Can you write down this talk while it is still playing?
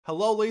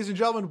Hello, ladies and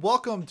gentlemen.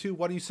 Welcome to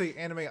What Do You Say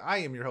Anime. I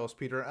am your host,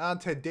 Peter. On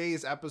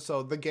today's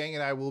episode, the gang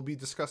and I will be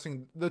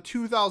discussing the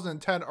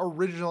 2010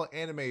 original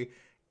anime,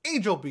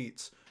 Angel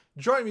Beats.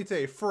 Joining me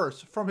today,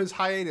 first, from his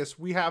hiatus,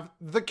 we have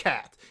the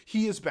Cat.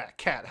 He is back.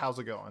 Cat, how's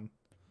it going?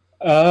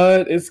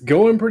 It's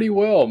going pretty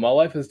well. My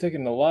life has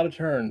taken a lot of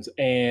turns,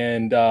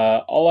 and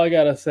all I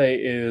gotta say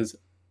is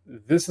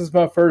this is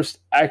my first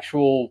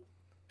actual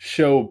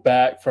show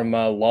back from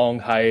my long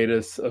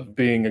hiatus of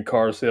being a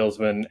car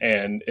salesman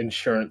and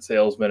insurance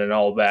salesman and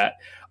all that.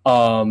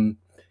 Um,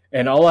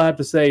 and all I have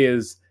to say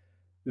is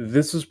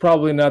this was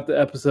probably not the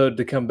episode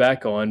to come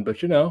back on, but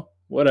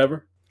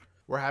whatever.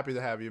 We're happy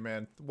to have you,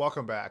 man.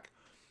 Welcome back.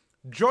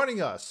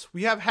 Joining us,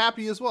 we have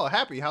Happy as well.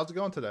 Happy, how's it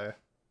going today?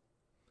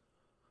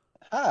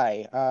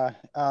 Hi.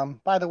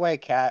 By the way,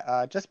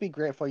 Kat, just be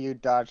grateful you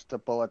dodged the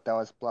bullet that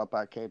was blown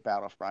by K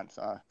Battlefronts.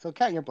 So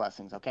count your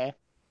blessings, okay?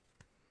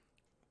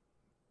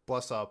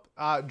 Bless up.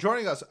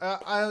 Joining us,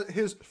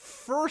 his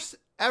first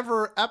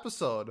ever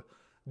episode,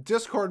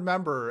 Discord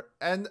member,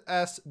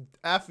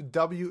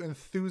 NSFW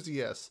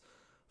enthusiast,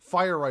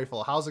 Fire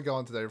Rifle. How's it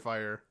going today,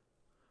 Fire?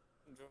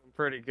 Doing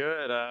pretty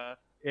good.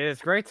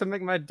 It's great to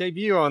make my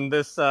debut on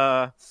this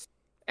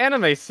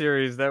anime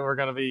series that we're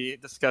gonna be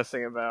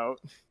discussing about.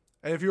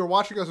 And if you were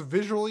watching us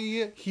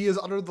visually, he is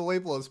under the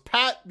label as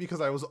Pat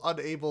because I was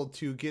unable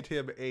to get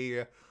him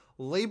a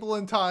label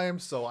in time,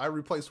 so I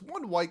replaced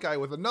one white guy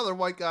with another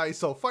white guy,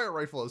 so Fire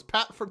Rifle is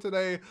Pat for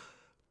today.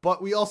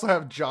 But we also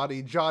have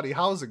Johnny. Johnny,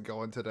 how's it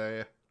going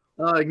today?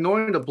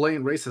 Ignoring the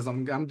blatant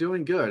racism, I'm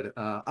doing good.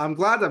 I'm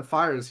glad that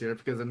Fire is here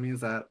because it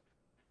means that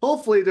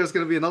hopefully there's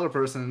going to be another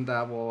person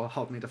that will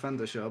help me defend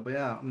the show. But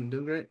yeah, I'm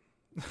doing great.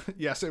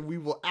 Yes, and we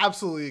will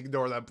absolutely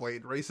ignore that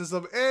blatant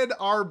racism. And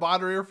our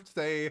moderator for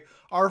today,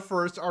 our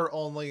first, our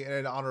only, and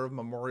in honor of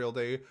Memorial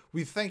Day,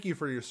 we thank you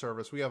for your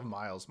service. We have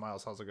Miles.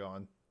 Miles, how's it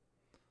going?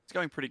 It's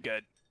going pretty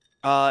good.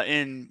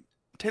 In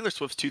Taylor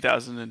Swift's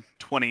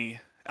 2020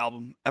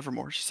 album,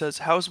 Evermore, she says,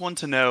 "How is one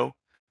to know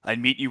I'd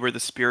meet you where the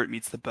spirit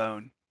meets the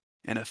bone,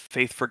 in a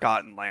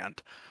faith-forgotten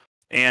land?"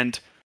 And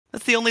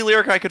that's the only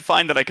lyric I could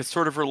find that I could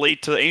sort of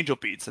relate to Angel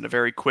Beats in a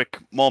very quick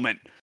moment.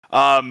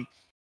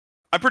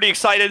 I'm pretty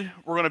excited.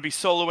 We're going to be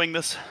soloing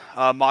this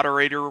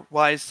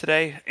moderator-wise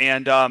today,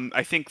 and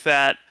I think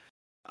that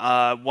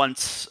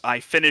once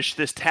I finish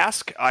this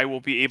task, I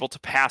will be able to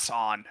pass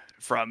on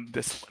from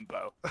this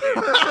limbo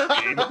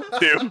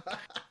to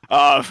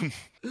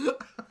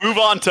move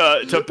on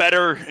to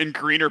better and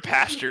greener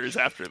pastures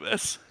after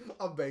this.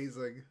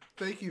 Amazing.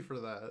 Thank you for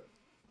that.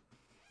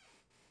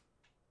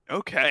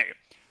 Okay.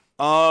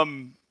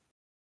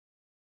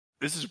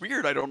 This is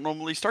weird. I don't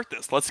normally start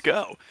this. Let's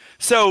go.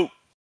 So,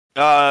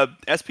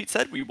 as Pete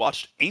said, we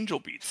watched Angel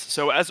Beats.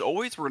 So, as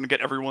always, we're going to get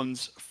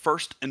everyone's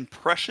first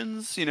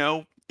impressions.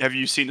 Have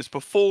you seen this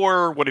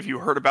before? What have you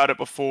heard about it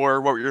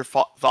before? What were your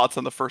thoughts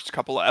on the first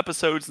couple of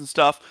episodes and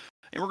stuff?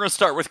 And we're going to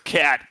start with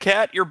Kat.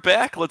 Kat, you're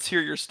back. Let's hear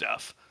your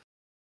stuff.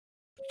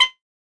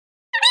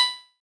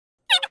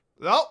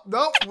 Nope,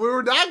 we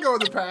were not going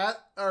to Pat,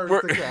 or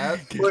the Cat.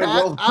 Wait, Cat, I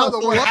don't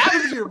know what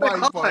happened to your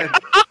mic button.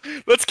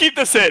 Let's keep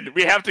this in.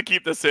 We have to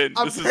keep this in.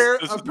 This is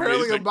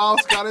Apparently a amazing.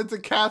 mouse got into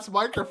Cat's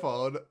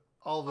microphone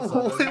all of a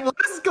sudden. Wait, what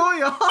is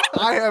going on?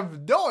 I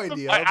have no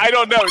idea. I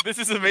don't know. This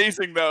is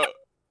amazing, though.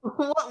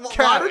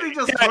 Why did he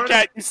just Kat,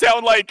 Kat, you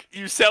sound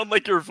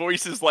like your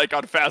voice is like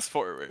on fast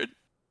forward.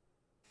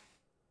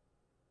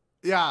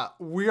 Yeah,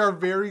 we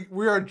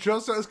are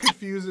just as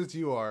confused as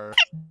you are.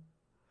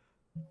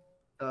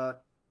 Uh,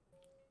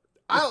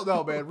 I don't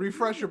know, man.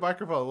 Refresh your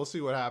microphone. We'll see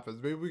what happens.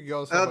 Maybe we can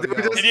go somebody did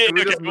we else. just- Yeah, Can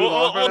we okay, just move we'll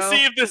on for we'll now?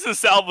 see if this is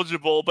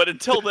salvageable. But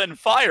until then,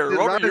 Fire. did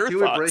What were Rabbit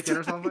your thoughts? break in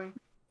or something?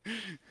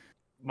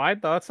 My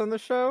thoughts on the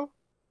show?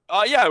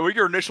 Yeah, what were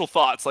your initial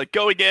thoughts? Like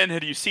going in,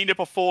 had you seen it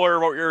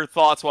before? What were your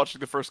thoughts watching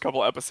the first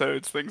couple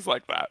episodes? Things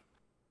like that.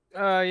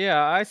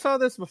 Yeah, I saw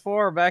this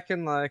before back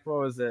in what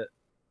was it?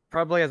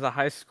 Probably as a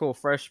high school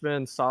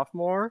freshman,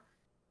 sophomore.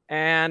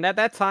 And at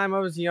that time I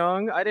was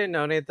young, I didn't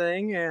know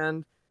anything,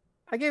 and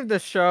I gave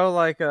this show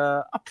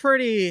a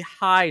pretty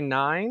high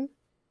 9.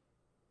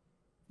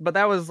 But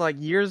that was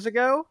years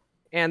ago,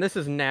 and this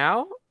is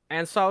now.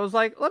 And so I was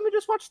like, let me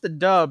just watch the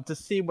dub to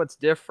see what's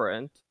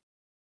different.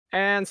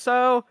 And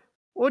so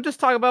we'll just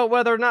talk about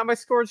whether or not my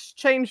score's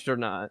changed or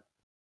not.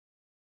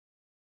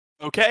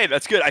 Okay,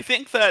 that's good. I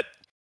think that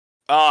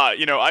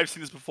I've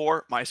seen this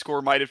before. My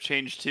score might have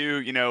changed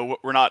too.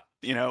 We're not.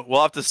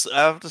 We'll have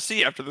to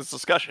see after this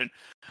discussion.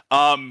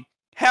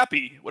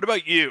 Happy. What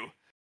about you?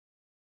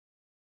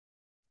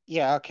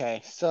 Yeah,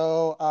 okay.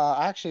 So,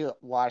 I actually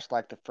watched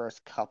the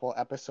first couple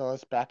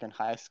episodes back in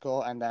high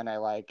school, and then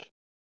I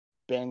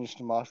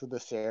binged most of the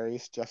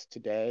series just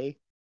today.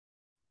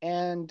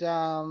 And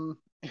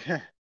I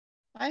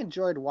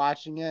enjoyed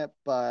watching it,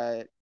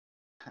 but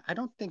I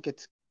don't think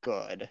it's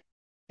good.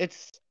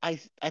 I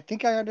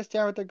think I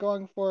understand what they're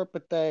going for,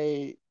 but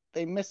they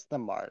missed the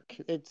mark.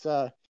 It's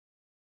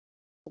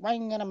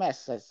swinging and a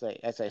mess, as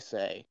I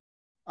say.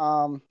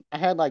 I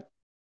had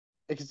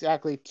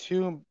exactly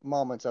 2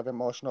 moments of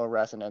emotional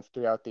resonance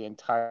throughout the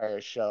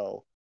entire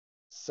show.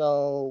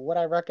 So would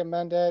I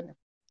recommend it?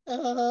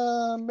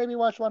 Maybe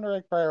watch Wonder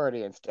Egg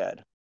Priority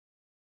instead.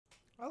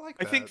 I like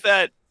I that. think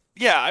that,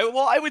 yeah,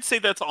 I would say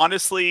that's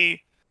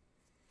honestly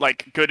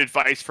like good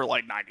advice for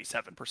like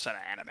 97% of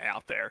anime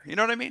out there. You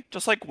know what I mean?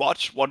 Just like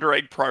watch Wonder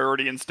Egg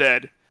Priority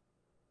instead.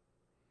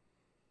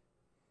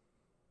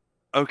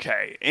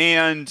 Okay,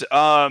 and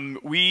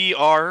we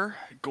are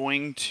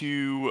going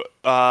to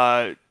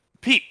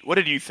Pete, what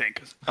did you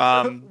think?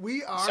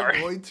 We are sorry.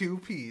 going to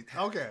Pete.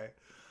 Okay.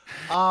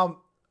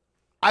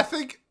 I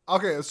think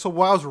okay, so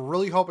what I was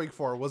really hoping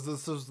for was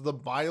this was the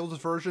Miles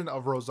version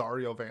of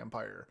Rosario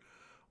Vampire,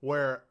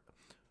 where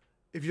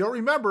if you don't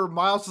remember,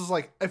 Miles is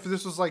like, if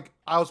this was like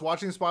I was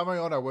watching this by my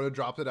own, I would have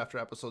dropped it after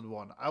episode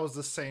 1. I was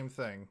the same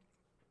thing.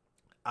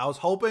 I was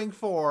hoping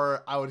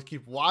for I would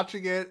keep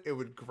watching it, it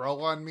would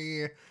grow on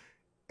me,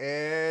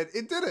 and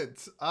it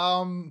didn't.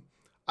 I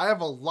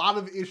have a lot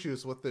of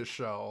issues with this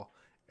show,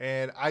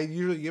 and I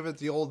usually give it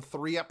the old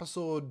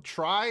 3-episode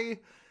try,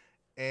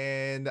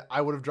 and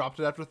I would have dropped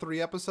it after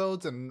 3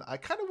 episodes, and I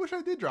kind of wish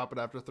I did drop it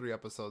after 3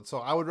 episodes. So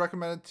I would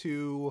recommend it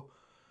to.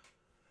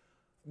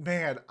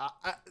 Man,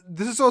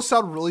 this is gonna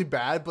sound really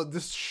bad, but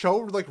this show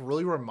like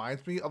really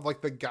reminds me of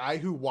like the guy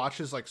who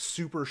watches like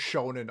Super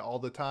Shonen all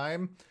the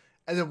time,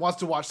 and then wants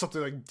to watch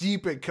something like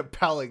deep and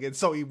compelling, and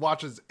so he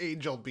watches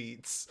Angel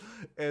Beats.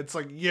 And it's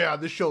like, yeah,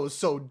 this show is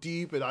so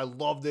deep, and I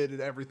loved it, and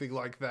everything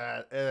like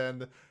that,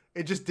 and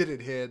it just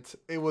didn't hit.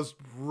 It was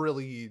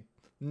really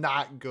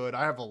not good.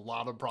 I have a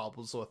lot of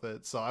problems with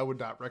it, so I would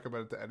not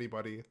recommend it to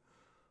anybody.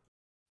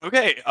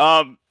 Okay,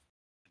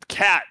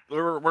 Kat,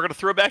 we're gonna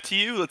throw it back to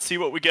you. Let's see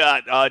what we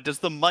got. Does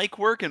the mic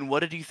work, and what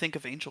did you think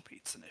of Angel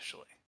Beats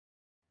initially?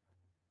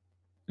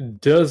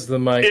 Does the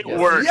mic It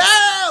works.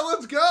 Yeah,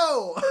 let's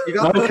go. You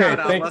got the Okay, cat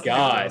out, thank let's do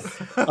God.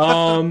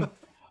 this.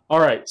 All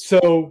right,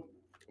 so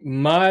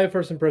my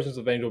first impressions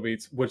of Angel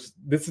Beats, which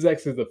this is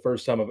actually the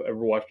first time I've ever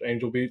watched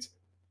Angel Beats.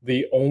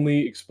 The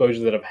only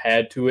exposure that I've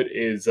had to it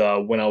is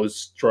when I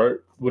was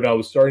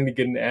starting to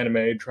get into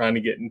anime, trying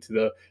to get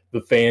into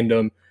the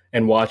fandom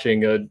and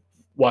watching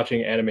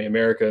Anime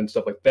America and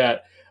stuff like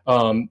that.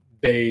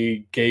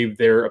 They gave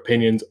their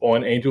opinions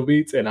on Angel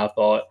Beats, and I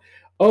thought,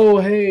 oh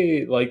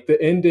hey, like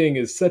the ending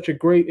is such a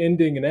great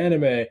ending in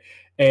anime,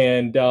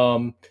 and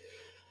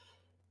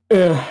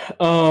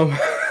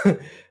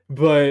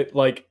but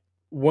like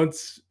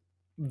once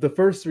the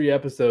first 3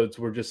 episodes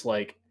were just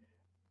like,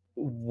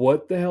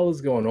 what the hell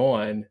is going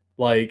on?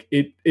 Like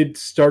it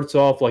starts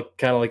off like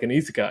kind of like an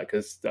isekai,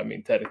 because I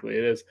mean technically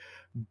it is,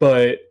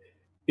 but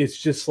it's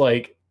just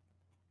like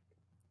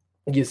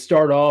you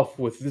start off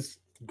with this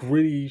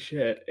gritty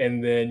shit,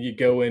 and then you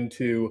go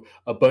into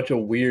a bunch of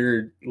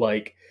weird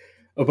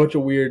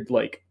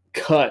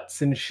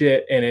cuts and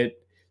shit, and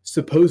it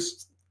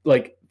supposed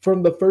like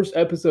from the first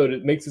episode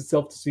it makes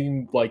itself to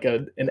seem like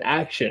an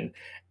action,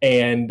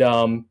 and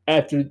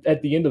at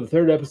the end of the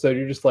 3rd episode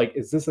you're just like,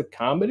 is this a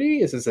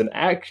comedy, is this an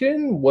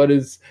action,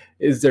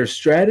 is there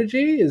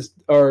strategy, is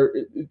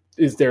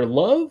there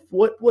love,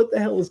 what the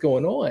hell is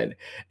going on?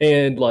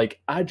 And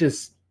like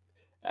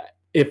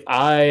if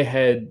I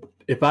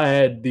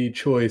had the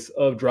choice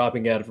of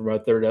dropping out for my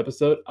 3rd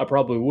episode, I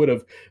probably would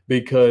have,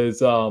 because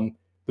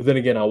but then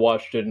again I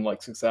watched it in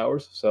like 6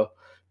 hours, so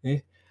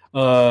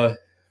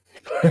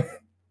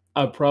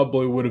I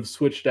probably would have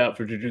switched out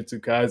for Jujutsu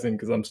Kaisen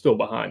because I'm still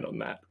behind on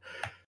that.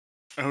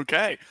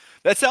 Okay.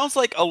 That sounds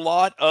like a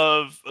lot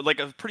of like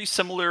a pretty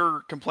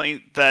similar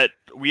complaint that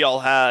we all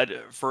had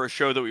for a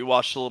show that we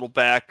watched a little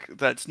back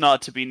that's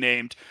not to be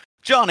named.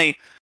 Johnny,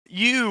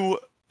 you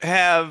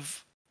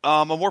have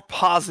a more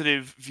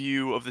positive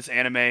view of this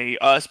anime,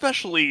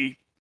 especially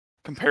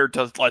compared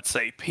to, let's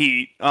say,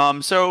 Pete.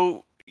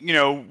 So, you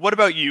know, what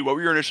about you? What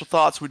were your initial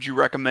thoughts? Would you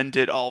recommend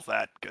it? All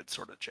that good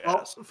sort of jazz.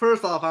 Well,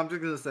 first off, I'm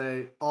just gonna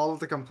say all of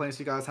the complaints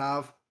you guys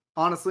have,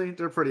 honestly,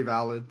 they're pretty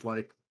valid.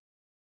 Like,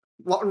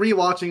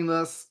 rewatching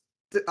this,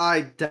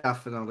 I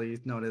definitely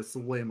noticed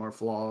way more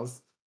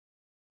flaws.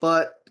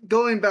 But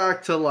going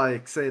back to,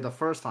 like, say the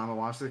first time I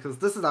watched it, because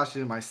this is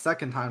actually my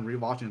 2nd time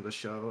rewatching the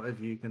show, if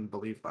you can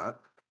believe that.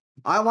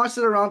 I watched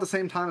it around the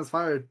same time as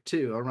Fire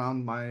too,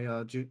 around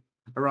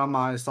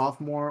my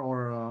sophomore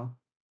or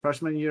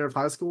freshman year of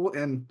high school,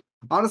 and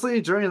honestly,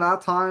 during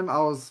that time, I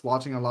was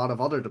watching a lot of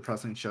other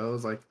depressing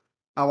shows. Like,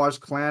 I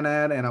watched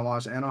Clannad and I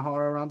watched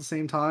Anohara around the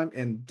same time,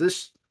 and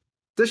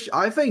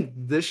I think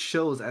this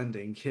show's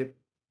ending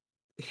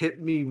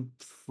hit me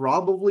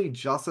probably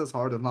just as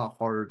hard, if not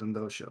harder, than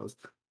those shows,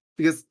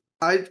 because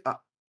I'm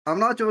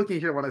not joking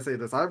here when I say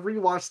this. I've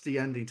rewatched the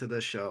ending to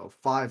this show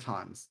 5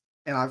 times,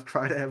 and I've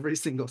cried every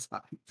single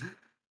time.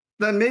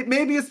 Then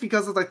maybe it's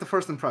because of like the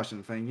first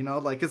impression thing, you know,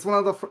 like it's one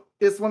of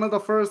the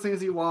first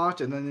things you watch,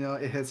 and then, you know,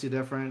 it hits you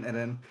different, and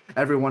then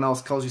everyone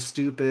else calls you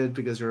stupid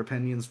because your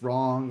opinion's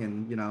wrong,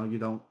 and, you know, you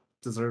don't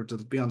deserve to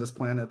be on this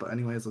planet. But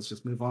anyways, let's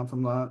just move on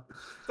from that.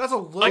 That's a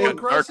little I can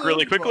aggressive. arc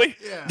really quickly.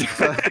 Yeah.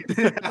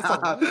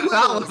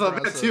 That was a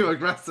bit too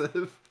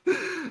aggressive.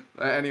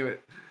 But anyway,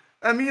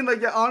 I mean,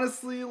 like, yeah,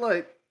 honestly,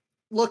 like,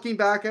 looking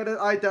back at it,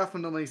 I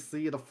definitely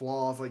see the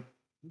flaws. Like,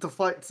 the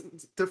fight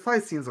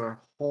scenes are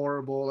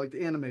horrible. Like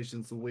the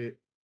animation's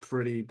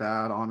pretty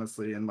bad,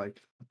 honestly. And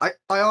like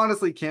I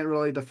honestly can't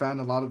really defend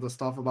a lot of the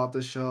stuff about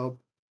this show,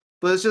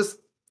 but it's just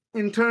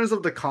in terms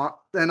of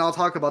and I'll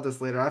talk about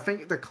this later. I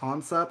think the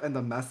concept and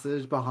the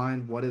message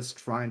behind what it's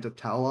trying to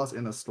tell us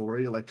in a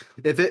story, like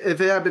if it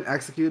had been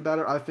executed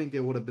better, I think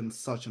it would have been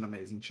such an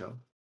amazing show.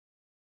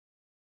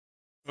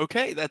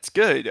 Okay, that's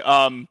good.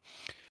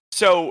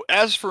 So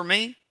as for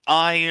me,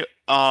 I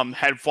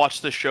had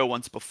watched the show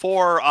once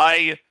before.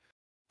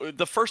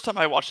 The first time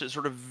I watched it,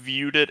 sort of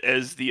viewed it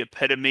as the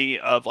epitome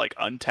of like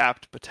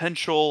untapped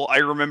potential. I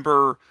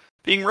remember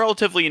being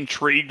relatively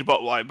intrigued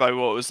by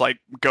what was like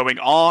going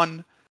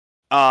on,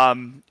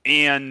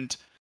 and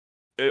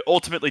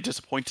ultimately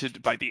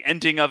disappointed by the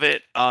ending of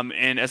it.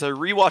 And as I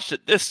rewatched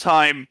it this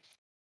time,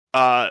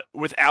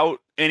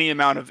 without any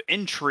amount of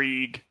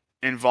intrigue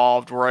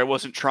involved, where I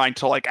wasn't trying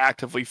to like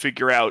actively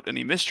figure out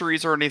any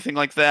mysteries or anything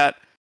like that,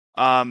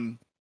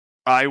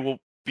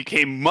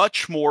 became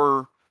much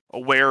more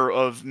aware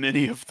of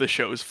many of the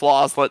show's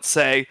flaws, let's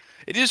say.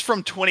 It is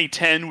from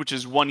 2010, which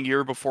is 1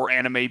 year before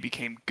anime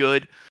became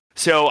good.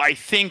 So I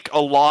think a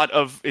lot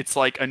of its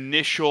like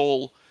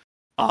initial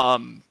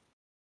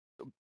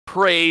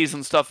praise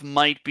and stuff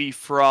might be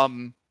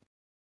from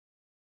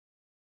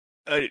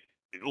a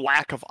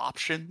lack of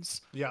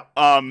options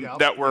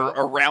that were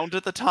around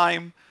at the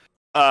time.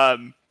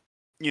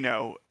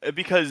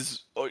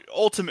 Because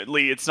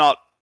ultimately it's not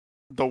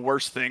the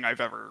worst thing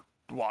I've ever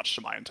watched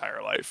in my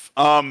entire life.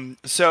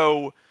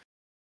 So,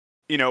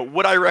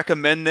 would I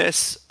recommend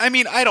this? I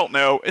mean, I don't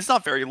know. It's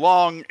not very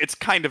long. It's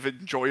kind of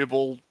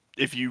enjoyable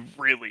if you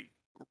really,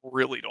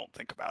 really don't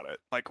think about it.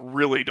 Like,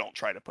 really don't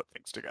try to put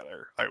things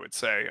together, I would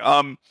say.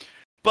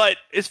 But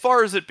as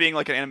far as it being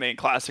like an anime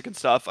classic and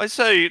stuff, I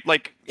say,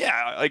 like,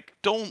 yeah, like,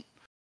 don't.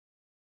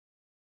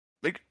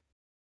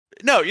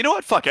 No, you know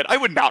what? Fuck it. I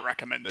would not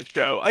recommend this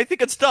show. I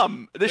think it's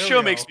dumb. This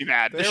show makes me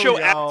mad. The show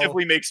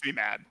actively makes me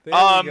mad. There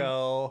we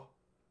go.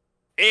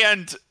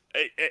 And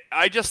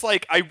I just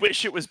like, I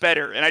wish it was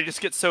better, and I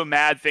just get so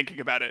mad thinking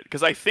about it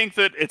because I think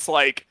that it's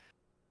like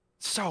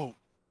so.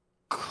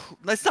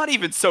 It's not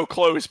even so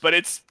close, but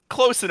it's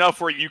close enough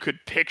where you could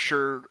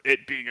picture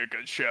it being a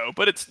good show,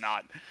 but it's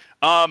not.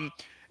 And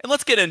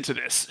let's get into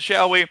this,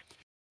 shall we?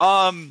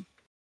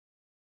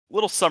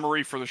 Little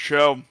summary for the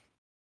show.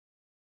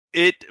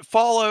 It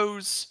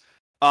follows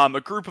a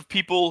group of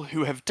people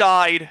who have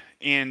died,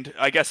 and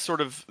I guess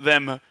sort of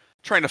them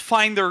trying to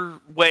find their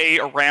way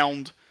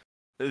around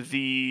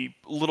the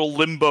little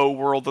limbo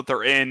world that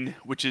they're in,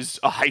 which is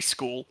a high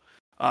school.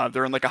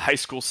 They're in like a high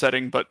school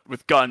setting, but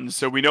with guns,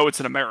 so we know it's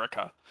in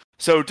America.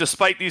 So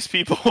despite these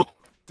people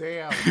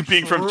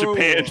being from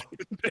Japan,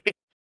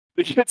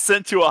 they get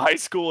sent to a high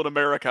school in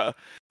America,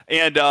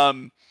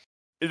 and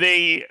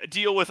they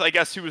deal with, I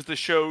guess, who was the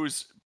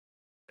show's,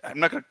 I'm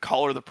not going to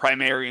call her the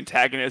primary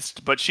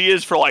antagonist, but she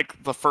is for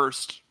like the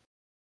first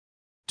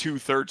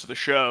 2/3 of the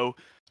show,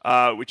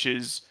 which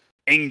is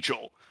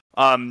Angel.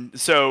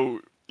 So,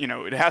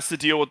 it has to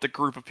deal with the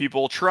group of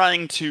people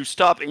trying to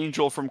stop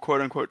Angel from quote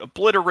unquote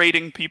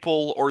obliterating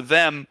people or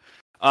them,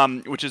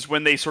 which is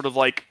when they sort of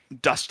like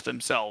dust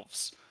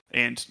themselves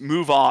and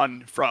move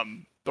on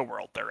from the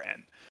world they're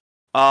in.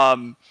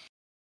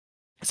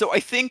 So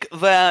I think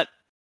that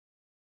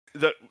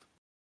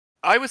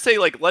I would say,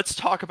 like, let's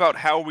talk about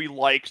how we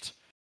liked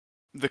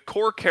the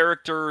core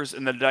characters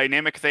and the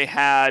dynamic they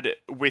had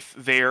with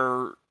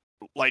their,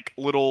 like,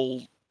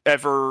 little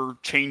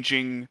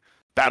ever-changing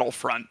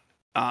Battlefront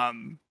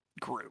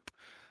group.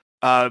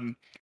 Did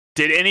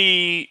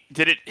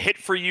it hit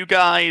for you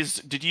guys?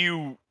 Did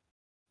you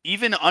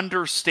even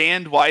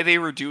understand why they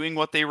were doing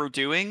what they were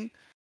doing?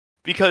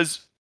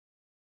 Because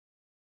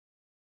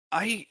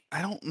I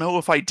don't know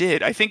if I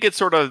did. I think it's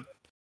sort of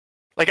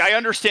like, I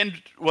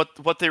understand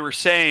what they were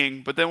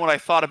saying, but then when I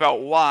thought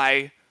about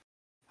why,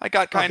 I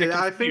got kind of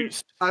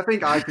confused. I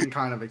think I can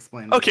kind of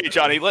explain it. Okay,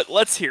 Johnny,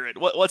 let's hear it.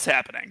 What's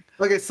happening?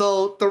 Okay,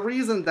 so the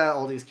reason that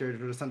all these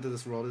characters are sent to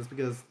this world is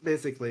because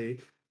basically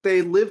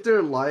they lived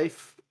their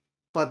life,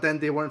 but then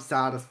they weren't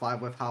satisfied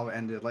with how it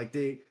ended. Like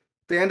they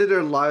ended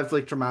their lives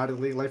like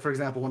dramatically. Like, for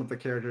example, one of the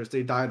characters,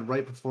 they died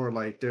right before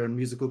like their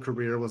musical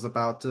career was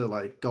about to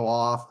like go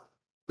off.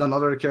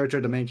 Another character,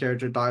 the main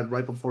character, died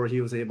right before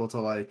he was able to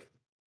like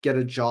get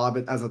a job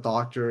as a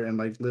doctor and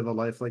like live a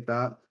life like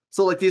that.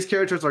 So like these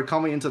characters are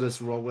coming into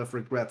this world with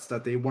regrets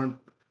that they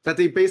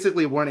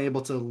basically weren't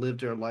able to live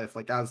their life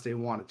like as they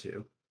wanted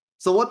to.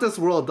 So what this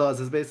world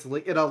does is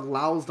basically it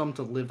allows them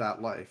to live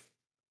that life.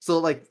 So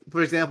like,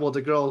 for example,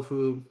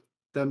 the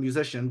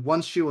musician,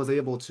 once she was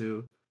able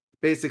to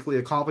basically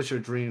accomplish her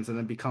dreams and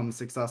then become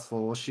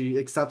successful, she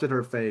accepted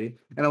her fate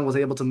and then was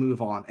able to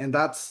move on. And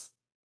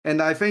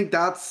I think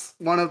that's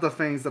one of the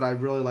things that I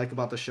really like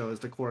about the show is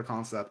the core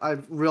concept. I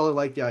really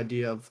like the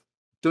idea of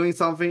doing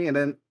something and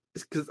then,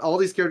 because all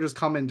these characters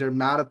come in, they're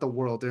mad at the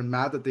world. They're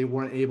mad that they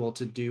weren't able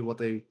to do what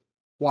they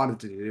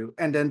wanted to do.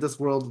 And then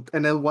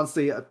once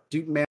they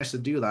do manage to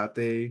do that,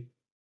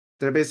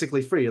 they're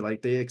basically free.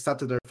 Like they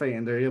accepted their fate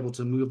and they're able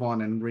to move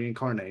on and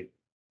reincarnate.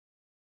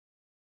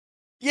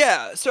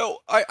 Yeah, so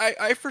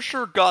I for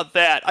sure got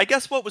that. I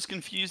guess what was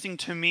confusing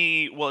to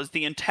me was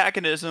the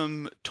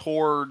antagonism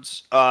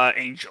towards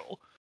Angel,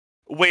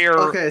 where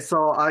Okay,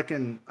 so I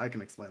can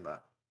explain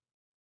that.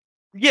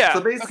 So yeah,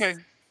 basically, okay,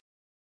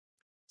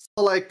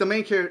 so like the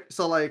main character,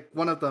 so like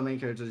one of the main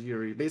characters,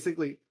 Yuri,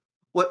 basically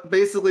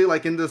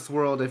like in this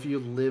world, if you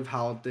live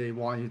how they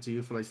want you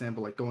to, for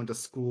example, like going to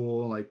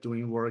school, like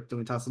doing work,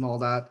 doing tests and all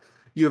that,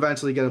 you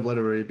eventually get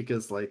obliterated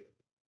because like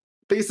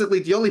basically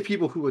the only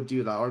people who would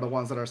do that are the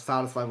ones that are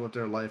satisfied with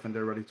their life and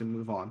they're ready to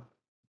move on.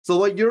 So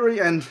what Yuri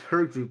and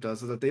her group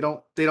does is that they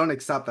don't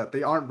accept that.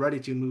 They aren't ready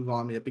to move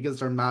on yet because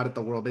they're mad at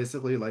the world.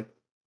 Basically, like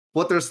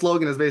what their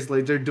slogan is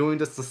basically they're doing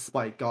this to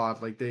spite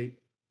God. Like they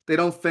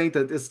don't think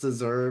that it's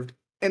deserved.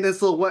 And then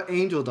so what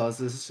Angel does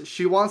is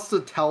she wants to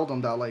tell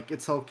them that like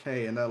it's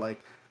okay and that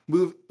like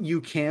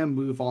you can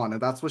move on.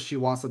 And that's what she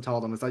wants to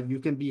tell them is that you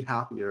can be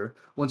happier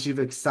once you've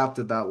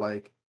accepted that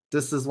like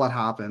this is what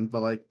happened.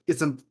 But like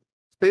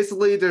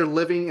basically they're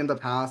living in the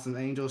past and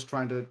Angel's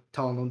trying to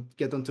tell them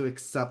get them to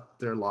accept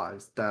their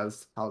lives.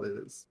 That's how it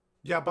is.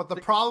 Yeah, but the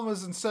problem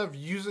is instead of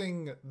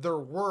using their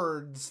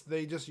words,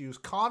 they just use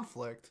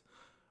conflict.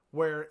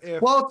 Where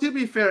if Well, to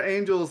be fair,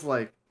 Angel's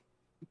like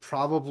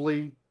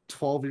probably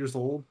 12 years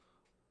old.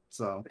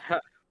 So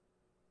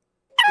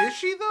is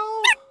she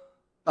though?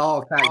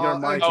 oh Cat, your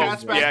and mic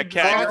Cat's is back yeah, in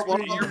Cat,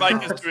 black. your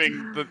mic is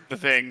doing the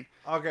thing.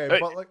 Okay,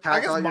 but like I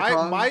Cat guess on your my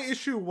tongue? my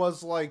issue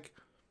was like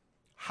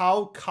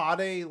how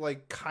Kade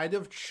like kind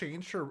of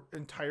changed her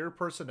entire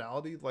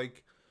personality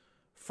like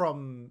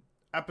from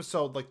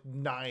episode like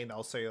 9,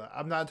 I'll say that.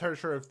 I'm not entirely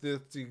sure if this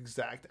is the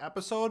exact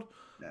episode,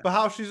 Yeah. but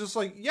how she's just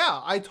like,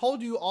 yeah, I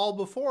told you all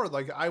before,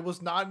 like I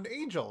was not an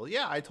angel.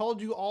 Yeah, I told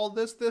you all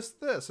this.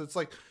 It's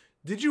like,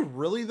 did you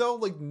really though?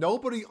 Like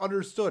nobody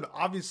understood.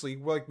 Obviously,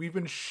 like we've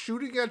been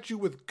shooting at you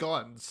with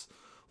guns.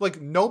 Like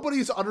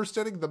nobody's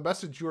understanding the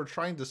message you are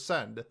trying to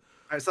send. All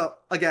right, so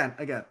again,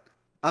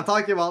 I'm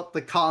talking about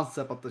the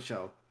concept of the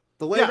show.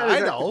 The way Yeah, that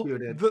it's I know.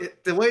 executed,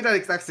 the way that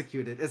it's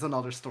executed is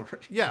another story.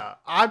 Yeah,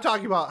 I'm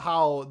talking about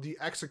how the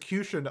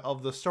execution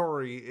of the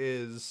story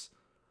is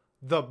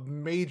the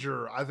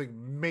major, I think,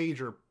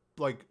 major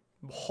like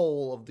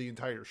whole of the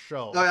entire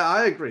show. Oh, yeah,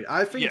 I agree.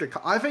 I think Yeah.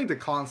 I think the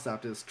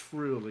concept is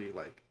truly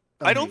like.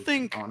 I don't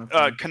amazing, think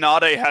honestly.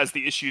 Kanade has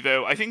the issue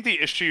though. I think the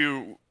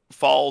issue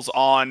falls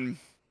on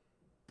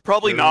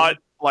probably Yuri? not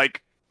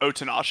like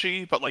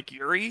Otanashi, but like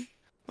Yuri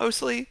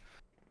mostly.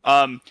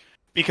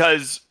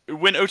 Because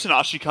when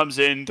Otanashi comes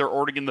in, they're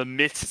already in the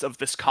midst of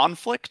this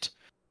conflict.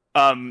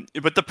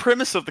 But the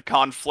premise of the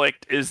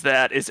conflict is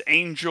that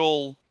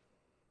Angel,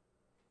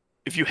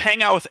 if you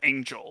hang out with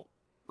Angel,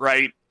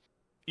 right,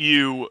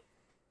 you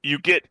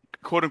get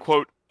quote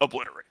unquote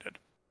obliterated.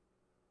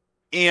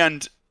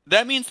 And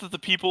that means that the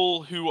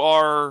people who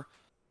are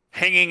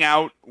hanging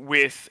out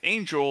with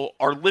Angel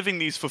are living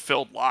these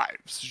fulfilled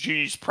lives.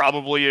 She's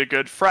probably a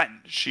good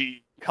friend.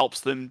 She helps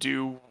them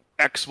do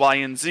X, Y,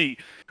 and Z.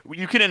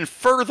 You can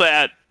infer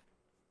that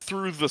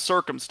through the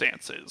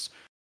circumstances.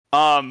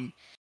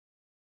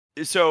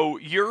 So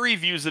Yuri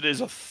views it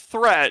as a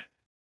threat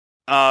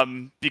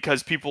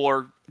because people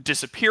are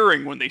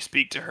disappearing when they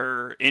speak to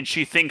her, and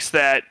she thinks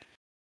that,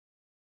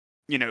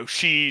 you know,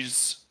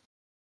 she's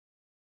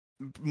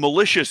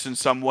malicious in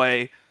some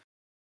way.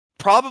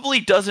 Probably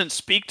doesn't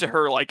speak to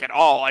her like at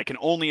all, I can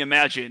only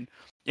imagine.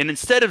 And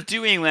instead of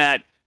doing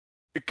that,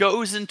 it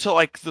goes into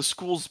like the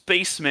school's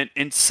basement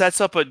and sets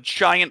up a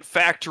giant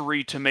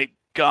factory to make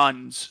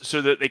guns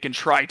so that they can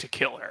try to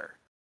kill her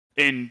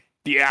in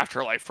the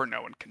afterlife where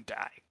no one can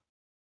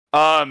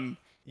die.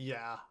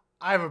 Yeah,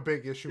 I have a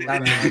big issue with I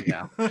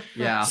that. mean,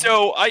 yeah.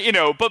 So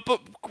but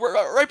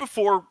right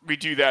before we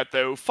do that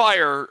though,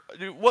 Fire,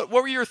 what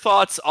were your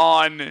thoughts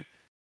on,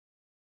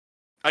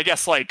 I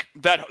guess, like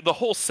that the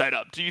whole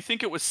setup? Do you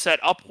think it was set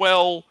up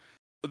well,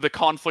 the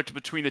conflict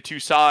between the two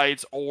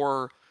sides,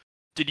 or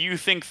did you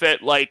think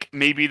that like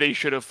maybe they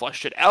should have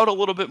fleshed it out a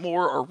little bit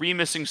more? Or are we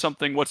missing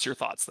something? What's your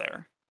thoughts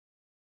there?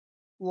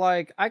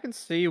 Like, I can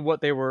see what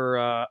they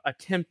were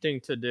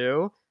attempting to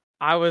do.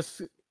 I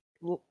was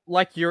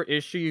like your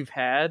issue you've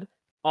had.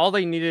 All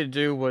they needed to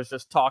do was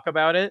just talk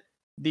about it.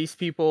 These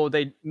people,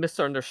 they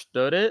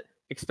misunderstood it,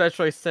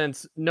 especially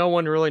since no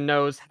one really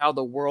knows how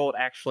the world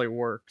actually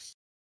works.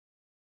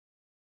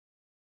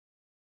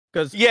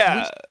 Because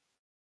Yeah.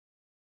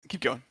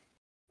 Keep going.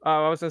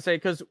 I was gonna say,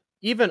 because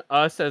even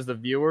us as the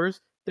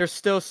viewers, there's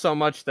still so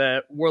much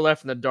that we're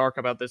left in the dark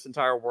about this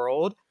entire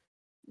world.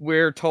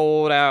 We're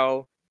told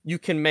how you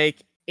can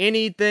make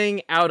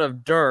anything out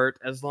of dirt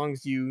as long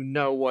as you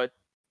know what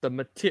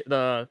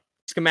the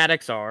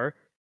schematics are,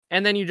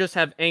 and then you just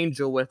have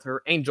Angel with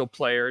her Angel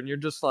player, and you're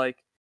just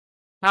like,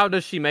 how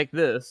does she make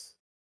this?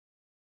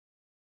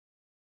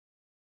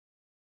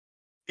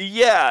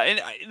 Yeah,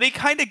 and they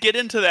kind of get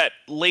into that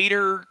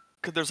later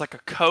because there's like a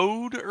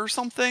code or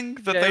something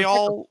that Yeah, they it's like a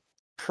all.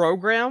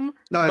 program,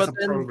 No, it's but a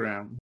then,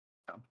 program.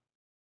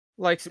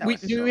 like That we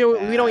was we, so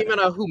we don't bad. even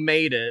know who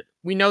made it.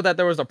 We know that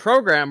there was a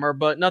programmer,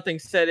 but nothing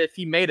said if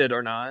he made it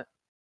or not.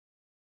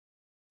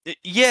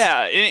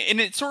 Yeah,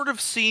 and it sort of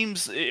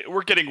seems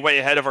we're getting way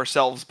ahead of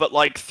ourselves, but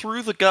like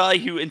through the guy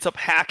who ends up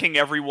hacking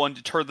everyone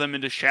to turn them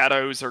into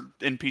shadows or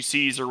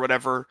NPCs or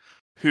whatever,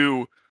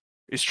 who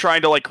is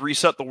trying to like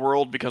reset the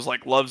world because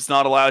like love's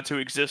not allowed to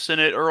exist in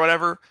it or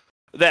whatever,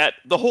 that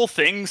the whole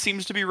thing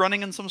seems to be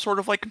running in some sort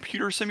of like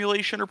computer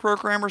simulation or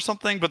program or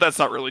something, but that's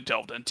not really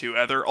delved into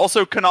either.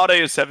 Also, Kanade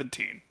is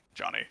 17,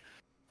 Johnny.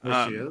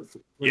 There she is. Where did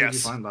you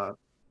yes. find that?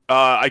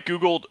 I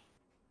googled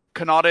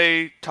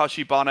Kanade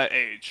Tachibana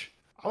age.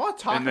 I want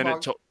to talk And then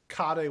about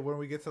Kade when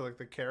we get to like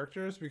the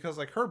characters, because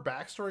like her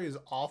backstory is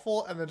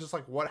awful, and then just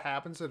like what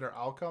happens in her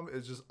outcome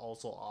is just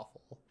also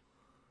awful.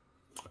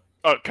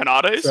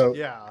 Kanade's? So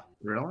Yeah,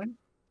 Really?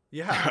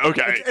 yeah.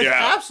 Okay, it's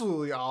yeah.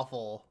 absolutely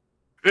awful.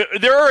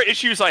 There are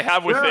issues I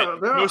have with I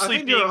it, mostly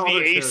think being there are the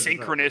other characters out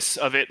asynchronous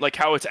of it, like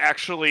how it's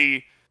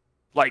actually,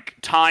 like,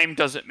 time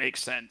doesn't make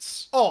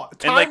sense. Oh,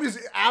 time like- is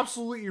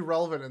absolutely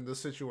irrelevant in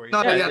this situation.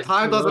 No, Yeah, yeah, it's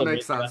time doesn't relevant,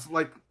 make sense.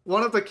 Like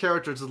one of the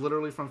characters is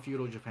literally from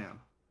feudal Japan.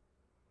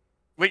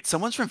 Wait,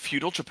 someone's from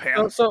feudal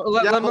Japan? So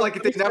let, Yeah, let but me, like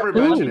let they me never step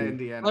in. mention it in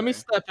the anime. Let me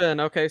step in.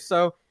 Okay,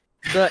 so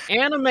the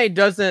anime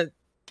doesn't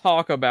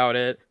talk about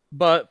it,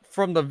 but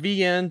from the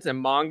VNs and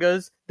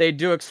mangas, they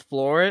do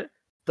explore it.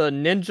 The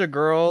ninja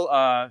girl,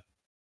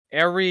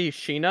 Eri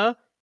Shina,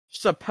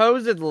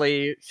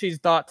 supposedly she's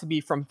thought to be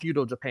from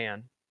feudal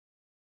Japan.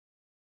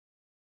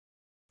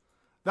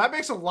 That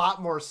makes a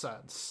lot more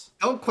sense.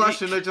 Don't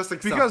question it, just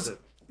accept Because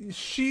it.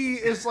 she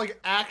is like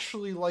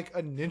actually like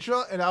a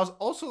ninja, and I was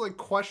also like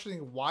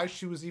questioning why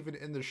she was even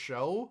in the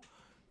show,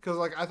 because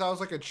like I thought it was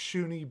like a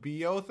Chuni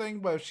Bio thing,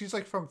 but if she's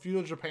like from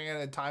feudal Japan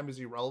and time is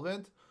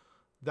irrelevant,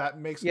 that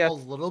makes Yes. a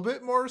little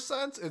bit more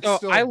sense. It's So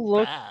still I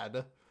looked-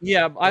 bad.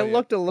 Yeah, I yeah.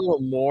 looked a little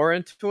more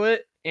into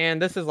it, and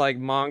this is like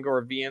manga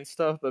or VN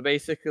stuff, but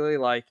basically,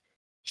 like,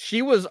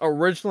 she was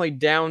originally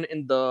down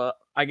in the,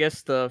 I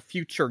guess, the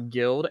future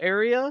guild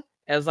area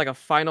as like a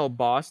final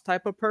boss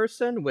type of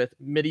person with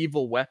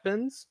medieval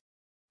weapons,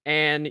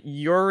 and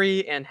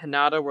Yuri and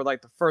Hinata were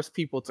like the first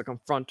people to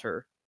confront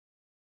her.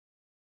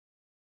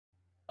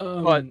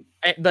 But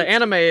the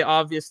anime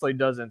obviously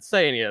doesn't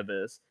say any of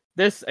this.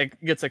 This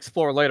gets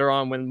explored later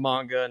on when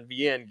manga and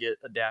VN get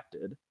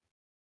adapted.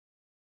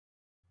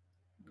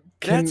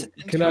 That's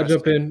can I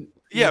jump in?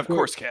 Yeah, real of quick?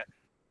 course, Kat.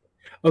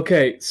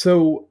 Okay,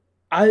 so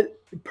I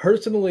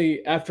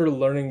personally, after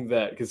learning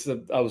that, because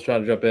I was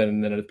trying to jump in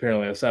and then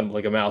apparently I sounded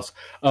like a mouse.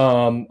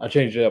 I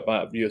changed up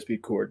my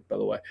USB cord, by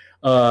the way.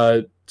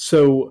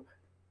 So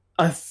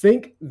I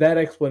think that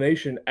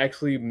explanation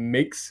actually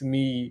makes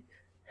me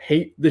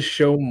hate the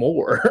show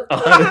more,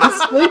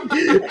 honestly,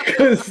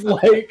 because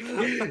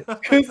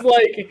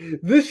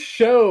this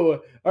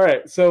show. All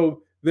right,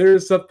 so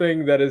there's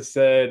something that is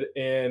said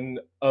in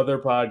other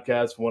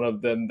podcasts. One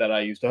of them that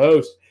I used to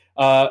host.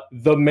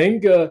 The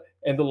manga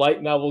and the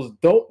light novels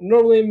don't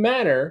normally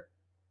matter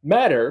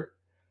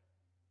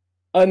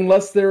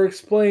unless they're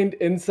explained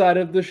inside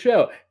of the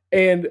show.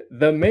 And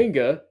the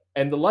manga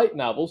and the light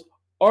novels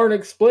aren't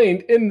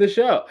explained in the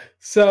show.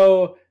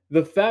 So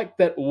the fact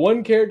that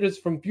one character is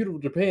from feudal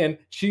Japan,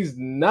 she's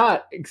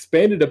not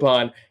expanded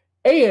upon,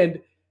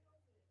 and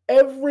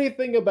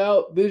everything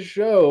about this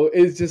show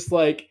is just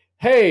like,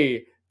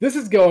 hey, this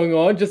is going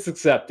on, just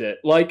accept it.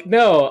 Like,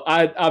 no,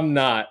 I'm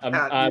not.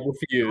 I refuse.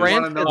 You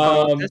want to know,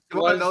 Um, you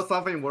want to know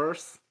something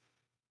worse?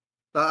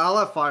 I'll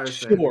let Fire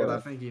say it, because I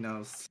Sure. think he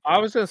knows. I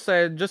was gonna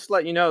say, just to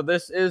let you know,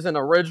 this is an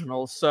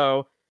original,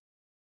 so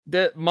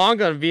the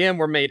manga and VM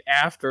were made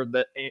after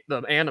the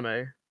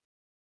anime,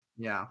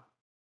 Yeah.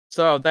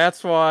 so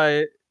that's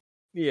why.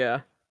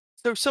 Yeah,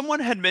 So someone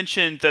had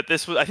mentioned that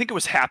this was, I think it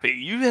was Happy.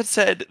 You had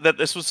said that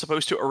this was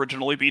supposed to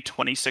originally be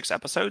 26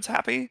 episodes,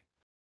 Happy?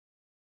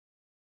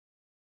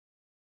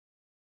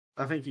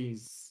 I think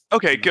he's...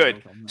 Okay,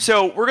 good.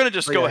 So we're gonna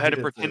just Oh, go yeah, ahead he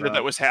and did say pretend that that.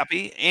 that was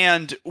Happy,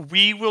 and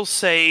we will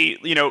say,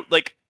 you know,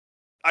 like,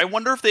 I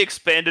wonder if they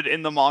expanded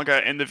in the manga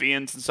and the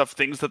VNs and stuff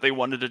things that they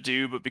wanted to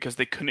do, but because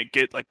they couldn't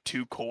get like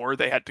too core,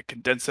 they had to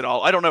condense it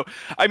all. I don't know.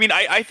 I mean,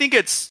 I think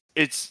it's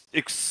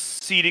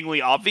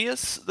exceedingly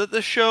obvious that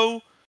the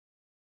show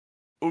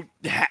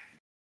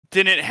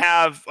didn't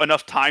have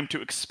enough time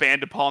to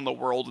expand upon the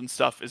world and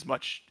stuff as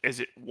much as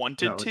it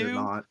wanted No, it to. did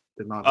not.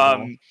 Did not at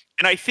all. And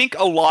I think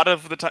a lot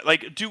of the time,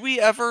 like, do we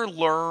ever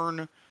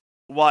learn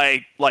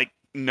why, like,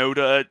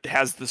 Noda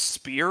has the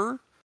spear?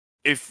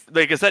 If,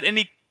 like, is that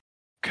any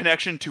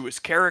connection to his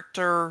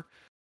character,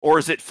 or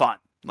is it fun?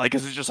 Like,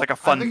 is it just like a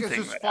fun I think it's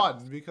thing? just that fun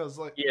happens? because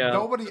like Yeah.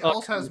 nobody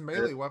else has Okay.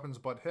 melee weapons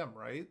but him,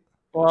 right?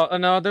 well,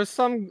 no, there's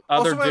some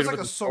other Also, dude has with like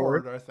a a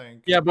sword, I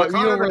think. Yeah, but But we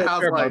don't Connor really has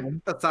care about like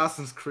him.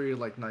 Assassin's Creed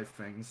like knife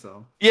things,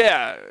 so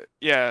Yeah,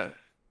 yeah.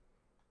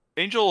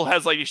 Angel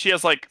has like she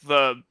has like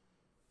the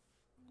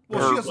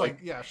Well, Or, she has like, like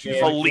yeah, she's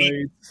yeah, like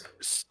elite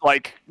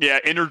like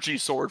energy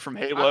sword from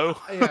Halo.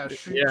 yeah,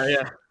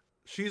 Yeah.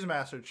 she's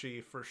Master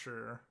Chief for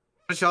sure.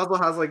 but she also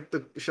has like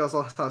she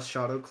also has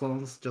shadow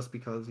clones just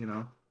because, you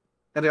know.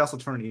 And they also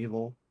turn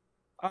evil.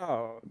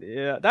 Oh,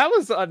 yeah. That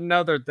was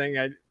another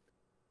thing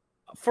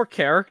for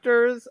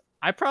characters,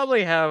 I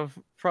probably have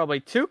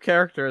two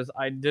characters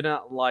I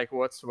didn't like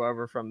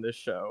whatsoever from this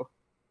show.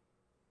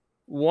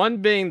 One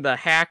being the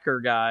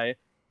hacker guy,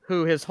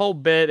 who his whole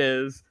bit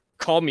is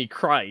 "Call me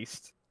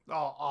Christ,"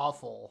 Oh,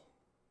 awful.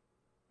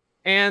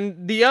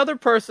 and the other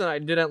person I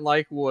didn't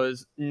like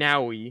was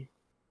Naui,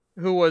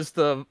 who was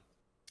the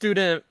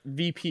student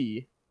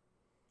VP.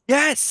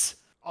 Yes.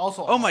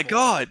 Also, Oh my awful.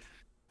 god.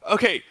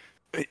 Okay.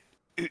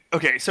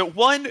 Okay, so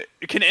one,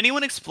 can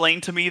anyone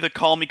explain to me the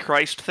 "Call Me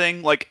Christ"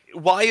 thing? Like,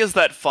 why is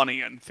that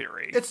funny in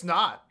theory? It's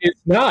not. It's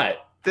not.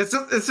 It's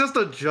just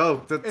a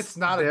joke. That's It's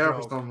not a there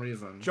joke. for some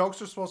reason.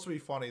 Jokes are supposed to be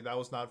funny. That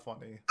was not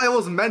funny. It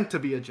was meant to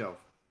be a joke.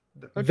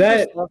 Don't you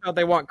That- just love how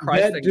they want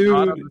Christ that and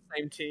God on dude- the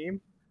same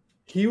team?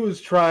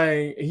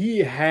 He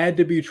had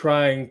to be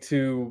trying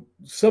to,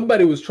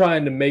 somebody was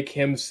trying to make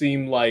him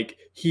seem like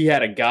he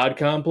had a god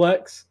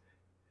complex.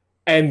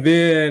 And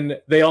then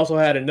they also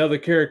had another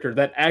character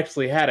that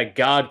actually had a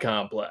god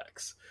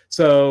complex.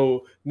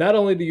 So not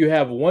only do you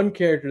have one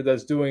character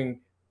that's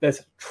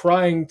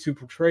trying to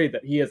portray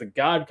that he has a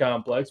god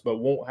complex but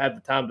won't have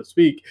the time to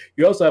speak,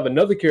 you also have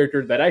another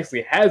character that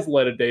actually has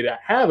let a data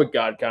have a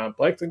god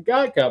complex, and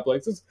god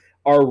complexes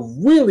are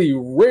really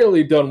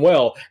rarely done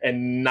well,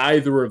 and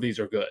neither of these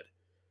are good.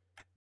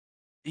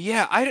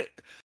 Yeah,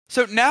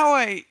 so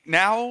whatever.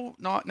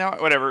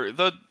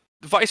 The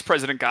vice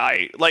president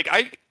guy, like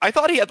I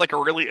thought he had like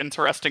a really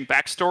interesting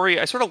backstory.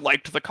 I sort of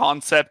liked the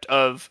concept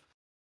of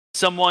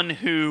someone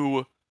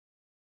who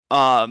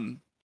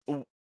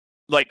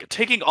like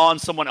taking on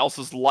someone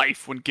else's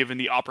life when given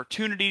the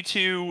opportunity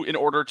to, in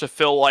order to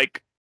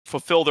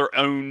fulfill their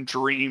own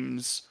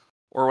dreams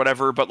or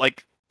whatever, but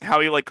like how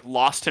he like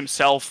lost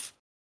himself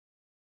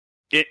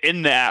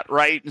in that,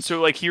 right? And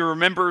so like he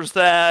remembers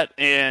that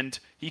and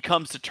he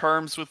comes to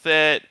terms with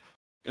it,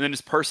 and then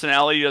his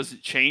personality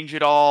doesn't change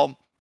at all,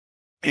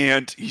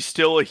 and he's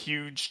still a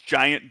huge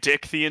giant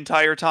dick the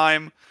entire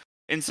time.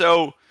 And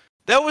so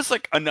that was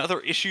like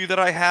another issue that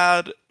I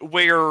had,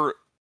 where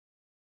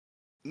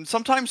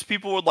sometimes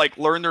people would like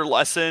learn their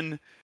lesson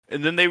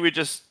and then they would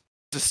just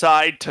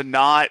decide to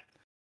not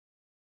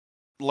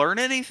learn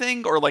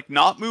anything or like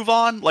not move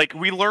on. Like,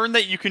 we learned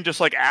that you can just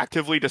like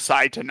actively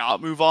decide to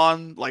not move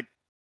on like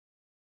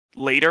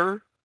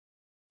later,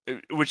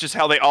 which is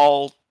how they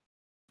all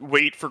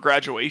wait for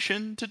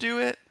graduation to do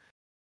it.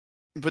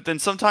 But then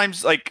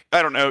sometimes, like,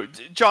 I don't know,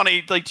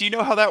 Johnny, like, do you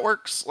know how that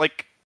works?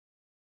 Like,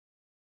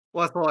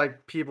 What's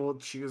like people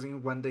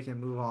choosing when they can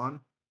move on?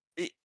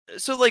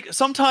 so like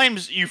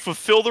sometimes you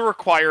fulfill the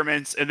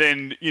requirements and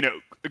then, you know,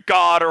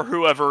 God or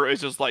whoever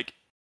is just like,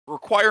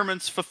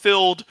 requirements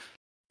fulfilled,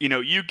 you know,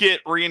 you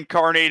get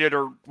reincarnated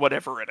or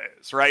whatever it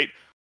is, right?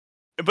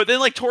 But then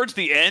like towards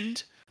the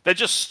end, that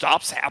just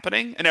stops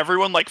happening and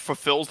everyone like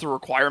fulfills the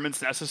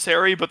requirements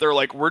necessary, but they're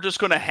like, we're just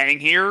going to hang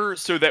here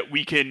so that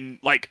we can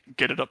like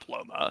get a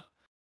diploma.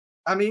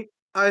 I mean,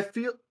 I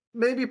feel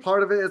maybe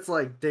part of it it's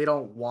like they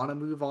don't want to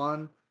move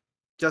on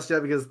just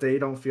yet because they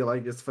don't feel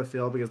like it's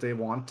fulfilled because they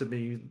want to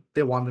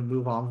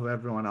move on from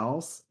everyone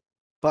else.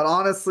 But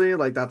honestly,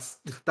 like that's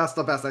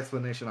the best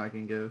explanation I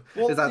can give.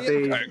 Well, is that yeah, they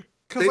okay.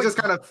 'Cause, like, just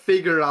kind of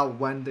figure out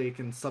when they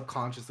can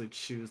subconsciously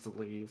choose to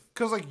leave.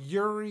 Because like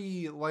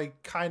Yuri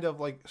like kind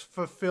of like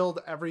fulfilled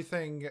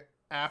everything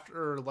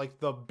after like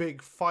the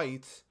big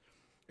fight,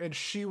 and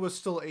she was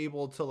still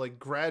able to like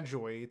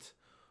graduate,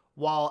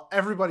 while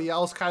everybody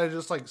else kind of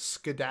just like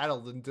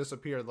skedaddled and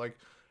disappeared. Like,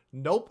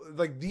 nope,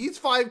 like these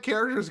 5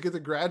 characters get to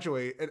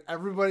graduate, and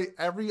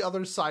every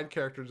other side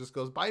character just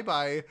goes bye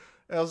bye.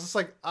 And I was just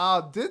like,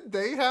 did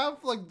they have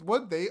like,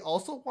 would they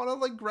also want to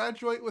like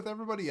graduate with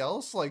everybody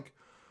else? Like,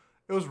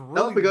 it was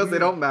really No, because they weird.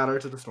 don't matter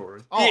to the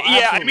story. Oh,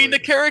 yeah, I mean, absolutely. the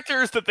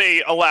characters that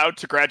they allowed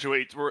to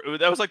graduate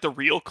that was like the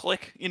real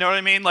clique, you know what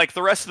I mean? Like,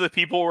 the rest of the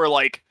people were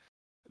like,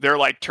 they're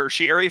like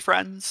tertiary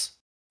friends,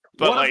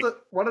 but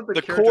one of the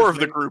the characters core of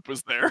the named- group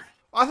was there.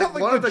 I thought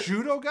one like of the the-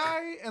 judo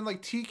guy and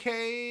like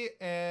TK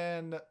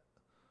and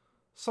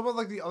some of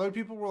like the other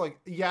people were like,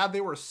 yeah,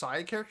 they were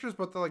side characters,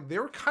 but they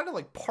were kind of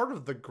like part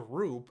of the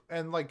group,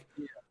 and like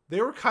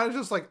they were kind of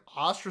just like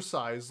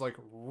ostracized like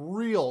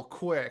real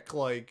quick.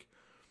 Like,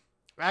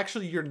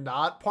 actually, you're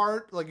not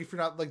part, like if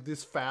you're not like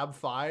this Fab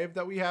Five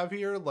that we have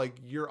here, like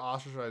you're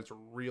ostracized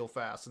real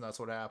fast, and that's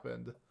what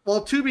happened.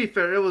 Well, to be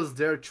fair, it was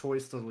their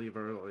choice to leave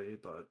early,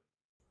 but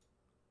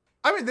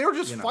I mean, they were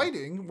just You know.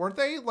 fighting, weren't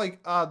they?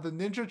 Like, the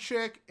ninja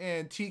chick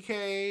and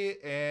TK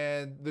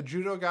and the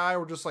judo guy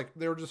were just like,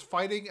 they were just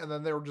fighting, and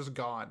then they were just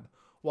gone.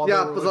 While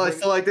yeah, they were, but like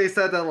so like they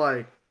said that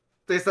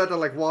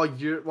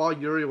while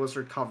Yuri was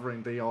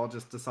recovering, they all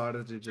just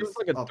decided to It just was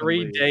like a up and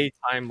leave. 3-day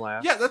time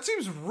lapse. yeah, that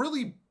seems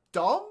really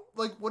dumb.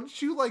 Like,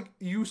 wouldn't you like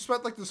you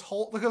spent like this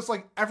whole, because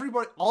like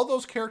everybody, all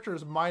those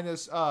characters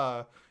minus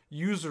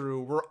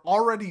Yuzuru were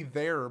already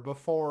there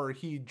before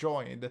he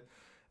joined,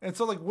 and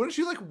so like, wouldn't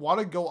you like want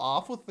to go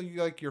off with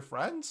like your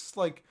friends?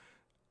 Like,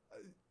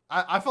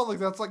 I felt like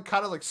that's like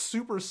kind of like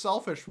super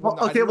selfish when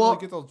Well, I okay, didn't well-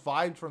 really get those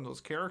vibes from those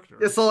characters.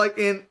 Yeah, so like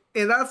in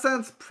that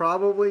sense,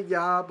 probably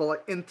yeah, but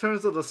like in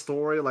terms of the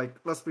story, like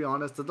let's be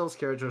honest, did those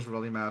characters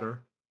really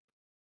matter?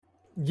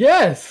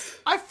 Yes.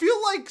 I feel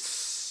like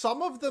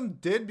some of them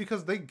did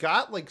because they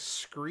got like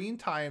screen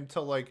time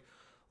to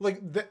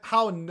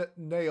how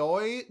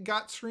Naoi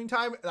got screen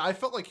time, and I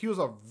felt like he was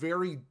a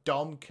very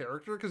dumb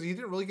character because he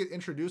didn't really get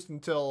introduced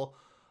until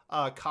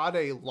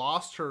Kade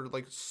lost her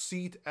like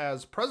seat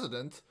as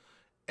president.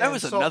 That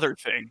was another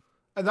thing.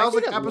 And that was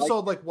like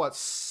episode what,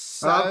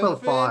 7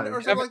 Episode 5.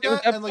 or something like It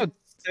was that. And like episode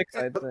 6,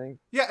 I think.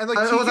 yeah, and like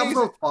It was TK's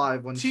episode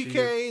 5 when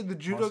TK, the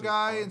judo lost his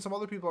guy, power. and some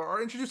other people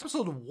are introduced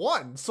episode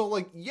 1. So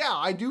like, yeah,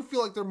 I do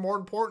feel like they're more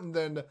important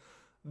than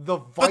the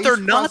vice But they're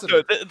not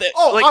though. president. They,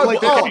 they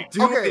don't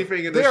do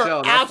anything in the they are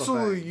show, that's the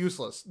absolutely thing.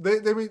 useless.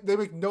 They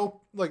make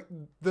no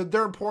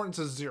their importance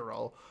is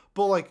 0.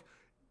 But like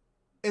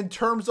in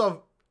terms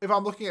of if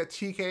I'm looking at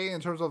TK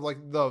in terms of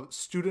like the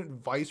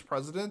student vice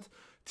president,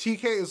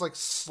 TK is like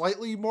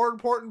slightly more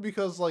important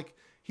because like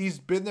he's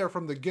been there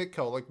from the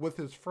get-go, like with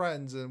his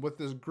friends and with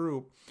this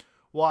group.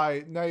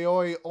 Why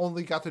Naoi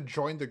only got to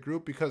join the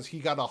group because he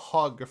got a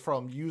hug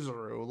from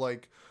Yuzuru.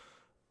 Like,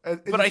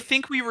 but I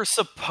think we were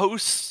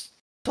supposed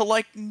to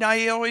like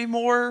Naoi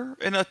more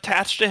and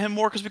attach to him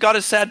more because we got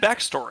his sad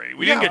backstory.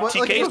 We didn't Yeah, get but,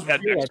 like, it TK's was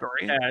sad really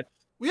backstory. sad.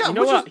 yeah, You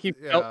know which what is- he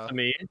yeah. felt to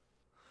me?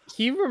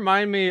 He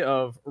reminded me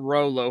of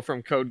Rolo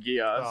from Code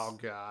Geass. Oh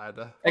god.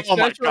 Oh my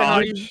Especially how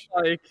gosh. he's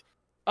like,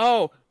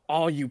 oh,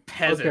 all you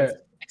peasants.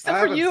 Okay. Except I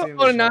for haven't you, seen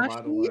the show, by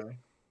the Onashi. way.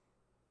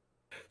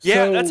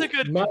 Yeah, So, that's a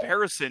good my-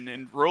 comparison.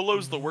 And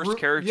Rolo's the worst Ru-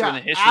 character yeah, in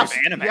the history of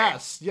anime.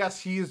 Yes,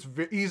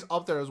 he's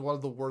up there as one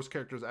of the worst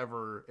characters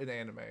ever in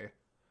anime.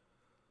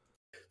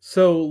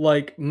 So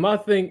like my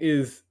thing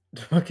is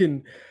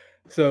fucking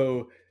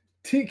so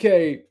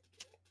TK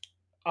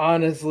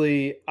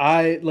honestly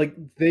I like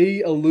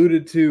they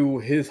alluded to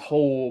his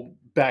whole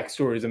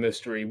backstory as a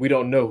mystery. We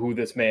don't know who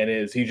this man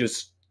is. He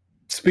just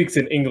speaks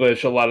in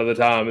English a lot of the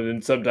time and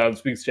then sometimes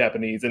speaks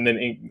Japanese and then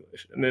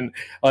English. And then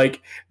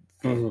like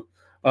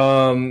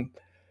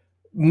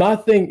my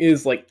thing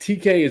is like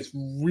TK is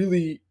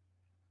really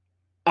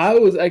I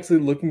was actually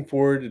looking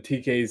forward to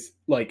TK's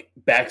like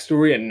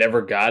backstory and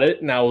never got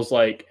it, and I was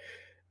like,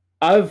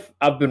 I've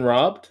been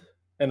robbed,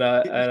 and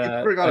I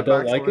Never got I a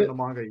don't backstory like in it. the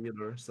manga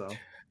either, so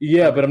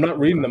Yeah, but I'm not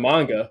reading the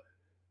manga.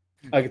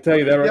 I can tell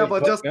you that right. yeah,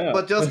 but fuck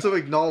now. just to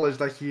acknowledge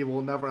that he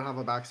will never have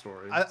a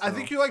backstory. I so.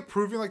 think you're like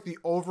proving like the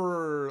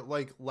over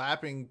like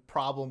lapping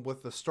problem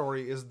with the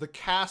story is the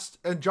cast,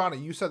 and Johnny,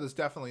 you said this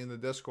definitely in the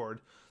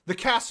Discord. The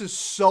cast is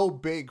so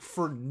big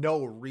for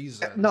no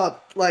reason. No,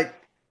 like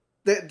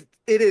it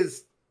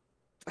is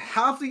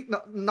half the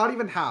not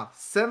even half.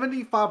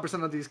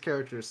 75% of these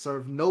characters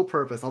serve no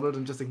purpose other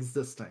than just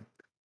existing.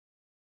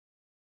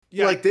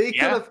 Yeah, Like they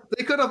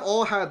could have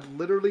all had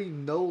literally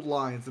no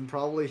lines and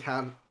probably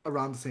had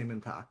around the same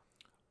impact.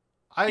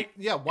 why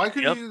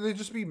couldn't Yep. they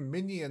just be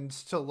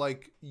minions to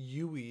like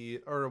Yui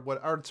or what?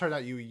 Or sorry,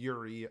 not Yui,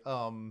 Yuri.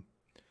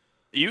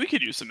 You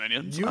could use some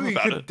minions. I'm Yui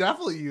about could it.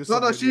 definitely use. No,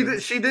 some no,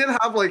 minions. she did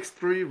have like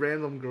 3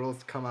 random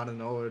girls come out of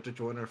nowhere to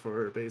join her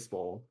for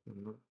baseball.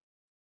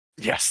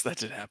 Yes, that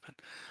did happen.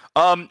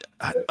 I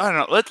don't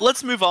know.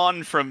 Let's move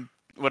on from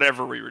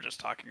whatever we were just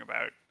talking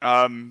about.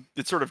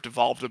 It sort of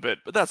devolved a bit,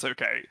 but that's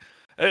okay.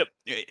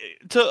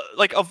 To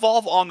like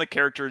evolve on the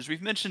characters,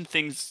 we've mentioned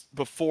things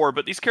before,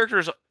 but these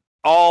characters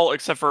all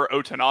except for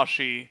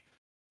Otanashi,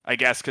 I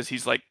guess, because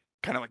he's like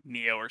kind of like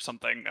Neo or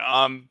something,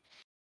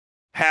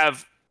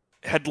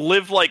 had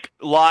lived like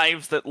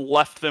lives that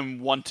left them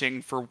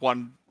wanting for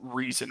one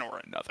reason or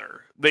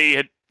another.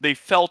 They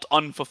felt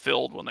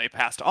unfulfilled when they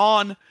passed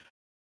on,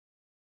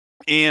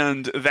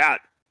 and that,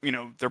 you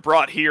know, they're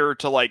brought here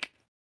to like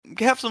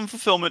have some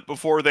fulfillment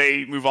before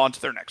they move on to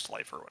their next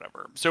life or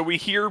whatever. So we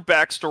hear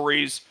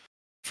backstories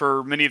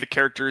for many of the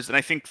characters, and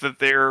I think that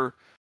they're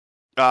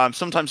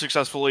sometimes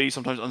successfully,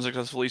 sometimes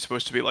unsuccessfully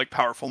supposed to be like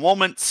powerful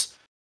moments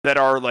that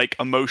are like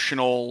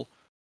emotional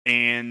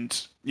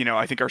and, you know,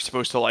 I think are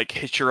supposed to like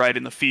hit you right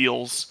in the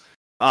feels.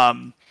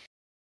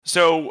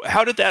 So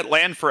how did that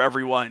land for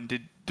everyone?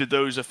 Did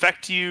those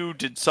affect you?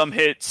 Did some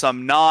hit,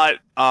 some not?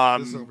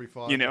 This will be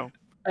fun. You know,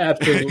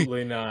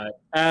 Absolutely not.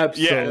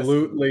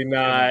 Absolutely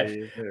not.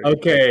 Okay.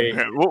 Okay.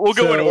 okay, we'll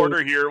go in So-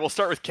 order here. We'll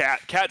start with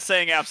Kat. Kat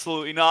saying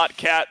absolutely not.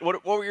 Kat,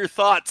 what were your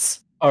thoughts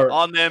All right.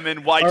 on them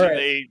and why All did right.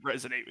 they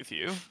resonate with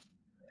you?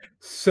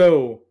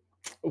 So,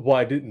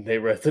 why didn't they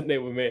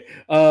resonate with me?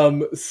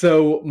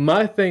 So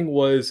my thing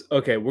was,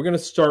 okay, I'm gonna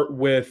start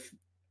with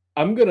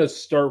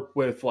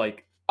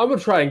like, I'm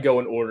gonna try and go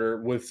in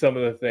order with some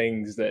of the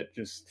things that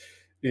just,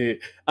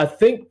 I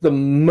think the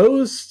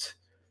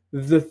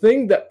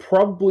thing that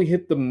probably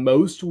hit the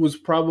most was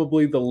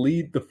probably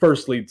the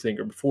first lead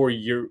singer before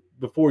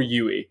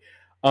Yui.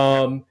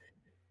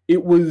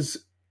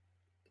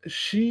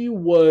 She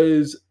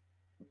was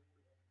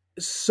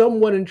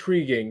somewhat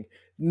intriguing.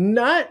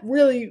 Not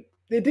really,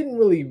 it didn't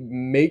really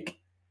make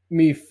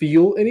me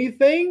feel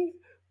anything,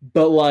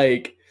 but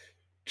like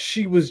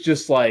she was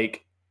just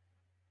like,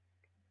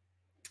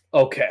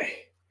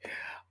 okay.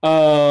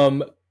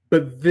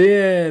 But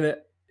then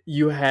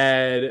you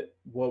had,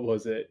 what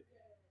was it?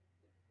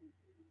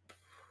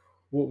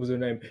 What was her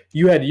name?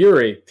 You had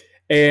Yuri,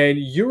 And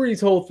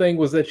Yuri's whole thing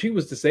was that she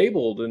was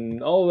disabled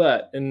and all of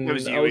that. And It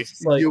was I Yui. was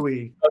just like,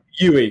 Yui.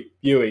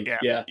 Yui, Yeah.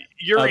 yeah.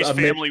 Yuri's I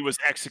mean- family was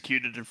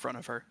executed in front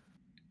of her.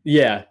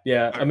 Yeah.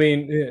 I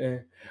mean,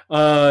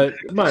 minor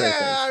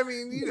Yeah, I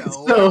mean,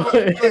 So-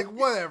 like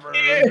whatever.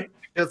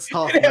 It's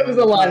tough. things. It was a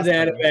man. lot of Trust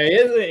anime, me.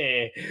 isn't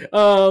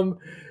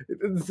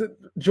it?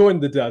 Join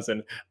the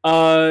dozen.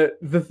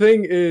 The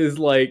thing is,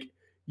 like,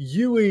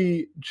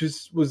 Yui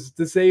just was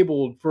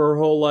disabled for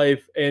her whole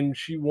life, and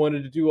she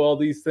wanted to do all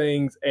these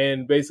things,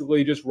 and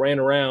basically just ran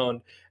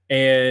around.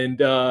 And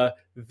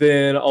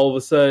then all of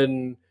a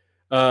sudden,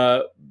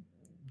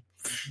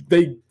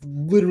 they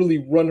literally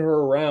run her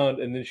around,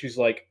 and then she's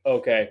like,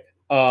 "Okay,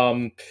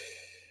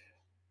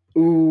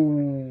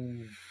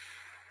 ooh,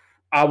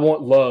 I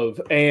want love."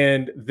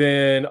 And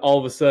then all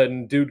of a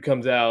sudden, dude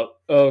comes out,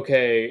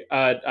 "Okay,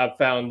 I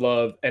found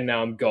love, and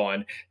now I'm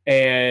gone."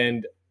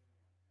 And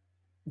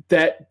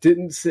that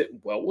didn't sit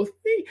well with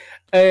me,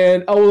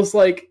 and I was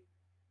like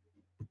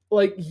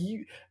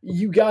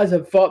you guys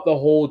have fought the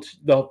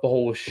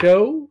whole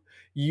show.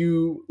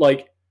 You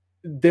like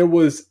there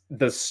was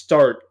the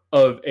start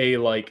of a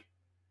like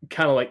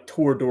kind of like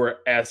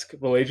Toradora-esque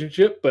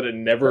relationship, but it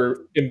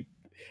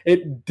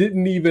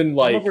didn't even I'm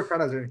like over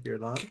credits didn't hear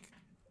that.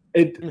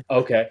 it.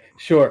 Okay,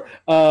 sure.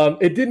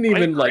 It didn't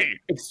even like agree.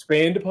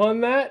 expand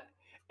upon that,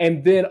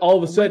 and then all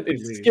of a sudden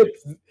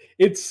Completely.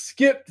 it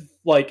skipped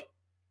like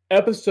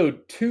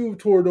episode 2 of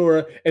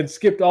Toradora and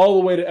skipped all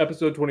the way to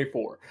episode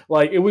 24.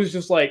 Like it was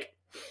just like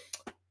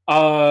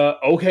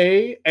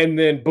okay, and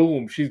then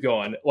boom, she's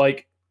gone.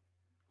 Like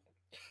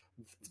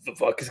the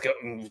fuck is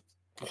going?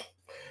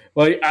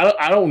 Like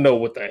I don't know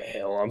what the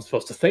hell I'm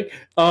supposed to think.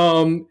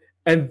 And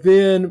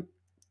then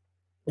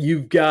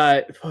you've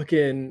got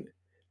fucking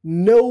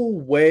no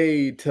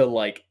way to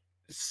like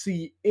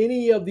see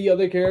any of the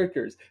other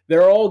characters.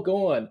 They're all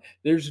gone.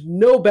 There's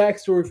no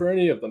backstory for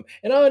any of them.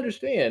 And I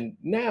understand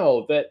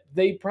now that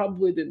they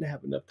probably didn't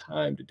have enough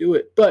time to do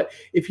it. But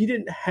if you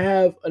didn't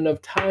have enough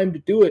time to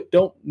do it,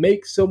 don't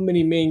make so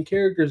many main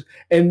characters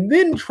and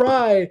then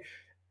try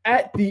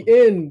at the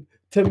end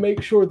to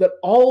make sure that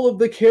all of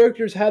the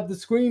characters have the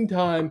screen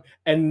time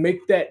and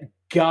make that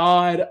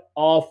god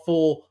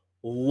awful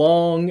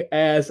long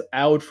ass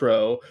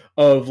outro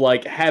of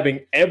like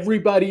having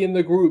everybody in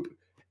the group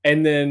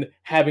and then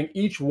having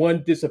each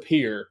one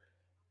disappear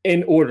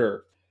in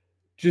order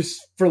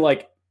just for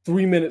like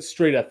 3 minutes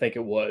straight. I think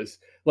it was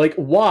like,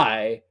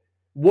 why?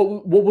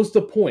 What was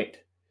the point?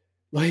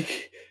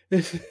 Like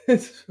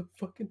it's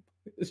fucking,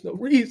 there's no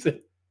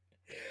reason.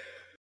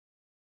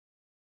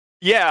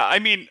 Yeah, I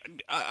mean,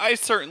 I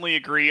certainly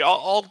agree.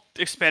 I'll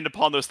expand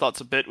upon those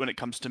thoughts a bit when it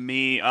comes to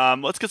me.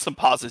 Let's get some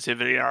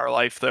positivity in our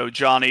life, though.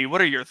 Johnny,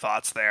 what are your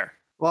thoughts there?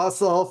 Well,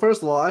 so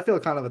first of all, I feel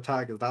kind of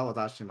attacked because that was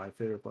actually my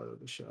favorite part of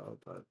the show.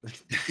 But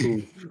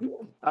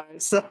all right,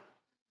 so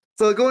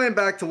going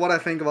back to what I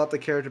think about the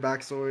character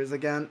backstories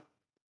again,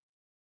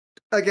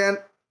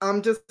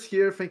 I'm just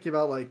here thinking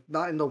about like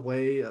not in the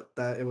way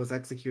that it was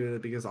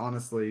executed because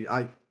honestly,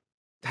 I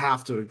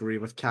have to agree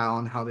with Cal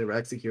on how they were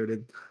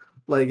executed.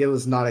 Like it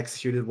was not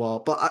executed well.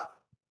 But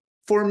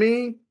for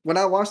me, when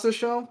I watched the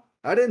show,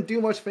 I didn't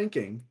do much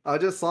thinking. I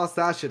just saw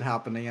that shit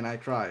happening and I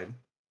cried.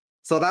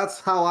 So that's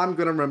how I'm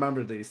gonna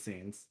remember these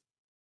scenes.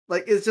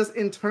 Like it's just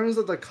in terms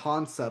of the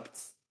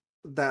concepts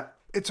that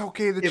It's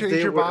okay to If change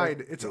they your were-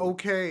 mind. It's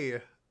okay.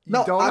 You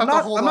no, don't I'm have to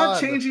not. hold I'm not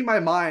on. changing my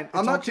mind.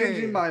 I'm It's not okay.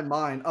 changing my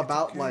mind It's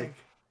about okay. like.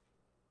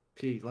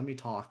 Pete, let me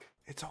talk.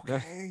 It's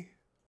okay.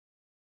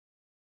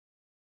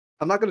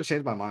 I'm not gonna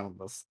change my mind on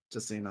this.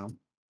 Just so you know,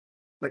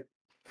 like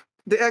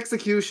the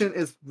execution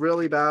is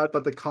really bad,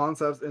 but the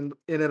concepts in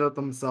and of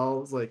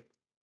themselves, like,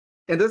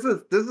 and this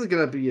is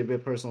gonna be a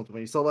bit personal to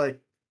me. So like,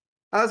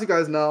 as you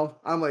guys know,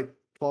 I'm like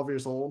 12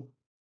 years old,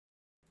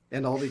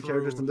 and all the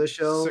characters in this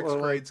show Sixth are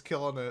like grade's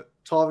killing it.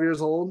 12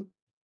 years old.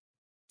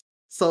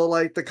 So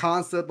like the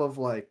concept of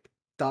like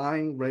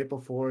dying right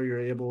before you're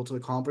able to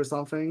accomplish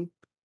something,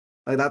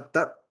 like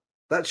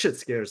that shit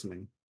scares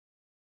me.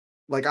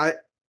 Like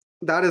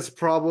that is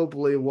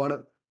probably one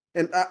of,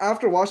 and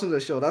after watching the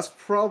show, that's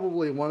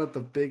probably one of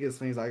the biggest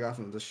things I got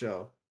from the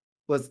show.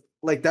 Was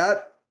like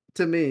that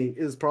to me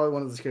is probably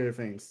one of the scary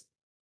things.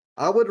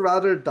 I would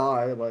rather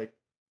die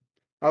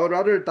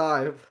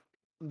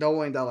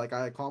knowing that like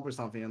I accomplished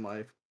something in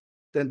life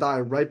than die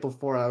right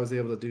before I was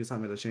able to do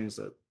something to change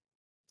it.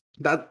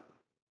 That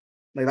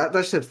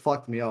shit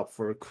fucked me up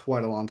for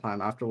quite a long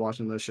time after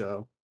watching the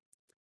show.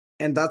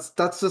 And that's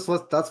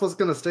what's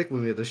gonna stick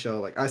with me at the show.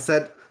 Like I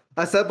said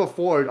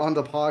before on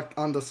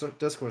the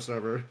Discord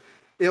server,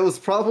 it was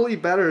probably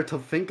better to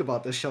think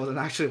about the show than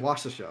actually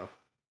watch the show,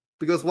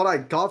 because what I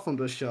got from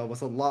the show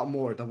was a lot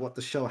more than what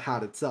the show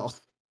had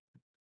itself.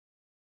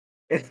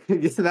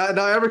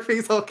 Now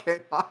everything's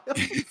okay.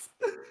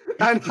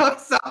 I know it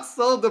sounds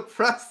so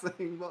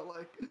depressing, but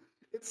like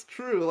it's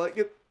true.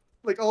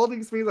 Like all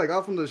these things I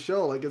got from the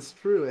show, like it's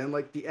true, and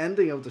like the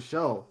ending of the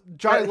show,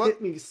 Johnny, that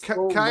hit me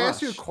so can I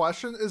ask you a much.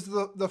 question? Is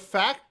the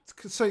fact,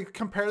 so you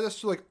compare this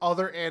to like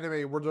other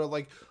anime where they're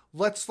like,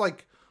 let's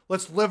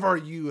let's live our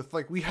youth.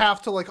 Like, we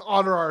have to like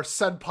honor our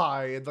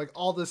senpai and like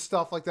all this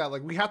stuff like that.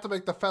 Like, we have to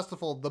make the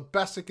festival the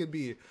best it can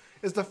be.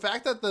 Is the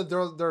fact that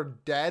they're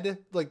dead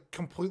like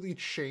completely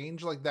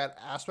change like that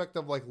aspect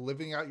of like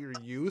living out your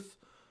youth?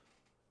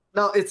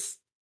 No, it's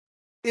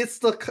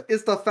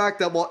the fact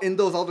that, well, in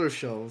those other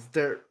shows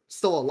they're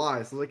still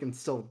alive, so they can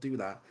still do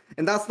that,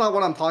 and that's not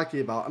what I'm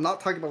talking about. I'm not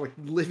talking about like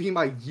living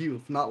my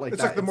youth, not like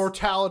It's that. like the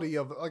mortality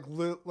of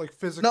like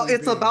physically. No,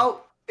 it's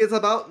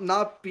about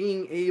not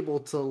being able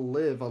to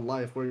live a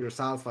life where you're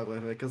satisfied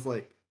with it. Because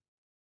like,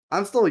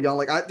 I'm still young.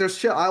 Like, there's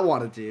shit I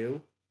want to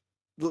do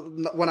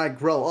when I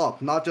grow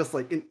up, not just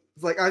like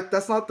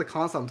that's not the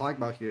concept I'm talking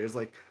about here. It's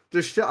like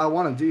there's shit I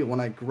want to do when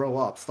I grow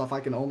up, stuff I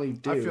can only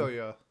do. I feel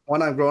you.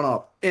 When I'm grown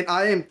up, and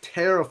I am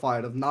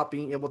terrified of not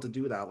being able to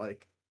do that.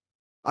 Like,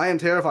 I am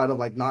terrified of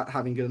like not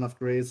having good enough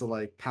grades to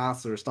like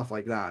pass or stuff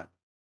like that.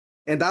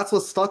 And that's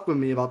what stuck with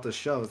me about the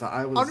show. Is that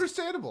I was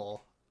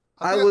Understandable.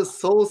 I was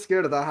so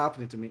scared of that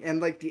happening to me.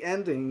 And like the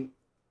ending,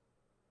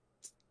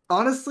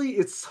 honestly,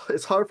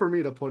 it's hard for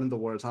me to put into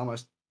words how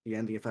much the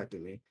ending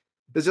affected me.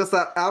 It's just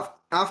that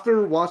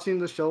after watching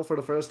the show for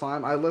the first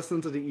time, I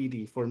listened to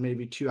the ED for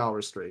maybe 2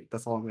 hours straight.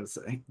 That's all I'm gonna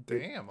say.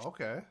 Damn.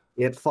 Okay.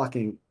 It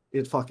fucking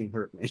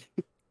hurt me.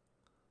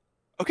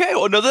 Okay,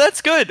 well, no,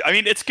 that's good. I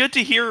mean, it's good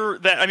to hear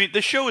that. I mean,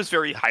 the show is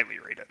very highly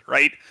rated,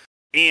 right?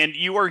 And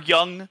you are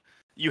young.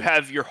 You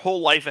have your whole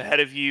life ahead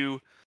of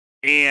you,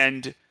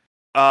 and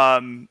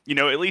you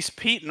know, at least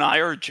Pete and I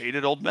are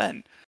jaded old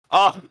men.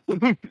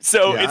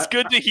 So Yeah. it's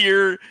good to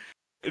hear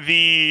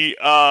the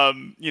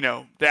you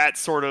know, that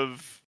sort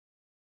of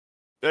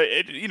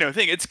you know,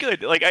 thing. It's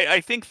good. Like, I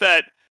think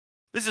that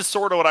this is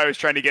sort of what I was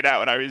trying to get at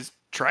when I was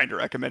trying to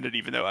recommend it,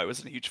 even though I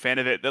wasn't a huge fan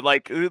of it. That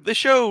like the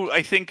show,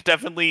 I think,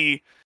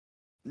 definitely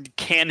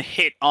can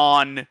hit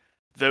on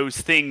those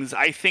things.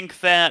 I think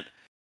that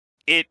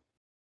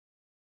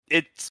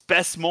its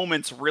best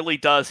moments really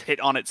does hit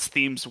on its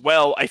themes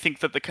well. I think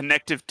that the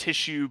connective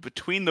tissue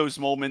between those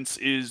moments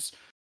is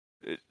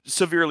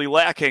severely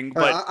lacking,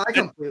 but I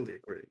completely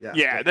agree. Yeah.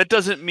 yeah, Like, that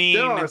doesn't mean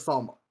there are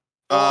some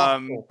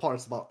awful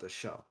parts about this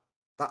show.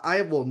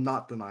 I will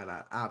not deny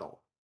that at all.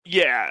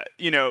 yeah,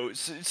 you know,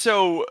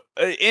 so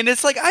and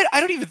it's like I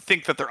don't even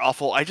think that they're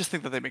awful. I just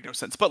think that they make no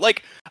sense. But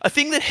like a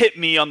thing that hit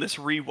me on this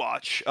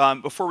rewatch,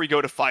 before we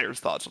go to Fire's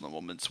thoughts on the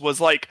moments, was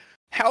like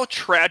how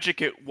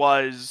tragic it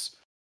was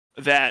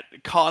that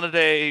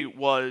Kanade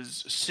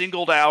was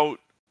singled out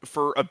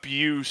for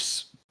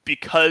abuse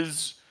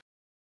because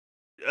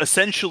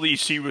essentially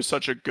she was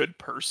such a good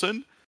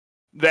person,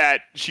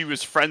 that she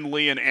was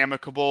friendly and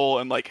amicable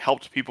and like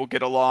helped people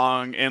get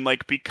along, and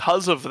like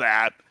because of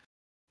that,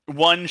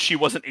 one, she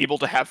wasn't able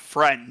to have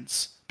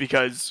friends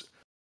because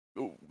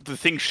the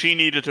thing she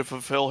needed to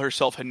fulfill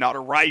herself had not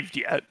arrived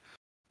yet,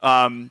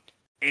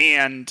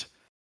 and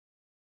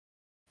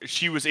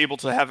she was able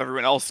to have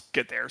everyone else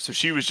get there, so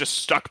she was just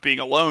stuck being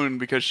alone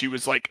because she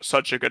was like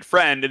such a good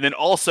friend. And then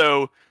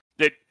also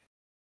that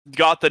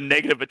got the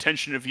negative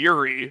attention of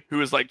Yuri, who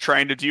was like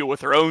trying to deal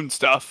with her own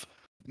stuff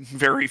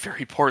very,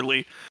 very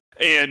poorly,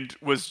 and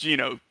was, you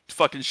know,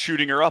 fucking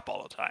shooting her up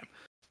all the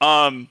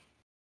time.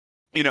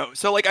 You know,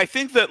 so like I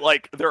think that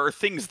like there are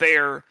things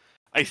there.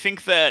 I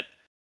think that,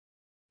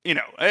 you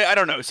know, I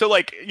don't know. So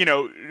like, you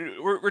know,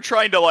 we're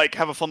trying to like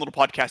have a fun little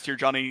podcast here,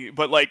 Johnny,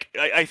 but like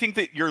I think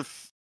that your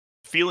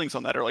feelings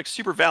on that are like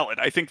super valid.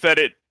 I think that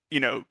it,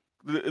 you know,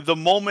 the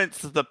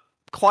moments, the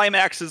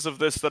climaxes of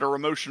this that are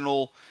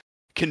emotional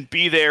can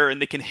be there and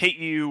they can hit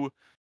you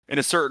in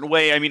a certain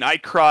way. I mean, I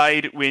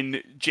cried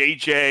when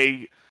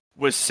JJ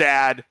was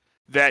sad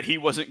that he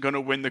wasn't going to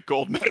win the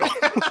gold medal.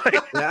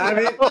 Like,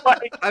 Yeah,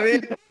 I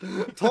mean,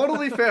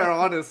 totally fair,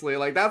 honestly.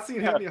 Like, that scene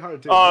hit me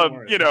hard too.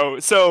 you know,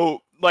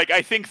 so like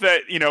I think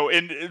that, you know,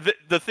 and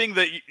the thing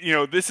that, you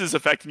know, this is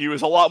affecting you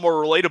is a lot more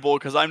relatable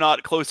because I'm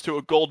not close to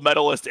a gold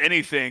medalist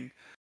anything.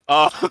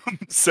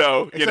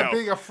 So you Except know,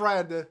 being a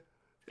friend.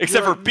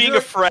 except for being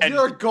a friend,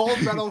 You're a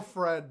gold medal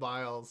friend,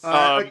 Miles.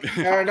 now we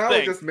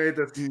thanks. just made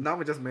this. Now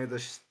we just made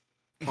this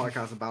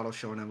podcast about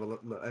shonen.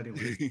 But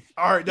anyway,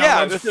 All right, now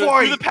yeah, let's through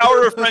fight. the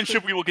power of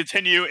friendship, we will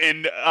continue.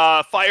 And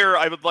Fire,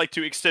 I would like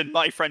to extend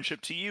my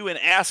friendship to you and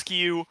ask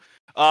you,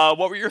 what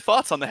were your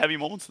thoughts on the heavy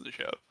moments of the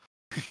show?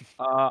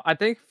 I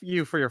thank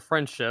you for your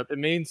friendship. It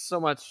means so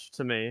much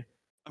to me.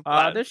 I'm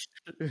glad.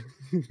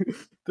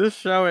 This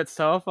show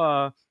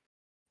itself,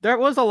 there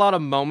was a lot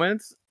of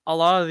moments, a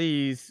lot of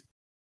these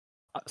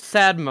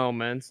sad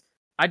moments.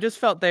 I just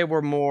felt they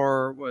were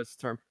more, what's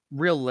the term,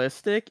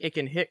 realistic. It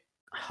can hit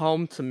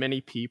home to many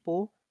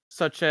people,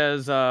 such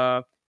as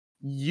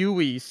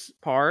Yui's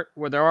part,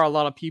 where there are a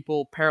lot of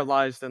people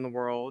paralyzed in the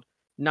world,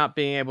 not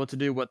being able to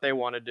do what they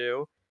want to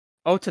do.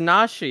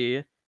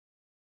 Otanashi,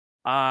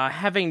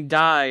 having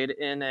died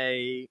in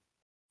a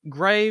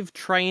grave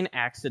train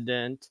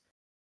accident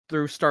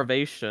through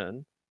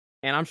starvation.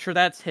 And I'm sure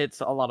that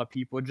hits a lot of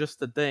people, just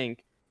to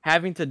think,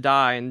 having to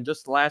die and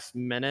just last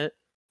minute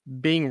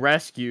being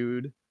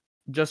rescued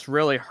just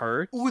really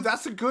hurts. Ooh,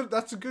 that's a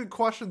good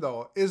question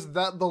though. Is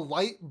that the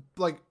light,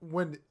 like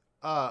when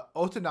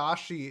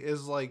Otanashi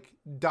is like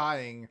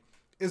dying,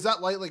 is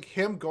that light like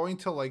him going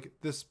to like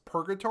this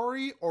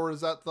purgatory, or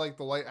is that like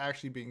the light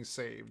actually being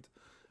saved?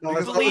 No,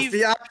 Because it's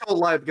the actual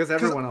light because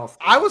everyone else.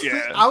 I was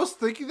Yeah. I was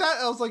thinking that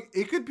I was like,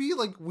 it could be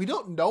like we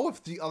don't know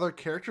if the other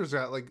characters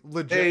got like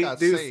legit got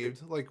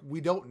saved. Like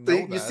we don't know.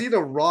 You see the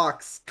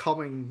rocks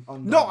coming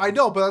on. No, I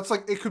know, but that's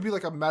like it could be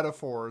like a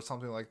metaphor or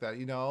something like that.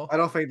 You know, I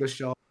don't think the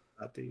show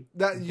that deep.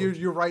 that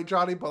you're right,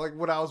 Johnny. But like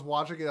when I was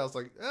watching it, I was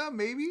like,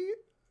 maybe.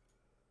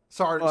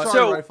 Sorry,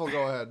 So- Rifle.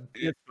 Go ahead.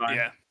 It's fine.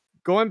 Yeah.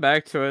 Going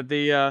back to it,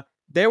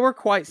 they were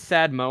quite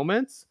sad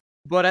moments,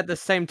 but at the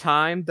same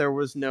time, there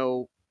was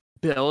no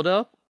build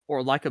up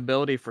or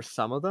likability for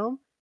some of them.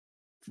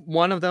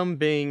 One of them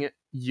being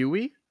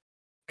Yui,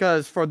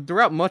 because for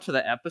throughout much of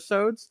the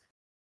episodes,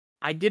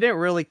 I didn't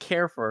really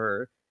care for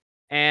her,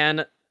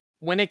 and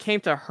when it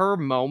came to her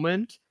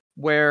moment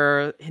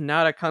where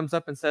Hinata comes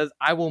up and says,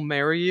 "I will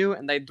marry you,"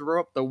 and they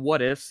throw up the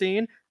 "what if"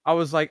 scene, I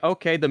was like,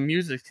 okay, the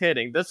music's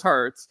hitting. This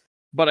hurts,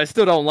 but I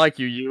still don't like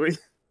you, Yui.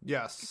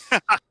 Yes.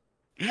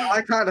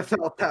 I kind of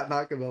felt that,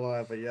 not gonna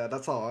lie, but yeah,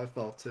 that's how I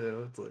felt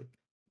too. It's like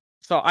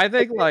So I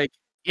think like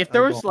if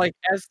there was go. like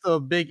as the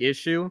big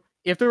issue,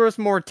 if there was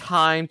more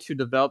time to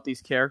develop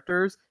these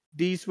characters,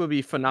 these would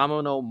be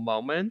phenomenal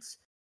moments,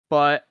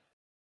 but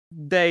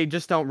they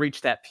just don't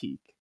reach that peak.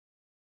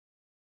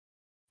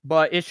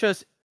 But it's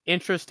just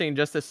interesting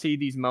just to see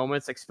these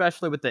moments,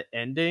 especially with the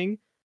ending,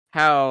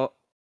 how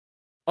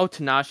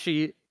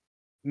Otanashi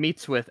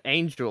meets with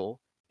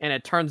Angel, and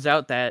it turns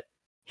out that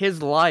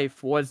his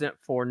life wasn't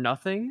for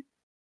nothing.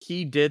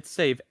 He did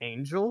save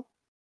Angel,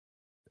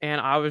 and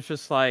I was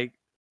just like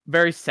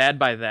very sad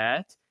by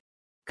that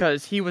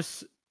because he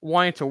was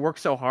wanting to work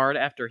so hard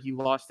after he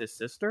lost his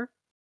sister,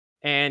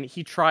 and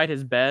he tried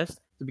his best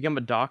to become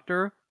a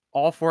doctor,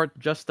 all for it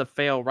just to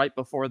fail right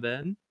before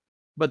then.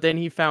 But then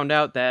he found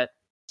out that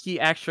he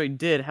actually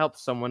did help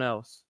someone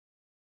else.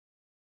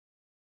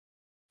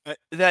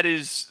 That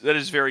is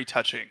very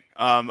touching.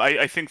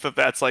 I think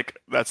that's like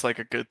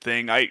a good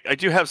thing. I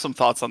do have some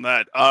thoughts on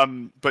that.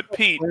 But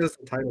Pete, what is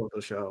the title of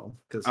the show?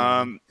 Because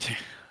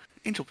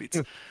Angel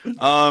Beats.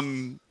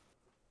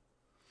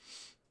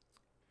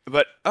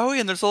 But oh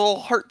yeah, and there's a little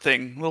heart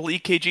thing, little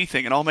EKG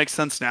thing. It all makes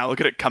sense now. Look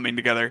at it coming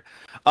together.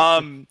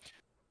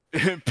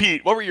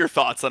 Pete, what were your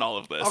thoughts on all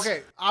of this?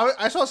 Okay, I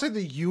just want to say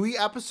the Yui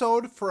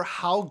episode, for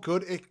how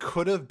good it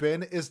could have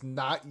been, is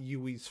not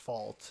Yui's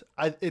fault.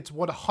 It's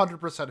 100%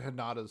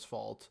 Hinata's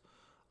fault.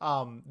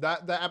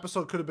 That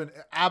episode could have been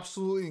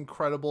absolutely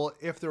incredible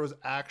if there was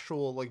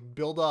actual like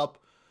build up,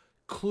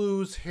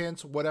 clues,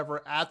 hints,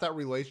 whatever at that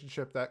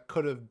relationship that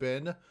could have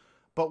been,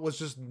 but was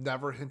just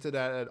never hinted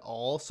at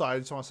all. So I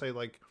just want to say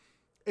like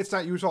it's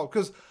not Yui's fault,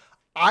 because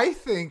I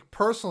think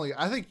personally,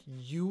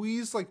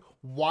 Yui's like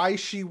why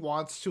she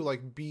wants to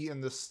like be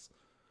in this,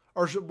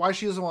 or why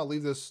she doesn't want to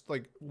leave this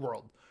like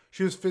world.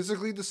 She was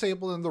physically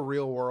disabled in the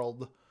real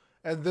world,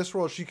 and this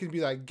world she can be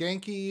that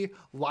ganky,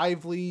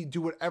 lively, do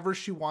whatever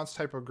she wants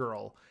type of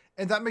girl,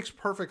 and that makes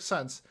perfect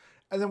sense.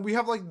 And then we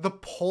have like the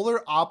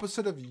polar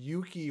opposite of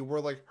Yuki,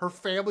 where like her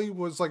family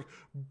was like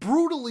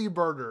brutally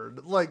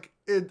murdered, like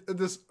in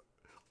this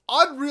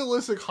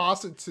unrealistic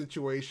hostage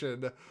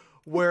situation.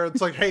 Where it's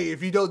like, hey,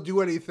 if you don't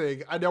do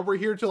anything, I know we're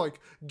here to like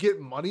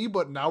get money,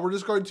 but now we're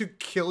just going to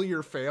kill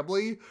your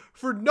family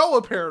for no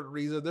apparent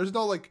reason. There's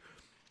no like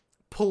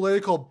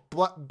political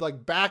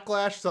like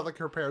backlash. It's not like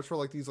her parents were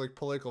like these like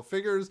political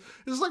figures.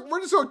 It's like,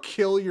 we're just gonna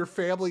kill your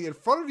family in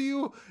front of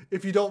you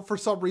if you don't for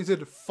some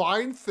reason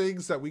find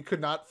things that we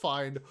could not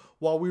find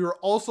while we were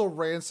also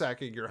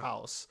ransacking your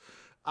house.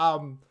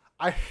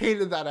 I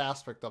hated that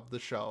aspect of the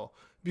show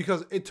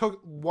because it took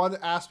one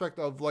aspect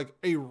of like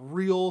a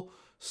real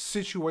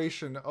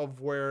situation of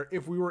where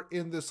if we were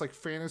in this like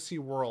fantasy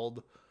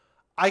world,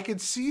 I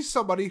could see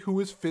somebody who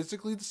is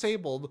physically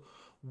disabled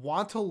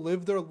want to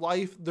live their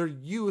life, their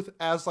youth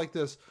as like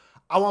this.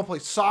 I want to play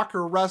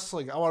soccer,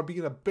 wrestling. I want to be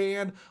in a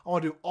band. I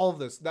want to do all of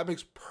this. That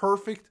makes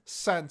perfect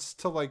sense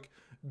to like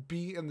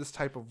be in this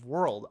type of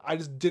world. I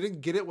just didn't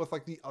get it with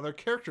like the other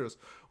characters,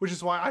 which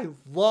is why I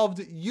loved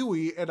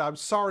Yui. And I'm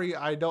sorry,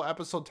 I know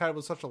episode 10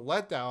 was such a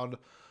letdown,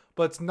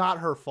 but it's not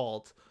her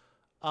fault.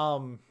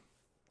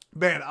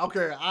 Man,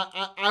 okay,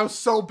 I was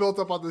so built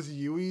up on this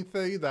Yui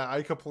thing that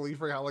I completely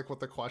forgot like what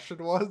the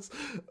question was.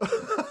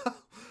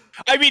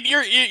 I mean,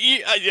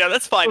 yeah,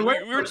 that's fine.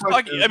 We were just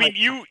talking. I mean,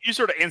 you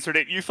sort of answered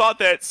it. You thought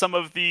that some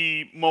of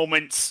the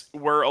moments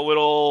were a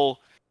little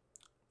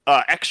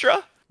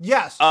extra.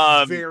 Yes,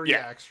 very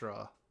yeah.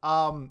 extra.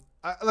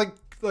 Like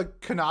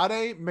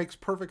Kanade makes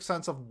perfect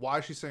sense of why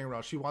she's saying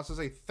around. She wants to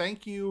say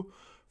thank you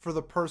for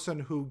the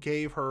person who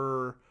gave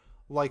her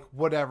like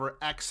whatever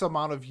X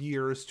amount of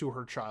years to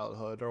her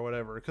childhood or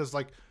whatever. Because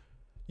like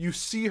you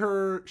see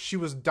her, she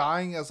was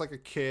dying as like a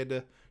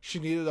kid. She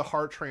needed a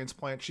heart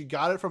transplant. She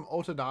got it from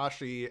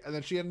Otanashi, and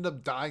then she ended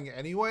up dying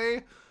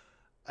anyway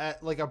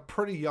at like a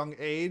pretty young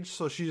age.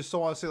 So she just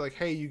don't want to say like,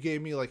 hey, you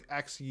gave me like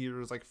X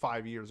years, like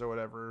 5 years or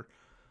whatever.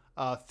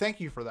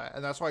 Thank you for that.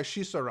 And that's why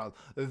she's still around.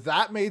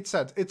 That made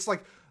sense. It's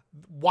like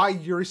why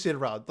Yuri stayed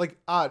around. Like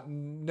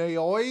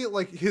Naoi,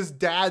 like his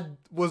dad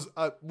was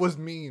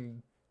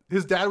mean.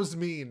 His dad was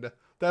mean.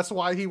 That's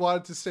why he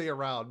wanted to stay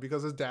around,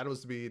 because his dad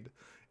was mean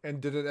and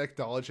didn't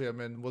acknowledge him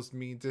and was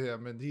mean to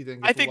him, and he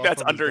didn't. Get I think love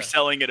that's from his dad.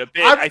 underselling it a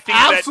bit. I'm I think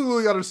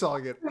absolutely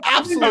underselling it.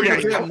 Absolutely. Okay,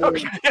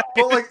 underselling it.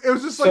 But like, it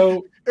was just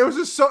like it was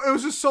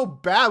just so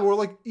bad. Where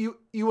like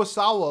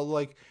Iwasawa,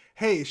 like,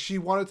 hey, she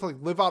wanted to like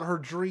live out her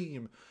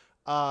dream.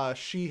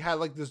 She had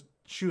like this.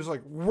 She was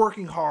like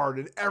working hard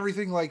and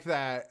everything like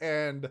that,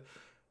 and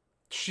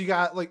she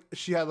had like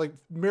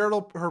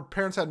her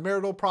parents had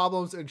marital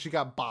problems, and she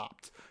got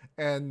bopped,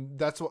 and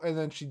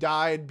then she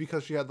died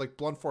because she had like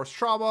blunt force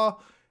trauma.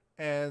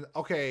 And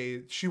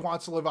okay, she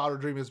wants to live out her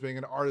dream as being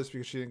an artist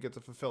because she didn't get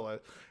to fulfill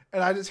it.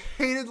 And I just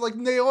hated like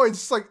Naoi. It's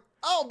just like,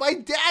 oh, my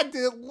dad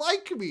didn't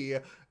like me.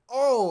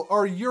 Oh,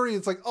 or Yuri,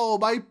 it's like, oh,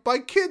 my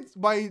kids,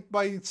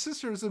 my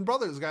sisters and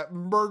brothers got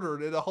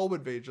murdered in a home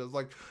invasion. It's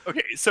like,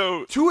 okay,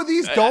 so two of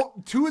these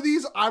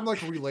I'm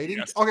like relating.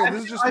 Yes. Okay,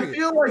 this is just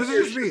me. Like This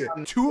is just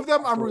me. Two of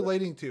them I'm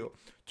relating to.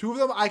 Two of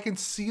them I can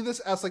see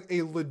this as like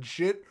a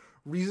legit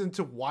reason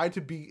to why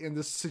to be in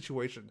this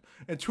situation.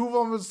 And two of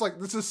them is like,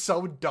 this is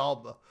so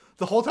dumb.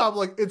 The whole time,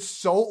 like, it's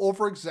so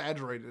over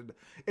exaggerated.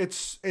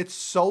 It's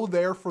so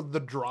there for the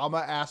drama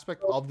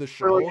aspect of the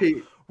show.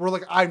 Where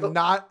like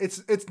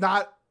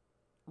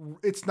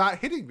it's not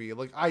hitting me.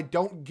 Like, I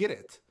don't get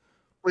it.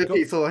 Wait,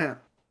 Pete, so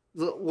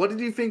what did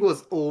you think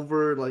was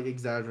over like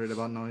exaggerated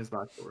about Noi's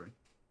backstory?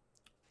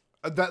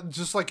 That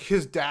just like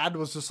his dad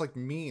was just like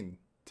mean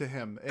to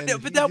him. And yeah,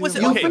 but that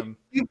wasn't okay.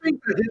 You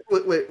think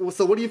that wait,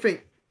 so what do you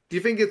think? Do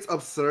you think it's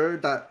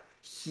absurd that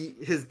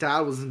his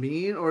dad was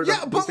mean, or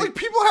yeah, but like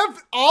people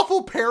have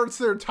awful parents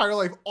their entire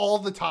life all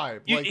the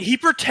time. Like, he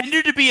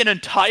pretended to be an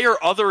entire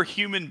other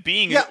human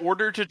being in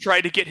order to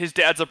try to get his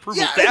dad's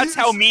approval. That's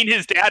how mean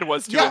his dad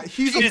was to him.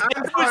 His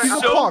dad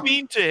was so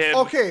mean to him.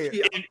 Okay,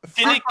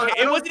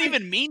 it wasn't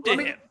even mean to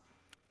him.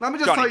 Let me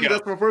just tell you this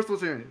from personal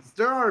experience.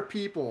 There are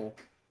people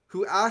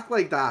who act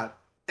like that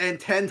and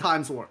 10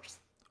 times worse.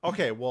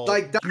 Okay, well,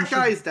 like that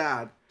guy's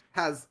dad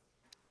has.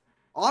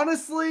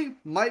 Honestly,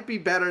 might be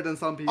better than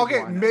some people.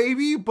 Okay,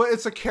 maybe, but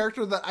it's a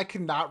character that I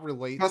cannot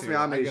relate Trust to. me,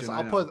 I'm I guess Asian,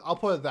 I'll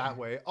put it that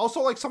way. Also,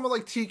 like someone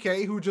like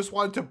TK who just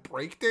wanted to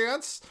break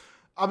dance.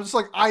 I'm just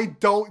like, I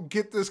don't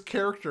get this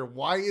character.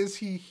 Why is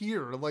he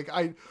here? Like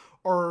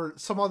or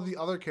some of the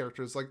other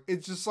characters. Like,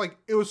 it's just like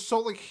it was so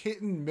like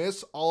hit and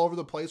miss all over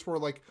the place. Where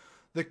like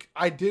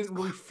I didn't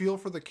really feel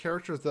for the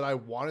characters that I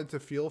wanted to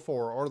feel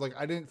for, or like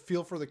I didn't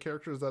feel for the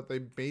characters that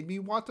they made me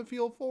want to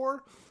feel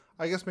for.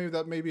 I guess maybe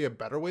that may be a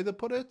better way to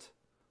put it.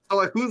 So,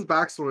 like, whose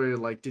backstory,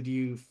 like, did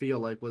you feel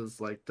like was,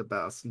 like, the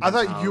best? I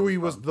thought Yui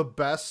was the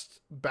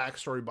best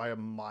backstory by a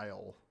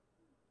mile.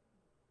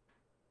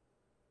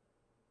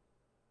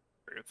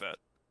 I agree with that.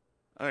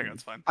 I think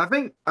that's fine.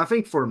 I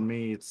think for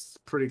me, it's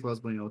pretty close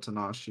between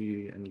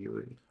Otanashi and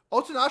Yui.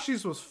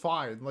 Otanashi's was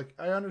fine. Like,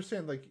 I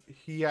understand, like,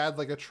 he had,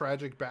 like, a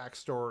tragic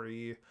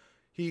backstory.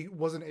 He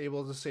wasn't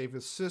able to save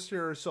his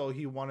sister, so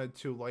he wanted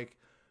to, like,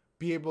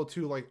 be able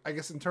to, like, I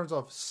guess in terms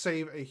of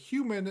save a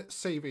human,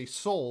 save a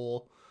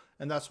soul.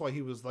 And that's why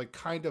he was like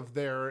kind of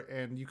there,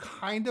 and you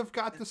kind of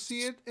got to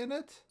see it in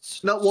it.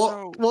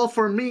 No, well,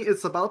 for me,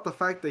 it's about the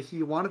fact that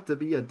he wanted to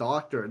be a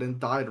doctor and then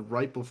died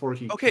right before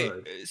he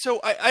could. So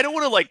I don't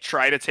want to like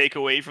try to take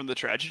away from the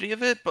tragedy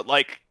of it, but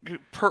like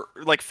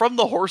from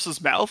the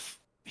horse's mouth,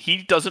 he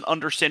doesn't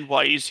understand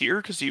why he's here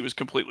because he was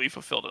completely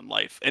fulfilled in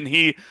life, and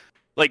he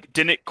like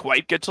didn't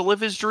quite get to live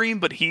his dream,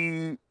 but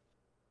he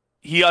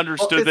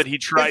understood that he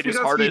tried his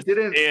hardest.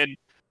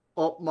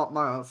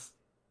 Miles.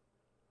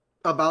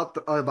 About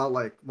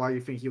like why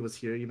you think he was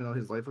here even though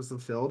his life was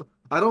fulfilled.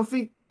 I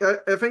think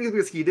it's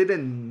because he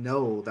didn't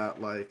know that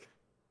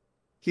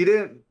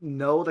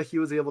he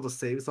was able to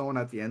save someone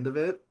at the end of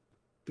it,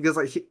 because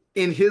like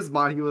in his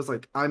mind he was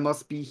like, I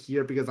must be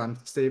here because I'm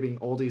saving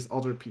all these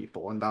other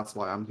people, and that's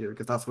why I'm here,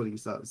 because that's what he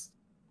says.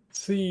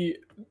 See,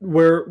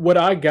 what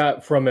I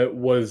got from it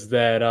was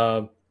that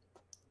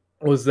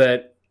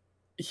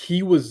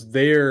he was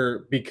there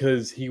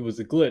because he was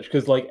a glitch.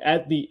 Because like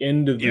at the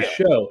end of the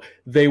show,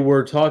 they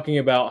were talking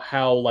about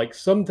how like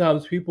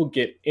sometimes people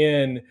get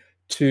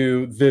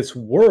into this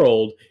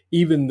world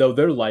even though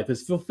their life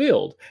is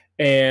fulfilled,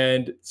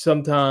 and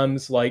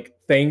sometimes like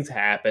things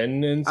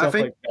happen and stuff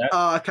like that.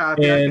 I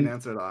can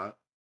answer that.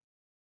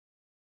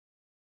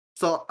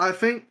 So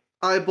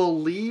I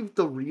believe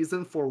the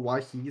reason for why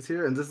he's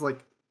here, and this is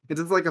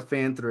like a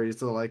fan theory,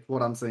 so like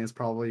what I'm saying is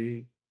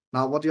probably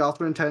not what the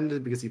author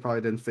intended, because he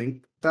probably didn't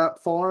think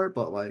that far,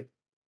 but like,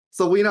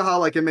 so we know how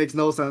like it makes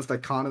no sense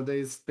that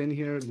Kanade's been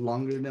here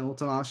longer than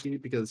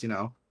Otanashi, because, you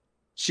know,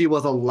 she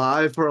was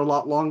alive for a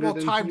lot longer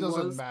than time he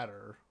doesn't was.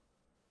 matter.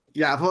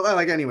 Yeah, but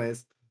like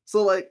anyways.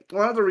 So like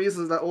one of the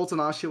reasons that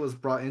Otanashi was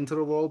brought into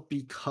the world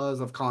because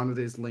of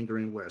Kanade's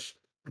lingering wish.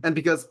 And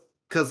because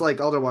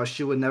like otherwise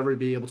she would never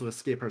be able to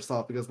escape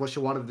herself, because what she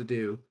wanted to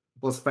do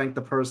was thank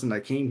the person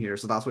that came here.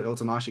 So that's why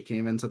Otanashi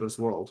came into this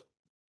world.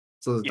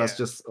 So that's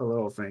just a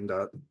little thing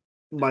that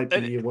might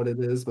be what it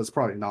is, but it's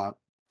probably not.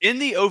 In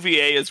the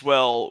OVA as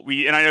well,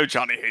 and I know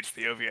Johnny hates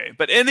the OVA,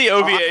 but in the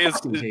OVA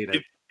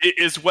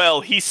as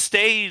well. He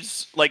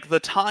stays like the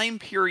time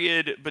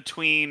period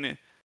between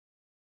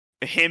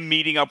him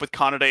meeting up with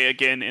Kanade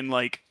again in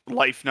like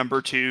Life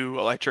Number 2,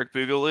 Electric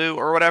Boogaloo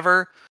or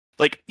whatever.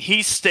 Like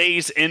he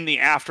stays in the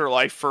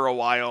afterlife for a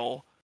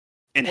while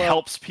and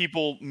helps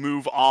people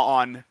move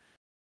on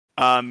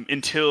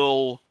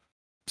until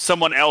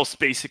someone else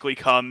basically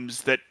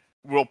comes that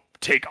will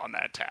take on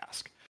that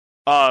task.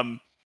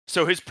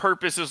 So his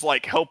purpose is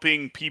like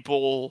helping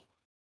people,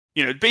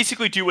 you know,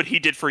 basically do what he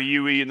did for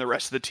Yui and the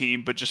rest of the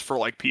team, but just for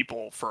like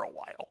people for a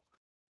while.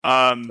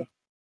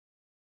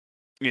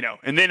 You know,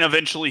 and then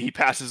eventually he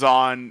passes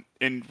on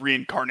and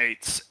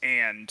reincarnates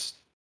and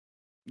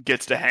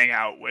gets to hang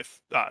out with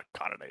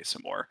Kanade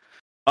some more.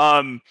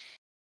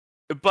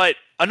 But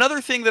another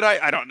thing that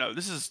I don't know,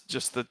 this is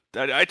just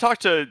I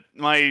talked to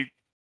my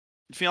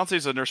fiance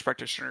is a nurse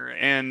practitioner,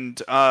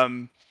 and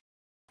I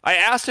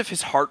asked if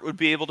his heart would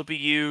be able to be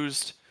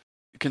used,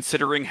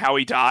 considering how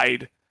he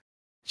died.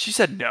 She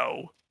said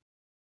no,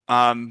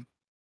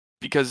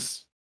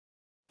 because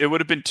it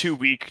would have been too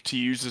weak to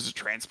use as a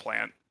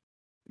transplant,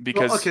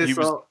 because he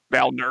was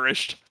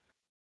malnourished.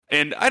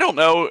 And I don't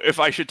know if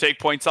I should take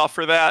points off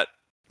for that,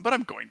 but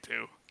I'm going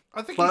to.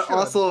 I think. But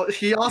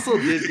he also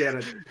did get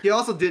it. He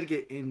also did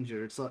get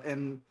injured. So,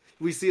 and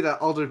we see that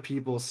other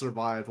people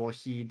survived while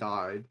he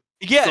died.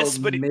 Yes,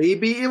 so but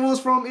maybe it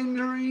was from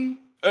injury.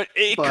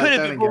 It could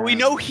have been, but we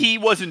know he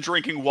wasn't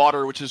drinking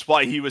water, which is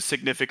why he was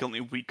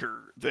significantly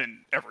weaker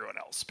than everyone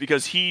else.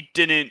 Because he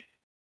didn't.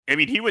 I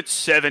mean, he went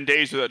 7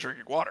 days without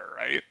drinking water,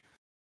 right?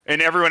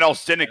 And everyone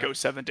else didn't go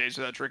 7 days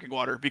without drinking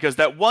water, because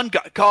that one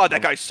guy, God,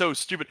 that guy's so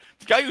stupid.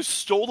 The guy who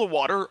stole the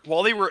water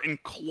while they were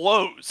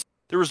enclosed,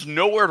 there was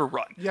nowhere to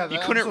run. Yeah, he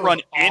couldn't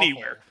run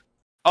anywhere.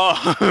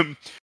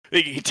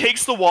 He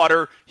takes the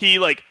water, he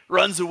like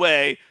runs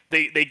away.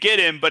 They get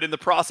him, but in the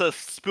process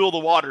spill the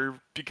water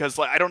because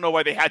like I don't know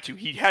why they had to.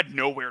 He had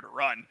nowhere to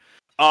run.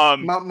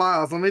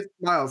 Miles, let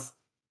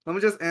me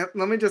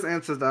just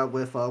answer that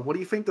with what do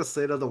you think the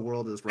state of the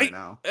world is right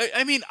now?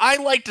 I mean, I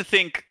like to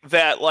think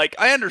that like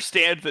I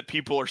understand that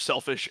people are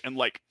selfish and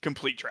like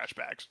complete trash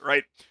bags,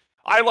 right?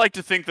 I like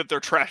to think that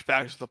they're trash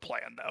bags with a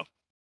plan, though.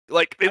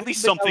 Like at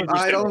least something.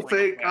 I don't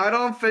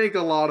think a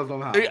lot of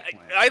them have.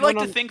 I like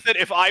to think that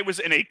if I was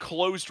in a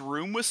closed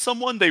room with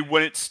someone, they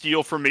wouldn't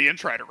steal from me and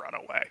try to run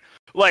away.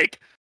 Like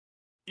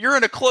you're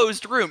in a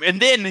closed room,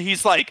 and then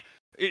he's like,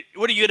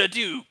 "What are you gonna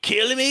do?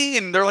 Kill me?"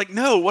 And they're like,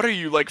 "No, what are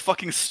you, like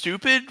fucking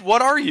stupid?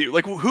 What are you?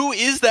 Like, who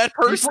is that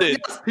person?"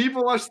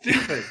 People are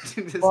stupid.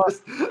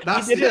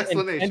 That's the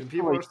explanation.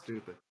 People are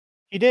stupid.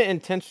 He didn't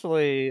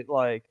intentionally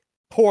like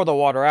pour the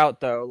water out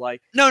though.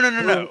 Like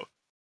no.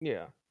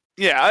 Yeah.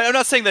 Yeah, I'm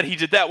not saying that he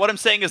did that. What I'm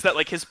saying is that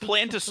like his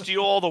plan to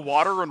steal all the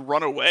water and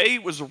run away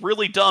was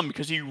really dumb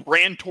because he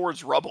ran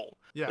towards rubble.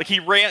 Yeah. Like he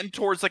ran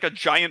towards like a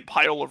giant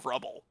pile of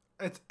rubble.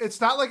 It's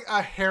not like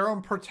a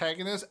harem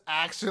protagonist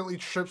accidentally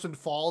trips and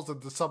falls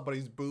into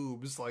somebody's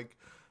boobs. Like,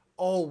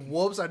 oh,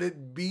 whoops, I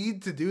didn't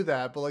mean to do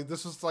that. But like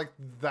this is like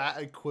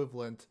that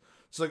equivalent.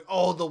 It's like,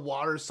 oh, the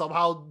water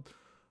somehow,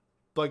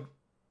 like,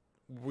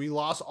 we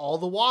lost all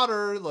the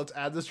water. Let's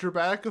add this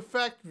dramatic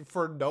effect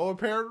for no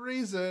apparent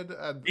reason.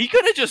 And he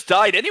could have just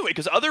died anyway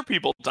because other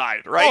people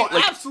died, right? Oh,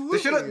 like, absolutely.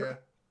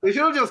 They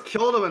should have just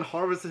killed him and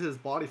harvested his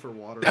body for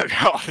water.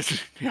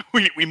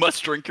 we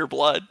must drink your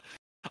blood.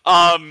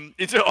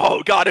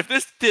 Oh god, if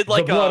this did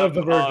like the blood of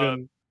the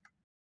virgin.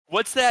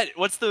 What's that?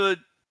 What's the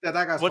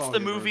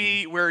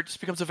movie where it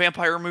just becomes a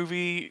vampire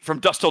movie? From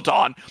Dusk Till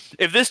Dawn.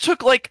 If this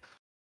took like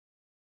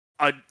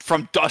a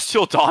From Dusk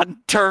Till Dawn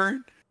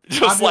turn.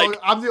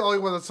 I'm the only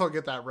one that's gonna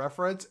get that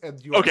reference,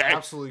 and you are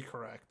absolutely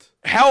correct.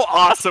 How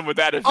awesome would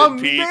that have been,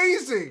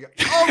 Amazing!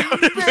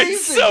 Amazing! Amazing!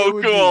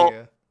 So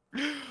cool.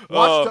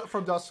 Watch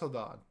From Dusk Till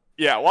Dawn.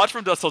 Yeah, watch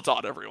From Dusk Till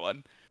Dawn,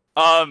 everyone.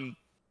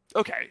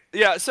 Okay,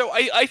 yeah. So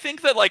I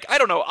think that like I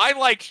don't know. I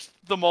liked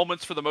the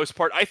moments for the most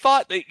part. I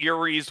thought that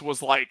Yuri's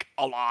was like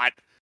a lot.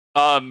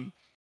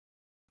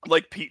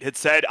 Like Pete had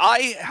said.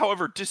 I,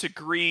 however,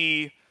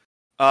 disagree.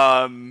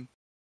 About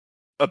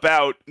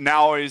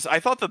Naoi's. I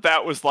thought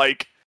that was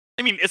like.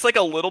 I mean, it's like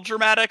a little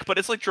dramatic, but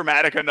it's like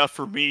dramatic enough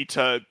for me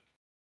to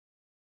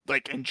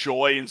like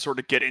enjoy and sort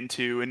of get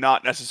into and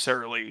not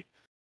necessarily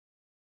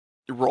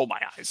roll my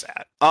eyes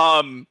at.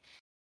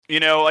 You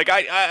know, like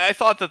I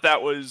thought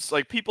that was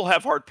like people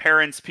have hard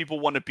parents, people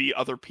want to be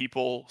other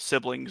people,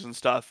 siblings and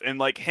stuff, and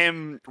like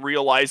him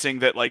realizing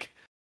that like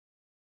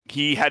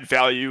he had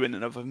value in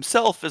and of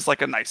himself is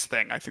like a nice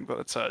thing. I think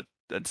that's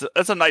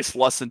a nice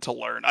lesson to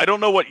learn. I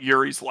don't know what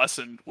Yuri's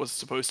lesson was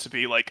supposed to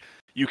be. Like,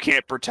 you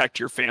can't protect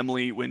your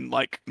family when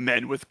like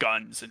men with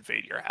guns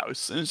invade your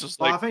house. And it's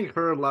just like I think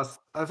her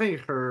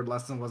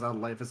lesson was that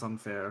life is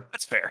unfair.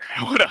 That's fair.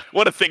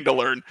 What a thing to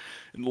learn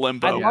in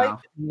limbo. I like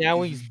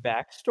Naoi's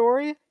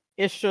backstory.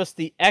 It's just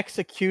the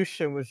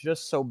execution was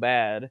just so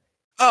bad.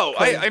 Oh,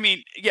 I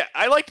mean, yeah,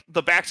 I liked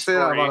the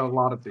backstory. About a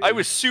lot of things. I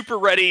was super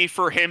ready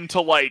for him to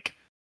like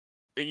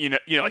you know,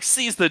 like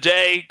seize the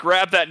day,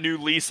 grab that new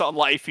lease on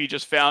life he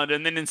just found,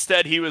 and then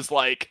instead he was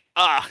like,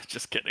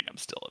 just kidding, I'm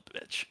still a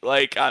bitch.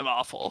 Like, I'm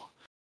awful.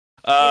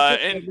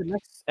 And the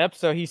next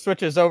episode, he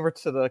switches over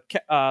to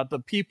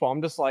the people.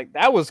 I'm just like,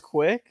 that was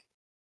quick.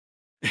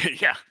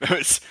 yeah,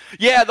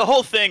 the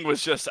whole thing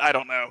was just, I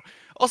don't know.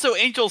 Also,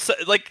 Angel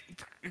said, like,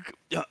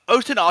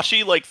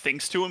 Otanashi, like,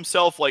 thinks to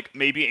himself, like,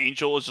 maybe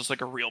Angel is just,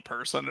 like, a real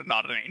person and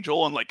not an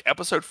angel in, like,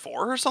 episode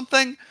 4 or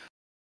something.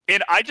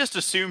 And I just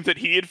assumed that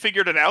he had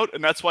figured it out,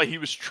 and that's why he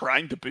was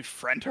trying to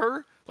befriend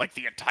her, like,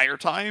 the entire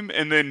time.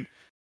 And then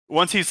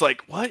once he's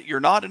like, what, you're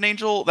not an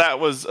angel? That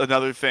was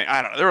another thing.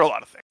 I don't know, there are a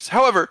lot of things.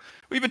 However,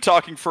 we've been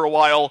talking for a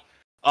while.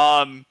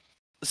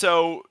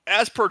 So,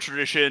 as per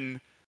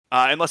tradition,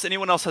 unless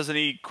anyone else has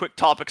any quick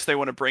topics they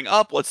want to bring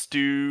up, let's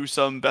do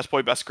some Best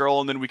Boy, Best Girl,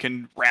 and then we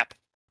can wrap.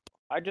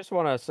 I just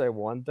want to say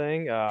one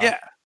thing. Yeah.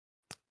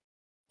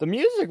 The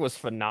music was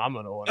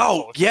phenomenal.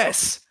 Oh,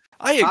 yes.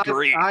 I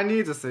agree. I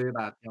need to say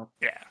that. You know.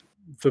 Yeah.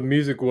 The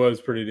music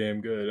was pretty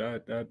damn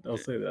good. I'll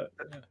say that.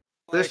 Yeah.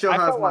 This show I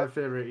has felt my like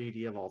favorite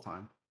ED of all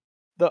time.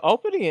 the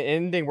opening and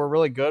ending were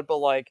really good, but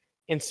like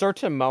in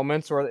certain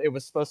moments where it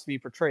was supposed to be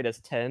portrayed as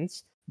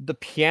tense, the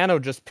piano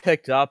just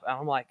picked up, and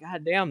I'm like,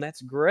 God damn,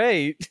 that's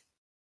great.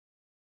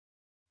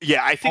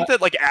 Yeah, I think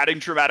that, like, adding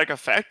dramatic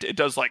effect, it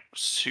does, like,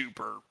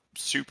 super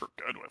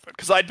good with it.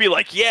 Because I'd be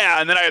like,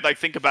 yeah, and then I'd, like,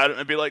 think about it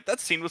and I'd be like, that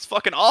scene was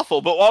fucking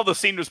awful. But while the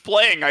scene was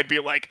playing, I'd be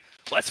like,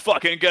 let's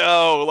fucking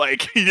go.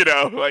 Like, you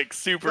know, like,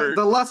 super.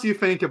 The less you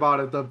think about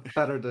it, the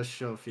better this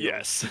show feels.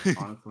 Yes.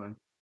 Honestly.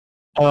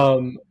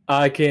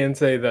 I can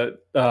say that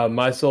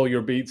My Soul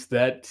Your Beats,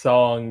 that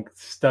song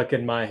stuck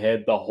in my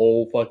head the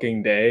whole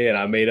fucking day, and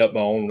I made up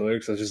my own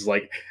lyrics. I was just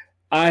like,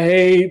 I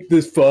hate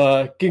this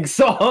fucking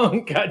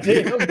song.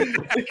 Goddamn.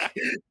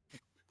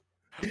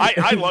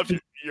 I loved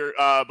your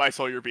My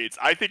Soul Your Beats.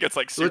 I think it's,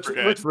 like, super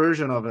good. Which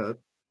version of it?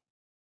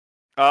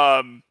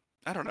 I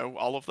don't know,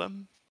 all of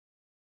them.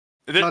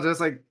 No, there's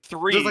like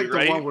 3, there's like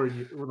right? the one where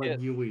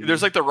like Yui.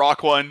 There's like the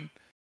rock one.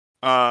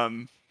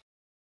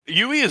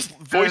 Yui is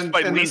voiced by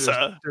and then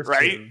Lisa, there's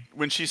right? 2.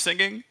 When she's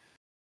singing.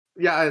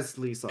 Yeah, it's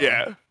Lisa.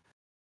 Yeah.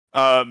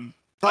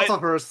 Thoughts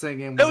of her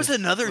singing. That was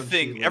another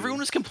thing. Everyone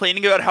was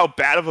complaining about how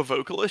bad of a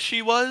vocalist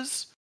she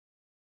was.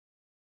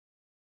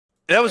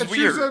 That was And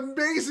weird. She was an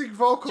amazing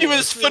vocalist. She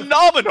was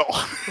phenomenal.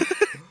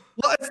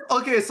 Well,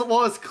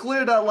 it's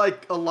clear that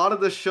like a lot of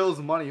the show's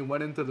money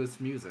went into this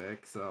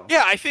music. So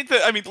Yeah, I think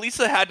that, I mean,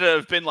 Lisa had to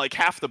have been like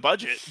half the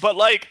budget, but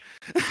like,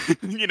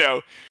 you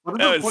know, what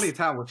that about was-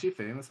 2010? Was she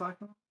famous back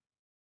then?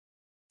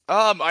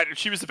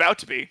 she was about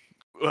to be.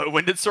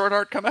 When did Sword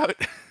Art come out?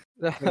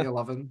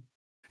 2011.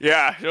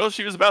 Yeah, well,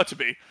 she was about to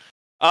be.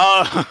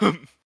 I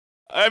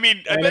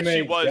mean, I bet she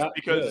Anime was got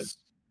because,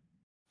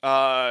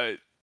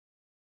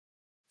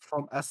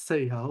 From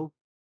SAO.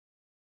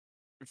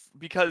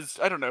 because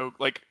I don't know,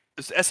 like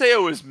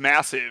SAO is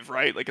massive,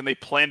 right? Like, and they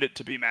planned it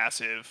to be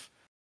massive,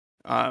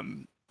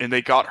 and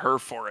they got her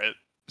for it.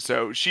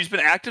 So she's been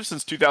active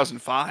since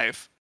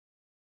 2005.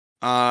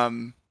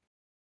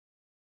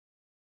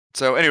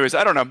 So, anyways,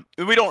 I don't know.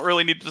 We don't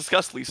really need to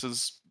discuss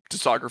Lisa's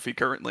discography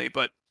currently,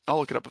 but I'll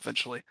look it up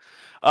eventually.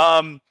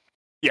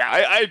 Yeah,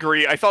 I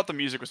agree. I thought the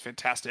music was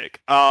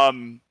fantastic.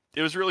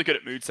 It was really good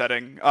at mood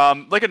setting.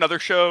 Like another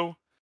show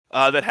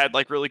that had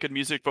like really good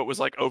music, but was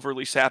like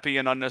overly sappy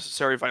and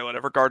unnecessary. Violet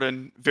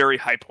Evergarden, very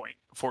high point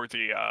for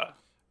the.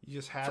 You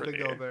just had For to the-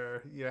 go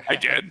there. You I had-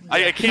 did. you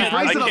I can't- He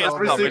brings had it up to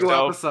every go single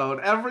there. episode,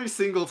 every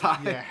single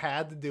time. You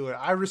had to do it.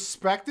 I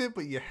respect it,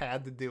 but you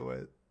had to do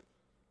it.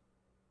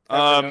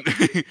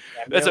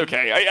 That's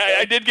okay.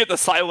 I did get the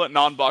silent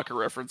non-Baka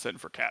reference in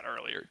for Cat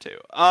earlier too.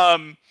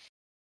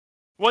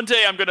 One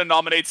day I'm gonna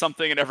nominate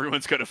something and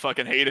everyone's gonna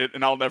fucking hate it,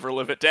 and I'll never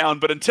live it down.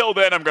 But until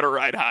then, I'm gonna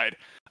ride hide.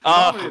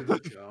 Nominated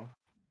this show.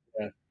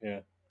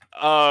 Yeah.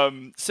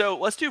 So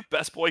let's do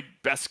best boy,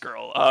 best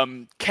girl.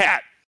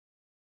 Cat,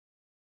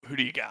 who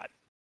do you got?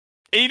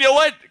 And you know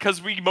what?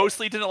 Because we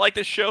mostly didn't like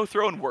this show,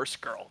 throw in worst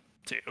girl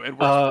too and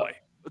worst boy.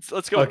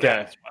 Let's go with that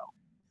okay. as well.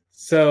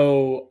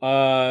 So,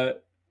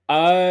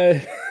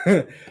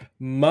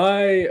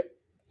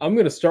 I'm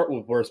gonna start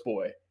with worst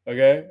boy.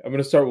 Okay, I'm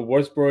gonna start with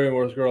worst boy and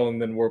worst girl, and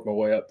then work my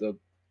way up to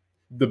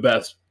the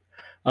best.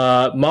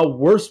 My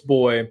worst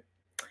boy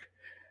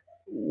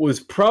was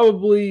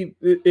probably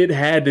it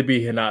had to be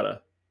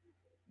Hinata.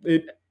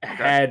 It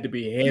had to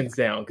be hands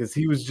down because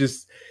he was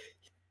just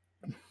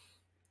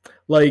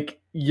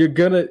like you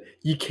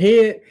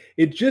can't.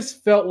 It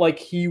just felt like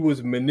he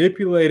was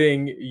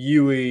manipulating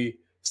Yui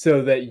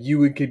so that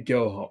Yui could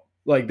go home.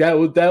 Like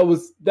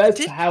that's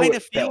Did how kind it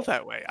of feel felt.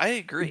 that way. I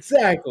agree.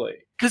 Exactly.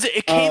 Because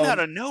it came out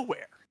of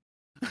nowhere.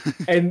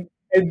 and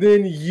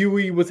then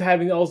Yui was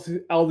having all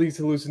these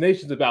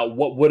hallucinations about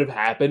what would have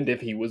happened if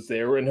he was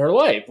there in her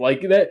life.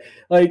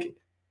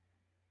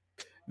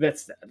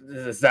 That's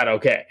not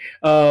okay.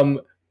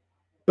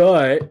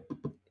 But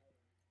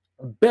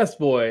best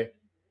boy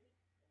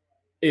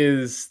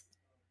is,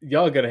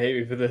 y'all gonna hate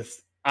me for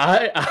this.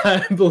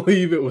 I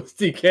believe it was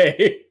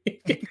TK.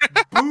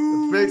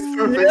 Makes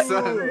perfect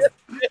sense.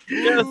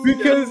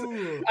 Because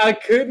I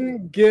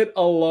couldn't get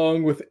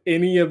along with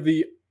any of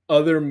the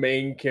other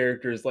main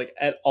characters like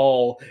at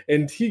all,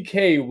 and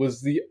TK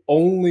was the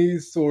only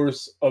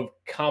source of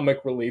comic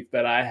relief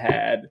that I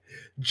had.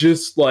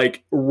 Just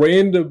like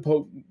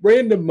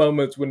random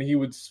moments when he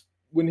would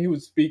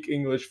speak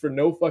English for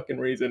no fucking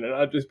reason, and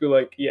I'd just be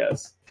like,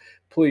 yes,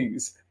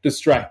 please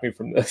distract me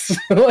from this.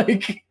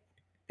 Like,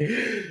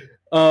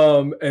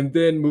 and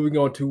then moving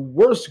on to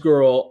worst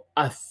girl,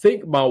 I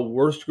think my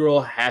worst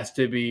girl has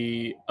to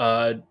be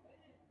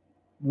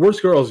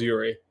worst girl is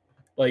Yuri.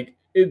 Like,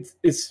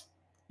 it's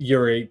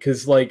Yuri,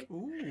 because like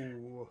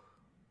Ooh.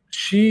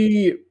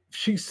 she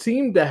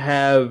seemed to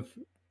have,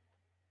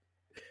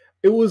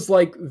 it was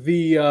like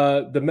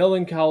the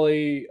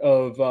melancholy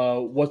of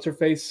what's her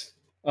face,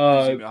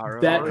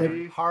 Suzumiya that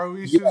Haruhi.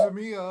 Haruhi Yeah.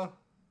 Suzumiya.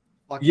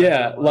 Fuck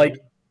yeah, that like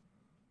dude,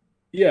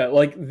 yeah,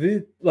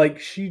 like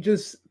she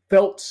just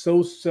felt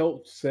so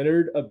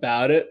self-centered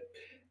about it,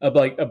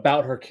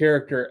 about her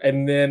character,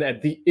 and then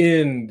at the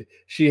end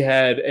she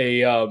had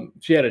a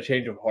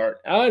change of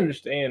heart. I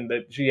understand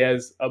that she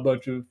has a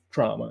bunch of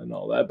trauma and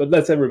all that, but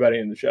that's everybody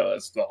in the show.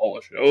 That's the whole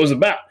show is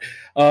about.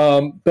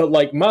 But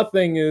like my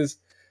thing is,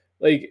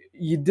 like,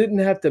 you didn't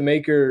have to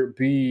make her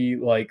be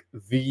like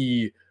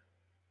the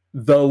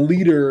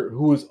leader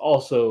who is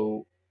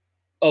also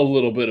a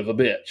little bit of a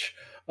bitch.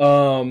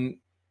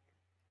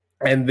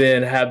 And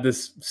then have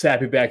this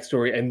sappy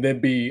backstory, and then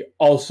be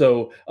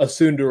also a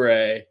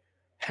tsundere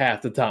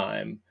half the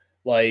time.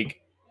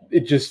 Like,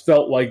 it just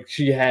felt like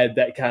she had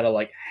that kind of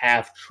like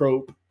half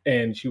trope,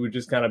 and she would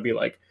just kind of be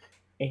like,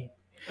 eh.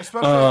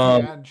 Especially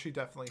at the end, she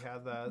definitely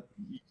had that.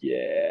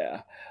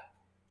 Yeah.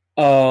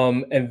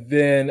 And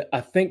then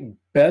I think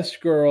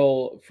best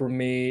girl for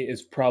me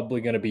is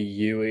probably going to be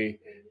Yui,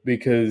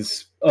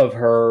 because of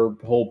her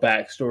whole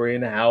backstory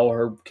and how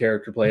her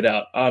character played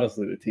out.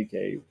 Honestly, the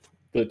TK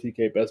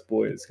best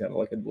boy is kind of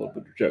like a little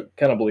bit of a joke.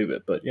 Kind of believe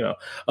it, but you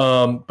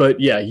know. But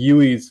yeah,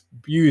 Yui's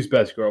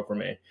best girl for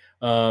me.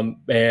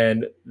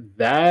 And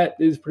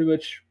that's pretty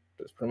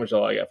much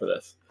all I got for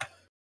this.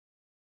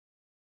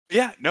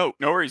 Yeah, no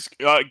worries.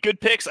 Good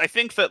picks. I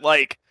think that,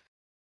 like,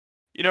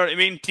 you know what I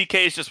mean?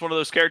 TK is just one of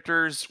those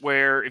characters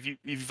where if you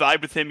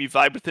vibe with him, you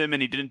vibe with him,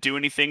 and he didn't do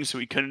anything, so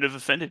he couldn't have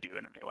offended you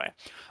in any way.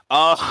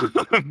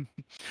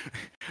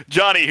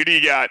 Johnny, who do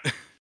you got?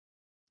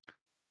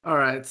 All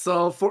right,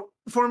 so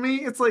for me,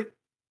 it's like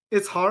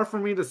it's hard for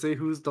me to say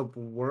who's the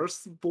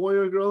worst boy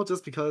or girl,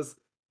 just because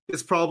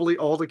it's probably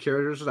all the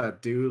characters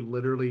that do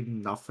literally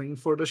nothing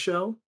for the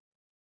show.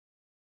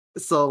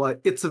 So like,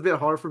 it's a bit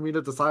hard for me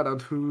to decide on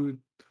who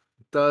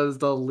does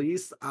the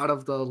least out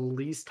of the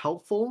least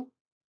helpful.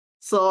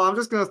 So I'm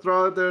just gonna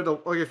throw out there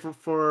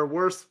for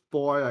worst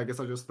boy, I guess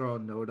I'll just throw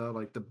out Noda,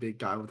 like the big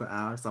guy with the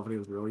axe. I thought he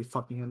was really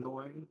fucking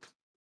annoying.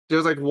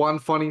 There's like one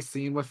funny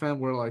scene with him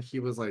where like he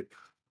was like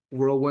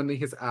whirlwinding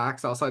his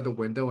axe outside the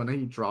window, and then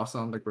he drops it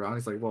on the ground.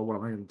 He's like, "Well, what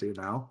am I gonna do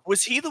now?"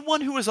 Was he the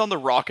one who was on the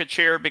rocket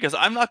chair? Because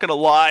I'm not gonna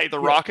lie, the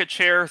rocket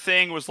chair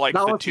thing was like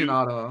That the was two.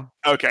 Hinata.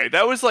 Okay,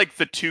 that was like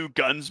the two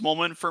guns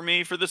moment for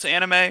me for this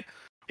anime.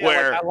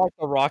 Where I like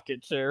the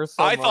rocket chair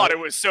so I much. thought it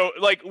was so,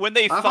 like, when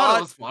they I thought thought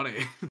it was funny.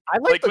 I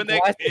like like, the when they-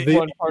 glasses it-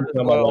 one part as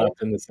I'm well.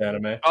 left in this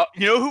anime.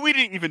 you know who we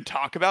didn't even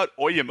talk about?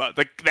 Oyama,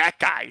 that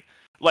guy,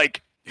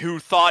 like, who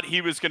thought he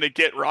was gonna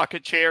get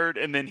rocket chaired,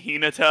 and then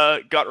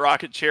Hinata got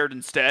rocket chaired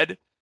instead.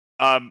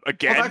 Again. Well,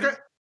 that guy,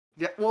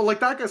 yeah, well,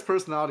 like that guy's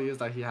personality is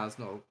that he has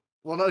no.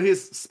 Well, no,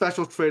 his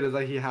special trait is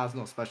that he has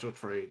no special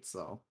trait.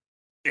 So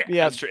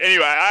Yeah, that's true.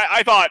 Anyway,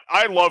 I thought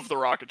I loved the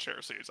rocket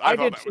chair scenes. I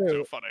thought did that was so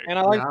too. funny. And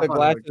I like Yeah, I the thought it was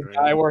glasses great.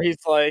 guy where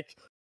he's like,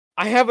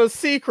 I have a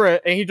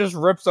secret, and he just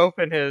rips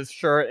open his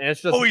shirt, and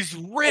it's just Oh, he's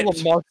full ripped.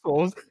 of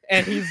muscles,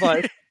 and he's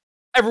like,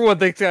 everyone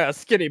thinks I have a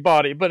skinny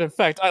body, but in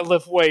fact, I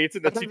lift weights,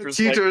 and the And then teacher's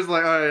teacher's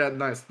like, "Oh yeah,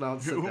 nice. Now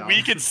sit down."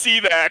 We can see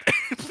that.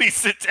 Please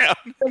sit down.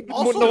 like,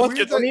 Also, no, what's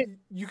weird funny- that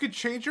you could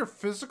change your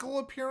physical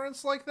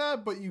appearance like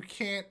that, but you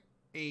can't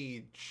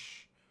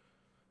age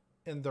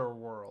in their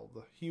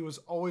world. He was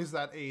always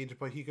that age,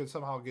 but he could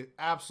somehow get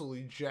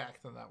absolutely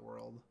jacked in that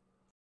world.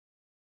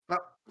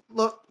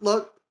 Look.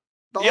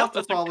 The Yep,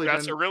 author probably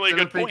that's a didn't- really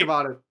didn't good think point.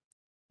 about it.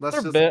 Let's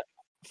They're just a bit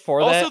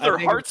for Also, that. their I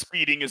think heart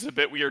speeding is a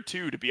bit weird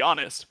too, to be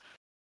honest.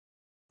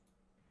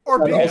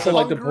 Or I'd being also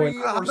like to hungry,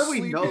 point- How or do we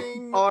know?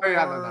 sleeping, Oh,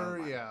 yeah, or,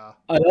 no. yeah.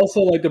 I'd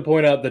also like to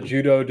point out the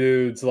judo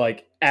dudes,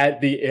 like at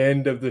the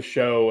end of the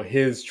show,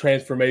 his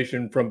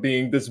transformation from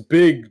being this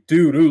big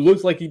dude who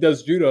looks like he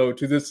does judo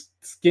to this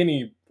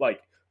skinny,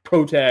 like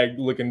protag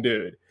looking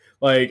dude.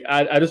 Like,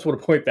 I just want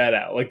to point that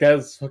out. Like,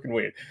 that's fucking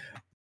weird.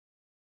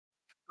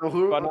 So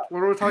who? But-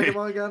 What are we talking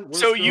about again?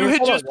 So you Worst had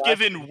Hold on, just what?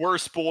 given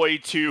worst boy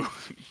to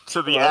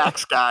the Right.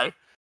 axe guy.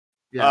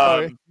 Yeah.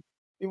 Um,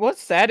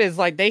 What's sad is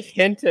like they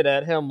hinted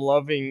at him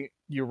loving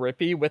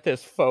Euripi with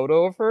his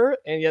photo of her,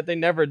 and yet they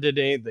never did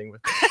anything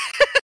with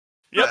it.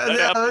 Yep, that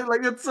happened.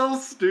 Like it's so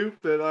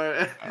stupid.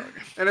 Alright.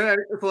 And then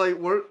it's like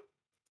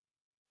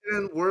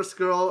worst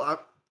girl.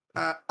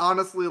 I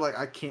honestly, like,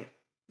 I can't.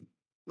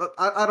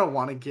 I don't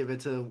want to give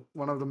it to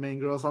one of the main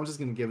girls. So I'm just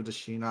gonna give it to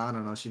Sheena. I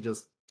don't know.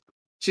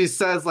 She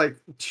says like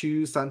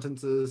 2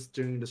 sentences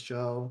during the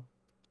show.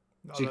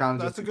 No, She kinda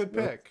that's just a good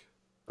did it. pick.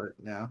 But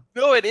yeah.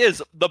 No, it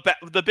is the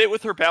bit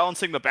with her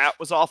balancing the bat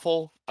was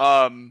awful.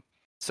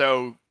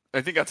 So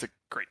I think that's a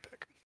great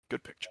pick.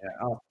 Good picture.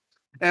 Yeah.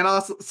 And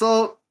also,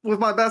 so with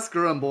my best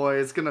girl and boy,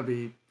 I'm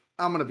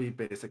gonna be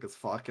basic as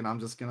fuck, and I'm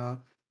just gonna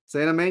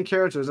say the main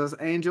characters. That's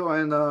Angel,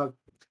 and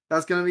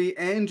that's gonna be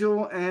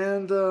Angel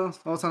and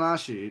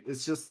Otanashi.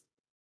 It's just,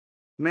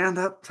 man,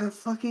 that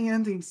fucking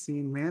ending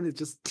scene, man, it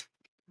just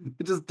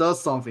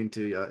does something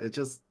to you. It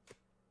just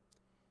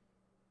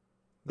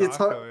No, it's I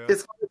hard feel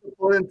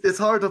ya. it's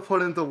hard to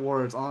put into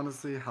words,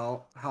 honestly,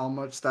 how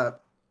much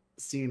that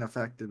scene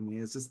affected me.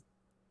 It's just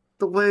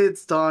the way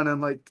it's done,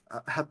 and like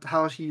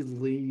how she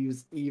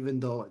leaves, even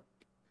though like,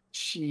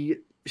 she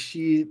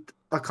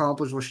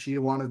accomplished what she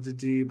wanted to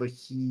do, but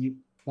he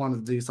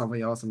wanted to do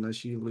something else, and then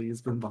she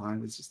leaves him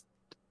behind. It's just,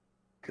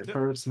 it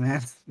hurts,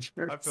 man. It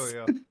I feel hurts.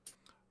 you.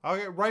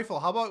 Okay,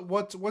 Rifle. How about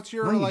what's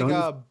your No, you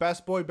don't.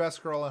 best boy,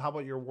 best girl, and how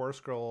about your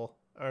worst girl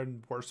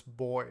and worst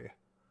boy?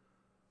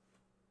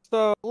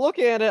 So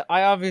looking at it,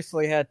 I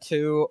obviously had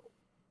two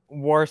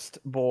worst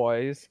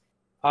boys.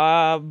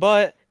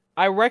 But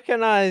I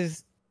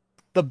recognize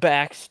the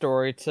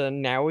backstory to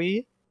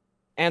Naui,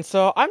 and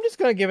so I'm just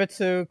gonna give it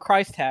to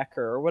Christ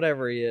Hacker or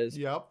whatever he is.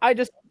 Yep. I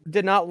just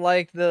did not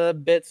like the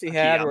bits he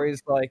had where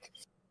he's like,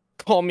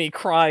 "Call me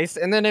Christ,"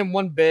 and then in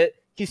one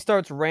bit he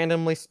starts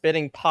randomly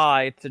spitting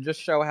pie to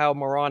just show how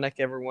moronic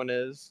everyone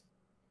is.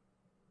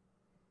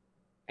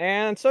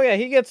 And so yeah,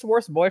 he gets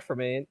worst boy for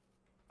me.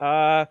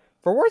 For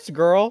worst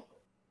girl,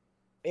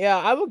 yeah,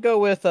 I would go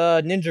with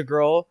Ninja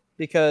Girl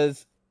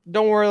because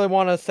don't really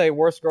want to say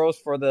worst girls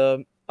for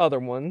the other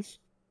ones.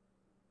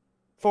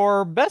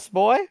 For best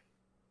boy,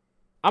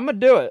 I'm gonna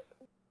do it.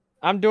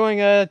 I'm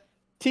doing a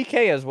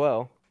TK as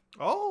well.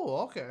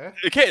 Oh, okay.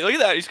 Okay, look at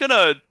that. He's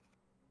gonna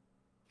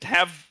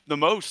have the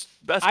most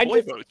best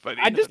boy votes by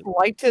the I end of just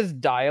liked his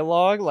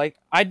dialogue. Like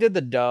I did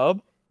the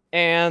dub,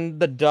 and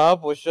the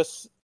dub was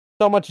just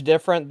so much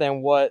different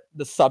than what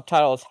the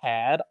subtitles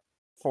had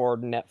for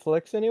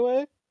Netflix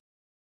anyway.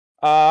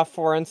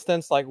 For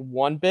instance, like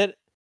one bit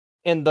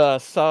in the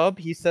sub,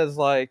 he says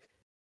like,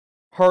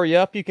 "Hurry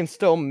up, you can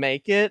still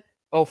make it."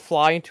 Oh,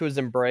 fly into his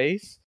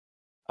embrace.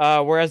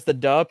 Whereas the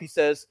dub, he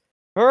says,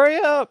 "Hurry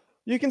up,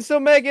 you can still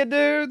make it,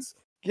 dudes.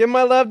 Give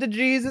my love to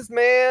Jesus,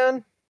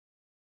 man."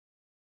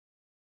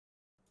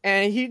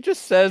 And he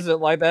just says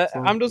it like that.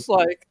 I'm just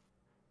like,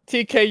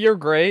 TK, you're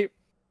great.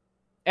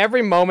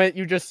 Every moment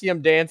you just see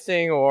him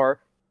dancing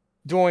or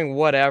doing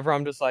whatever,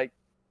 I'm just like,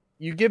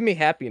 you give me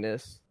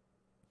happiness.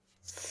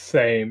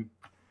 Same.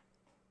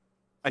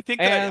 I think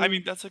And- I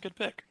mean that's a good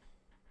pick.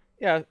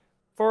 Yeah,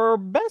 for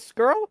best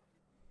girl,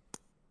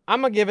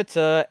 I'm gonna give it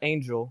to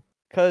Angel,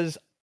 because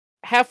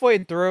halfway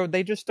through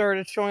they just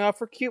started showing off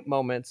her cute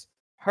moments,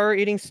 her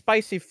eating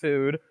spicy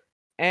food,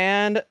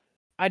 and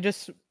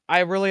I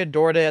really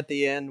adored it at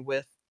the end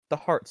with the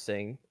heart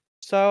sing.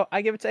 So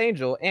I give it to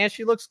Angel, and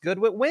she looks good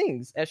with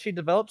wings as she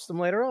develops them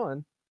later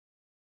on.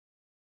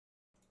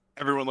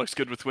 Everyone looks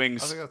good with I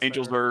wings. think that's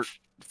Angels fair. are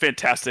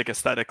fantastic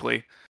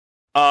aesthetically.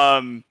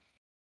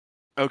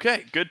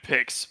 Okay, good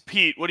picks.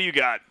 Pete, what do you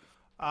got?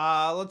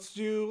 Let's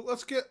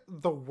get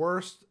the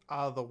worst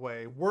out of the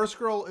way. Worst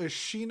girl is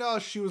Sheena.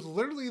 She was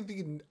literally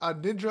a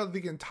ninja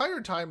the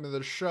entire time in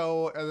the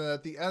show, and then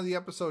at the end of the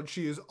episode,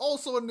 she is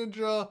also a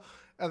ninja,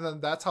 and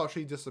then that's how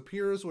she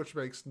disappears, which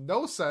makes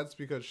no sense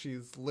because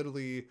she's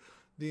literally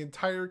the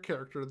entire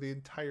character the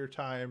entire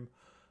time.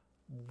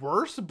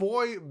 Worst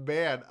boy,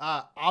 man.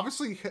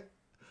 Obviously,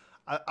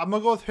 I'm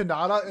gonna go with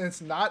Hinata, and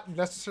it's not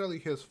necessarily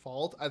his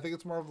fault. I think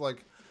it's more of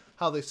like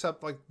how they set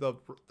up, like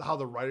how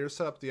the writers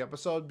set up the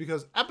episode,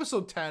 because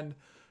episode 10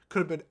 could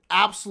have been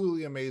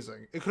absolutely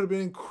amazing. It could have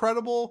been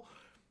incredible.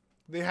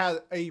 They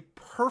had a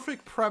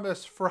perfect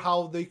premise for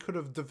how they could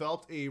have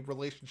developed a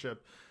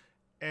relationship.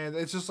 And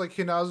it's just like,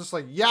 I was just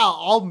like, yeah,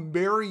 I'll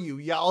marry you.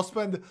 Yeah, I'll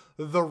spend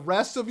the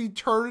rest of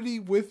eternity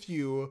with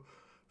you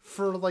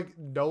for like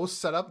no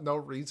setup, no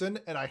reason.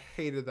 And I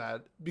hated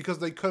that because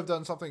they could have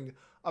done something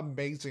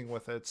amazing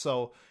with it.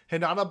 So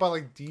Hinata by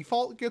like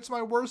default gets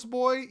my worst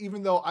boy,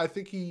 even though I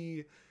think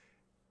he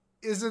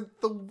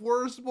isn't the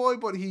worst boy,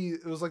 but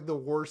it was like the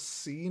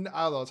worst scene.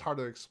 I don't know, it's hard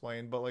to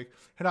explain, but like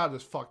Hinata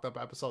just fucked up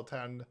episode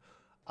 10.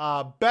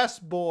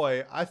 Best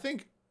boy, I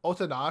think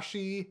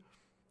Otanashi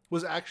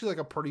was actually like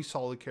a pretty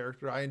solid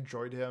character. I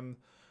enjoyed him.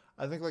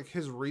 I think like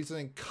his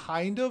reasoning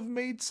kind of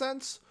made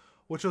sense,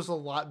 which was a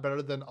lot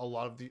better than a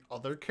lot of the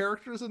other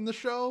characters in the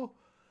show.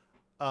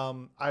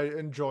 I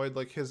enjoyed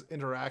like his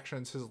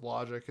interactions, his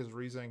logic, his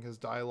reasoning, his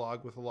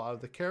dialogue with a lot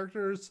of the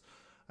characters.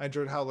 I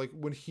enjoyed how like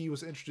when he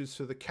was introduced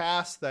to the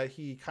cast that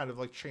he kind of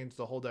like changed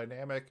the whole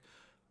dynamic.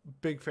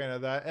 Big fan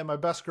of that. And my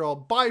best girl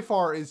by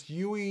far is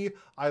Yui.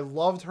 I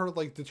loved her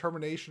like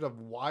determination of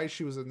why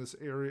she was in this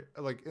area,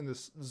 like in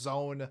this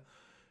zone.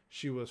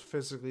 She was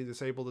physically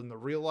disabled in the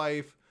real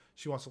life.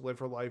 She wants to live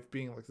her life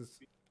being like this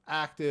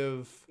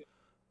active,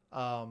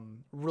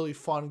 really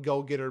fun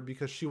go-getter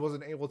because she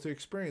wasn't able to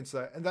experience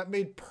that. And that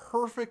made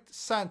perfect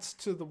sense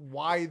to the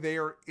why they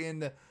are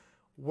in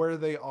where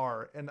they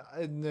are. And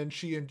then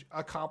she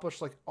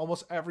accomplished like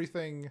almost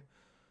everything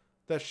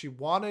that she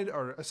wanted,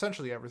 or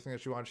essentially everything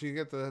that she wanted. She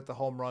get the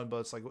home run, but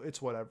it's like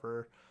it's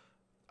whatever.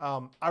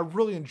 I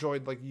really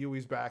enjoyed like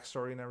Yui's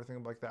backstory and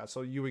everything like that.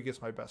 So Yui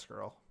gets my best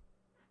girl.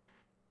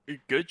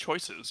 Good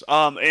choices.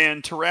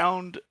 And to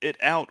round it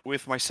out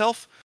with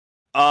myself,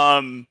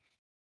 I'm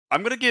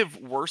gonna give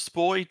Worst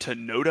Boy to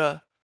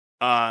Noda.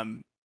 I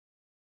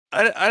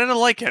didn't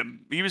like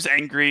him. He was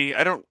angry.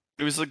 It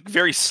was like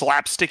very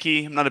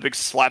slapsticky. I'm not a big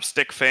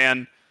slapstick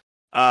fan.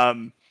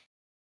 Like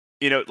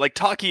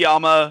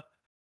Takayama,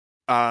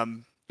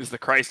 is the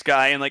Christ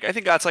guy, and like I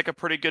think that's like a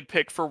pretty good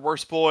pick for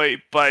Worst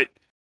Boy, but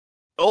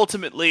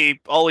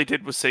ultimately all he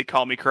did was say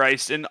call me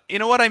Christ, and you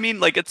know what I mean?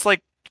 Like it's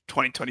like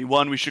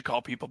 2021, we should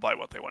call people by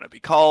what they want to be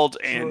called.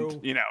 True.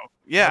 And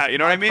yeah, you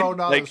know what I mean?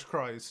 Pronoun Like is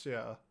Christ,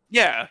 yeah.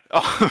 yeah.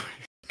 Oh,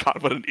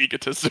 God, what an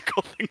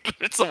egotistical thing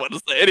for someone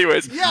to say.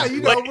 Anyways, Yeah,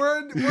 like, we're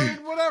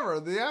in whatever,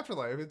 the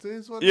afterlife. It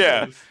is what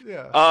Yeah. it is.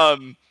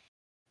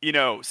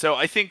 Yeah. So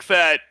I think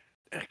that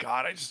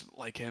God, I just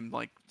like him.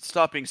 Like,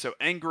 stop being so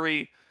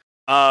angry.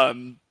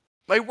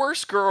 My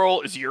worst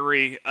girl is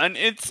Yuri, and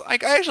it's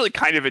like I actually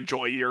kind of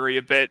enjoy Yuri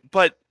a bit,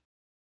 but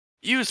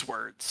use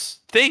words.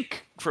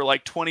 Think for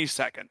like 20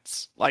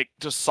 seconds. Like,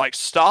 just like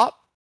stop,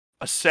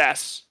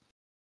 assess,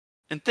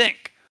 and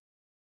think.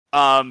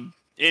 And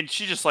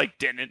she just like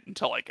didn't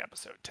until like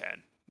episode 10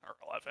 or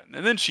 11,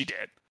 and then she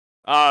did.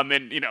 And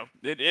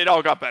it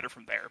all got better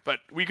from there. But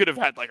we could have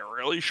had like a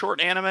really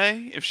short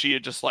anime if she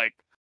had just like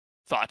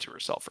thought to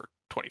herself for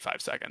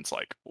 25 seconds,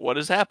 like, what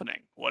is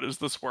happening? What is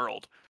this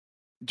world?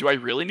 Do I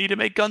really need to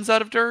make guns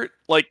out of dirt?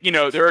 Like,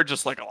 there are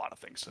just like a lot of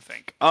things to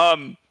think.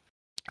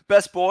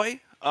 Best boy,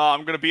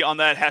 I'm gonna be on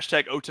that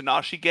hashtag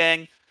Otanashi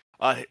gang.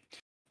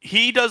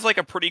 He does like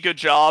a pretty good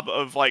job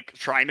of like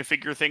trying to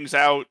figure things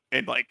out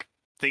and like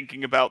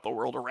thinking about the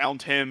world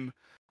around him.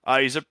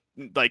 He's a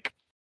like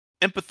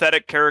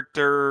empathetic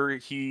character.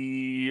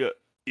 He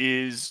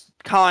is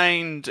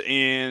kind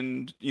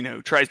and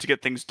tries to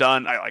get things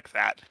done. I like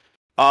that.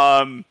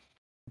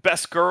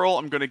 Best girl,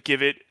 I'm gonna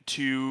give it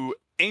to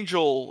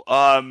Angel.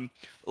 A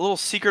little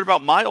secret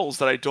about Miles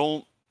that I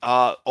don't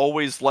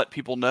always let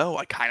people know.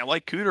 I kind of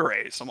like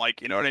kudereis. I'm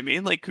like, you know what I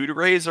mean? Like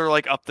kudereis are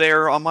like up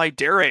there on my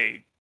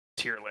dere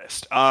tier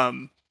list.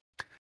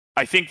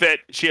 I think that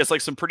she has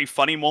like some pretty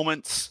funny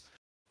moments.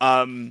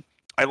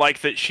 I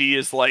like that she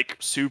is like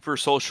super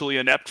socially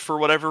inept for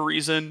whatever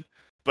reason,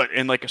 but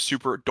in like a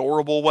super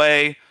adorable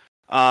way.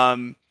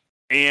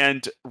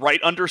 And right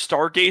under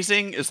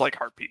stargazing is like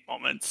heartbeat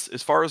moments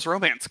as far as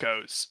romance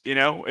goes.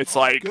 It's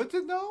like good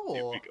to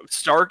know.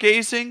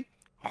 Stargazing,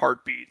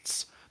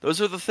 heartbeats. Those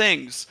are the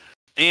things.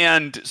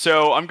 And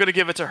so I'm gonna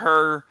give it to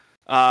her.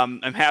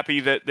 I'm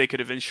happy that they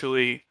could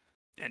eventually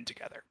end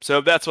together.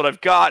 So that's what I've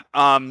got.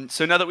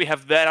 So now that we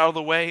have that out of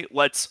the way,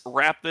 let's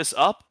wrap this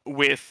up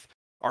with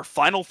our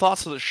final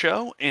thoughts of the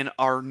show and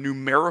our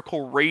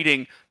numerical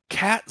rating.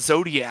 Cat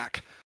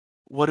Zodiac,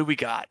 what do we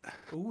got?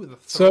 Ooh, the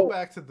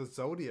throwback to the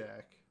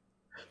Zodiac.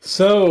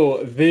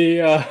 So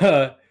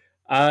the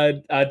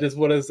I just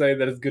want to say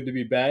that it's good to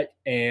be back,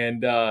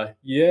 and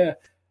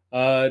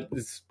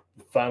it's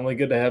finally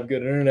good to have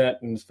good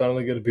internet, and it's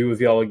finally good to be with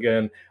y'all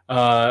again.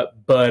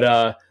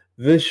 But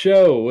this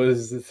show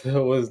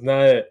was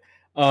not it.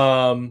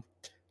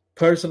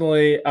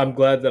 Personally, I'm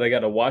glad that I got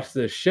to watch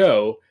this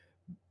show,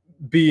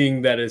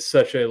 being that it's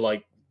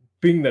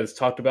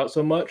talked about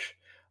so much.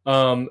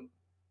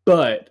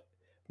 But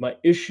my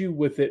issue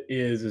with it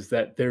is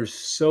that there's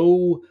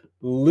so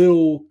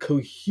little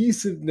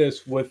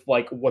cohesiveness with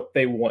like what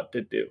they want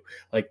to do.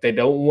 Like they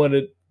don't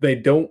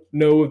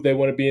know if they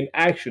want to be in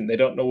action. They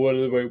don't know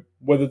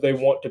whether they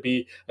want to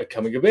be a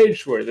coming of age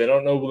story. They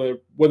don't know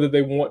whether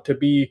they want to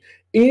be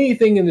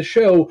anything in the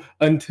show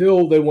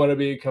until they want to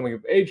be a coming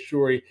of age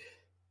story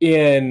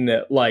in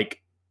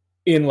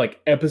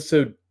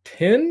episode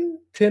 10,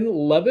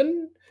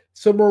 11,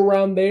 somewhere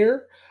around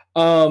there,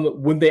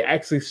 when they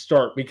actually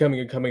start becoming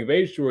a coming of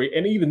age story.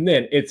 And even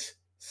then, it's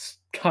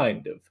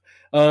kind of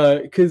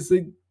because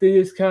they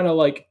just kind of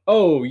like,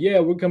 oh yeah,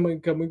 we're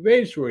coming of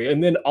age story,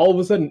 and then all of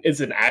a sudden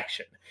it's an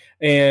action,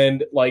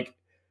 and like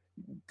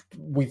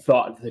we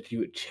thought that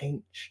you had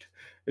changed,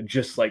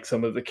 just like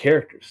some of the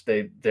characters.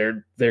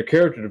 Their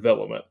character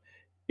development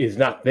is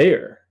not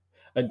there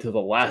until the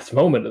last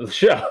moment of the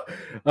show,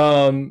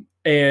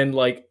 and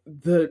like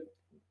there's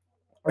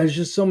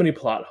just so many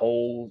plot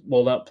holes.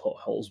 Well, not plot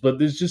holes, but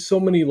there's just so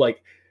many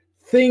like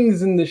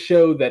things in the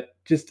show that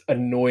just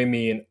annoy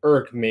me and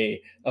irk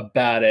me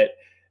about it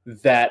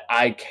that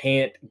I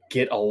can't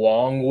get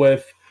along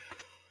with.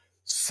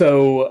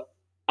 So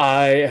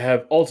I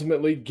have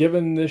ultimately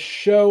given this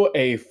show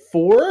a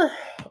 4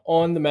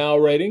 on the Mal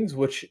ratings,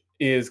 which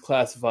is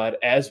classified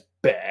as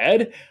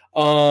bad.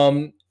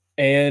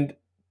 And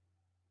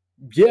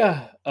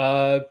yeah,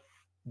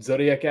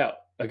 Zodiac out,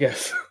 I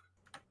guess.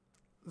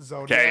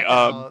 Zodiac.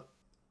 Okay.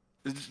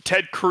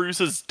 Ted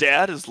Cruz's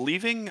dad is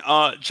leaving.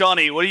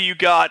 Johnny, what do you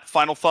got?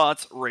 Final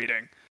thoughts,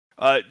 rating.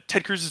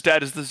 Ted Cruz's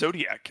dad is the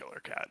Zodiac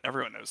killer cat.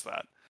 Everyone knows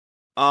that.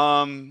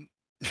 All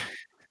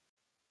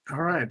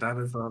right, that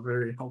is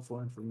very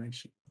helpful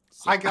information.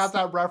 I got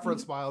that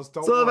reference, Miles.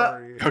 Don't So that-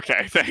 worry.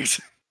 Okay,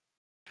 thanks.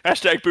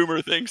 Hashtag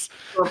boomer things.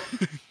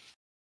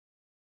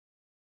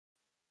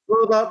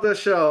 What about this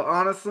show?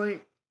 Honestly,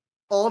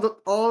 all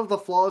of the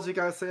flaws you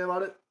guys say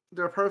about it,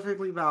 they're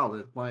perfectly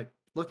valid. Like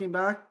looking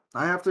back,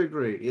 I have to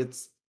agree,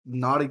 it's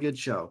not a good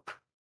show.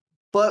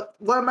 But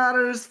what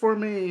matters for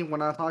me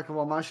when I talk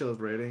about my show's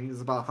rating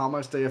is about how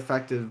much they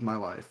affected my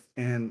life.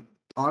 And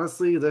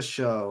honestly, this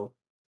show,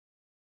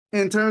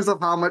 in terms of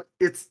how much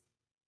it's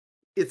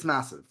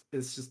massive.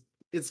 It's just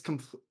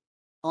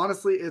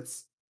honestly,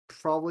 it's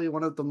probably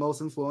one of the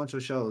most influential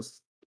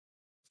shows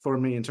for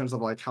me in terms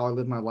of like how I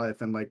live my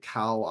life and like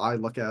how I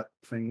look at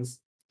things.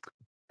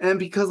 And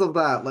because of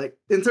that, like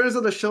in terms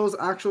of the show's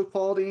actual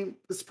quality,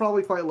 it's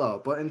probably quite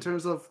low. But in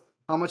terms of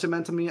how much it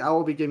meant to me, I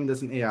will be giving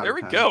this an 8 out There of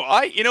we 10.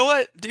 go. You know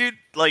what, dude?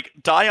 Like,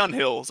 Die on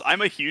Hills.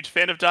 I'm a huge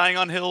fan of Dying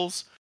on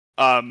Hills.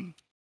 I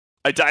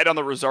died on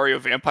the Rosario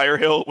Vampire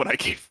Hill when I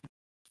gave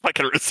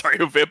fucking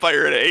Rosario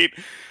Vampire an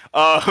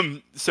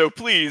 8. So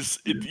please,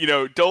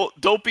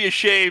 don't be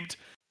ashamed.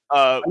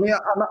 I mean,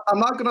 I'm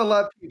not gonna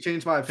let you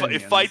change my opinion.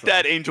 Fight so.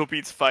 that Angel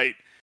Beats fight.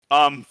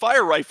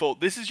 Fire Rifle.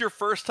 This is your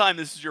first time.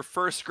 This is your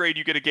first grade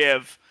you get to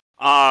give.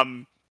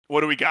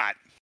 What do we got?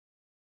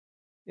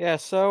 Yeah,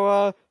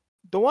 so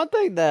the one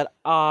thing that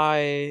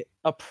I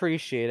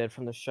appreciated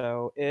from the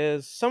show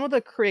is some of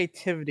the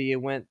creativity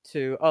went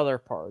to other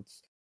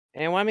parts.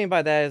 And what I mean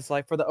by that is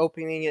like for the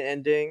opening and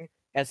ending,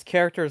 as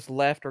characters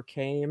left or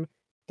came,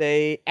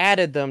 they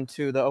added them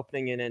to the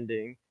opening and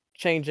ending,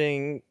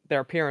 changing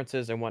their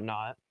appearances and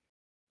whatnot.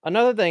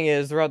 Another thing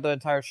is throughout the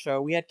entire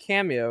show, we had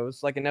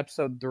cameos. Like in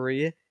episode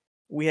 3,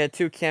 we had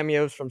 2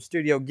 cameos from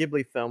Studio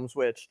Ghibli films,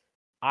 which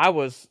I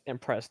was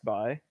impressed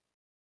by.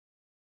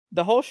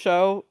 The whole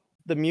show,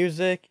 the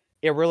music,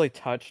 it really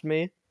touched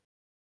me.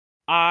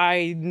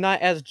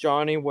 Not as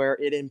Johnny where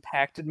it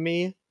impacted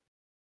me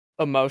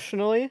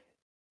emotionally,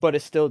 but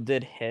it still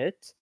did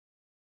hit.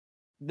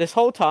 This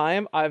whole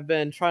time, I've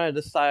been trying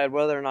to decide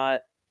whether or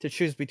not to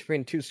choose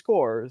between 2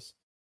 scores.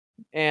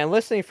 And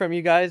listening from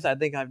you guys, I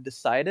think I've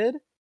decided.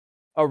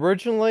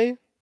 Originally,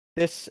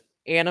 this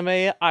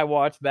anime I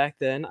watched back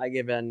then, I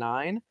gave it a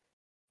 9.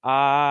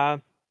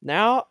 Now,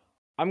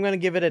 I'm gonna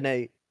give it an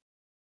 8.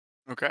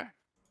 Okay.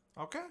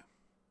 Okay.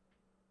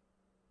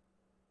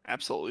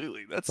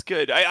 Absolutely. That's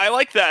good. I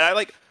like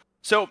that.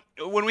 So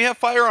when we have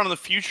Fire on in the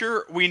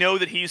future, we know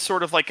that he's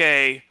sort of like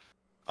I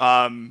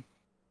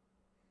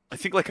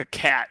think like a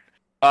Cat.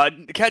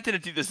 Cat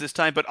didn't do this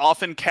time, but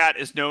often Cat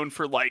is known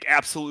for like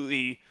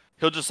absolutely,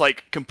 he'll just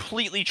like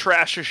completely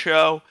trash a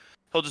show.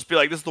 He'll just be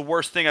like, this is the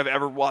worst thing I've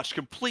ever watched.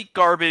 Complete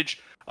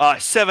garbage.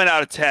 7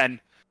 out of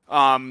 10.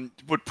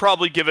 Would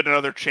probably give it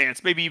another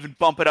chance. Maybe even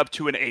bump it up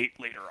to an 8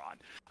 later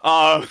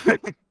on.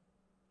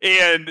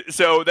 And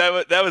so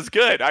that was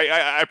good.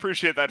 I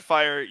appreciate that,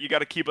 Fire. You got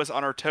to keep us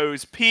on our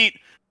toes. Pete,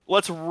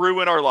 let's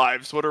ruin our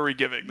lives. What are we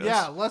giving this?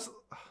 Yeah, let's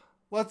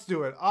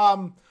do it.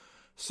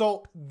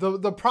 So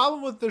the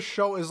problem with this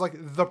show is like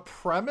the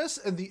premise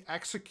and the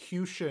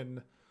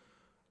execution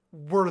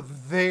were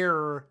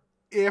there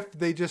if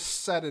they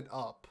just set it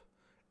up.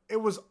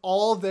 It was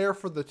all there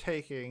for the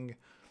taking,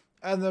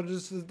 and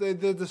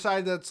they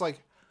decided that it's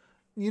like,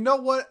 you know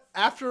what?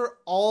 After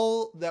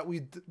all that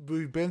we've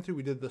been through,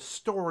 we did the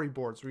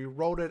storyboards, we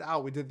wrote it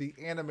out, we did the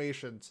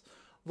animations.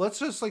 Let's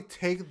just like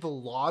take the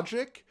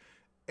logic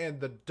and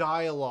the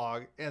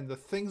dialogue and the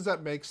things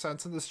that make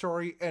sense in the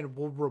story, and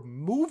we'll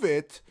remove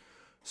it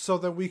so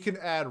that we can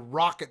add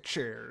rocket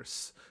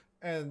chairs.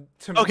 And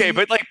to me,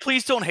 but like,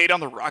 please don't hate on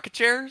the rocket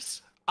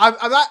chairs. I'm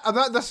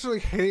not necessarily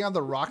hating on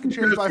the rocket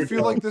chairs, but I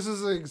feel like this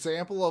is an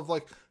example of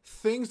like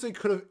things they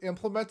could have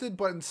implemented,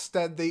 but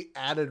instead they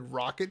added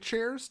rocket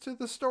chairs to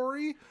the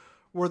story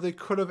where they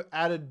could have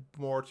added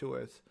more to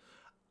it.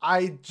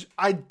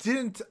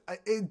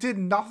 It did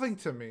nothing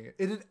to me.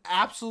 It did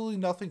absolutely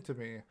nothing to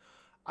me.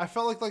 I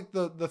felt like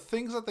the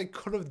things that they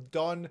could have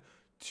done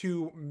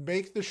to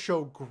make the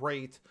show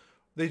great,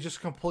 they just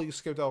completely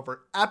skipped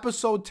over.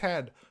 Episode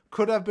 10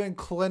 could have been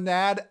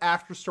Clannad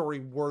After Story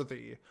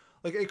worthy.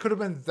 Like, it could have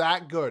been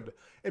that good.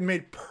 It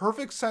made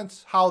perfect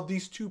sense how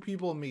these two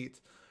people meet.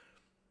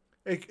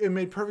 It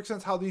made perfect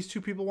sense how these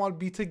two people want to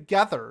be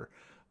together.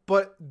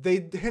 But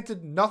they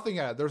hinted nothing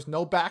at it. There's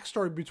no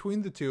backstory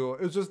between the two.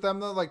 It was just them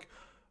that, like,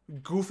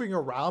 goofing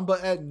around.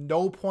 But at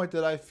no point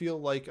did I feel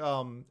like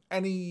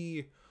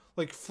any,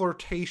 like,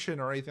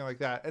 flirtation or anything like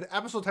that. And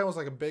episode 10 was,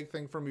 like, a big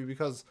thing for me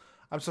because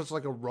I'm such,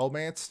 like, a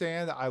romance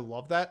stan. I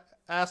love that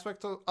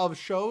aspect of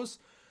shows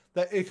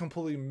that it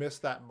completely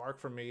missed that mark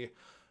for me.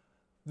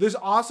 This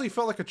honestly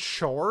felt like a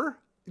chore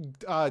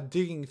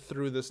digging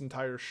through this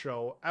entire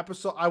show.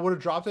 I would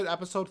have dropped it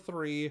episode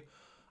 3.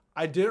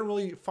 I didn't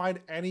really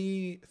find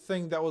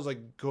anything that was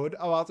like good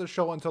about the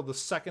show until the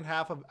second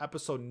half of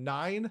episode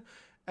 9.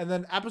 And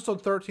then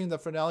episode 13, the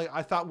finale,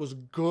 I thought was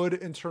good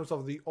in terms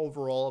of the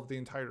overall of the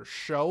entire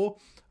show.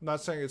 I'm not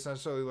saying it's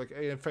necessarily like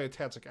a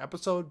fantastic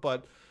episode,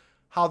 but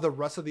how the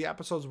rest of the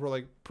episodes were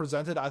like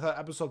presented. I thought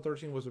episode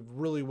 13 was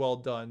really well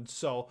done.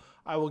 So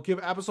I will give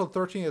episode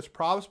 13 its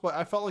props, but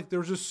I felt like there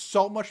was just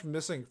so much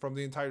missing from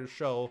the entire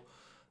show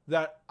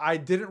that I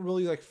didn't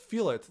really like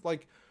feel it.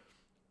 Like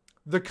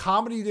the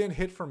comedy didn't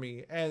hit for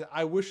me, and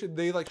I wish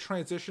they like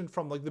transitioned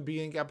from like the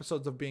beginning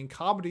episodes of being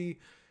comedy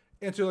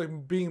into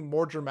like being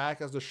more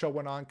dramatic as the show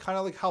went on, kind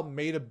of like how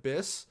Made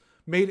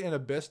in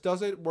Abyss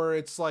does it, where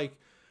it's like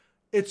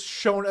it's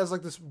shown as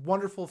like this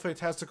wonderful,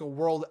 fantastical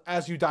world.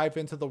 As you dive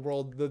into the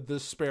world, the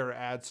despair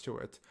adds to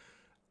it.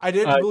 I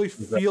didn't really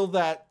feel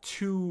that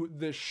to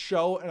this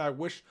show, and I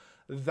wish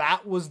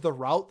that was the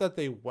route that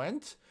they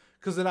went,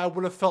 because then I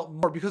would have felt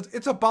more, because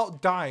it's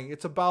about dying.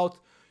 It's about,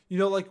 you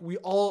know, like we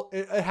all,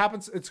 it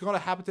happens. It's going to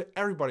happen to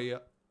everybody,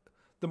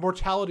 the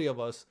mortality of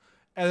us.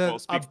 And then, Well,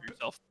 speak for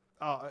yourself.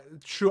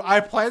 True. I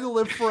plan to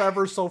live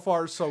forever. So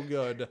far, so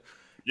good.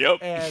 Yep.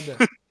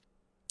 And,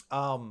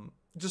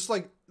 just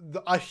like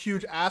a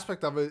huge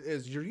aspect of it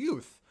is your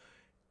youth.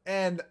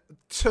 And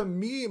to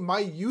me, my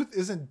youth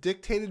isn't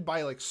dictated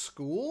by like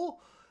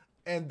school.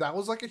 And that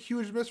was like a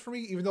huge miss for me,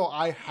 even though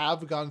I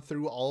have gone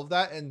through all of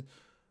that, and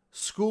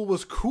school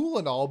was cool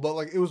and all, but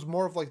like it was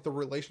more of like the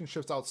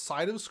relationships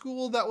outside of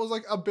school that was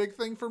like a big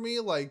thing for me.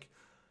 Like,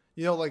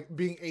 you know, like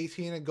being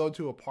 18 and go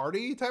to a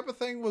party type of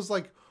thing was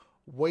like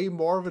way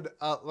more of an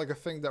like a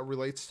thing that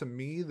relates to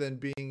me than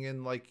being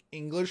in like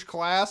English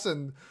class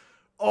and,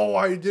 oh,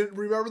 I didn't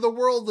remember the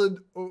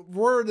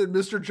word and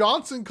Mr.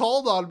 Johnson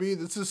called on me.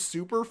 This is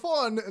super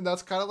fun. And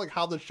that's kind of like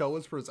how the show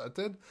was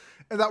presented.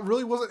 And that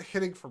really wasn't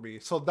hitting for me.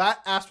 So that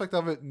aspect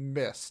of it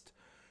missed.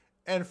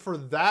 And for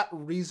that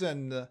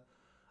reason,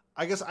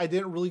 I guess I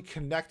didn't really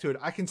connect to it.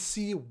 I can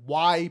see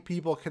why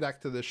people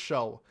connect to this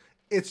show.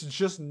 It's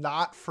just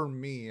not for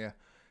me.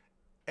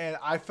 And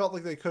I felt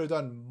like they could have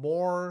done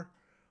more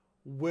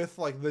with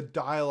like the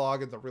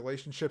dialogue and the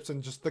relationships,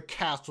 and just the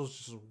cast was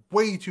just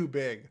way too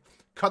big.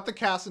 Cut the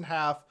cast in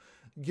half,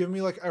 give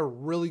me like a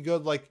really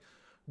good like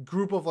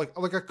group of like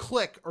a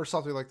clique or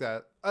something like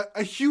that.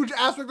 A huge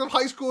aspect of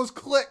high school is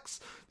cliques.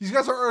 These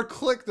guys are a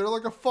clique. They're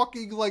like a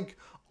fucking like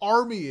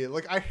army.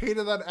 Like I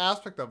hated that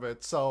aspect of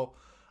it. So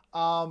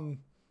I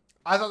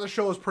thought the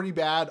show was pretty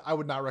bad. I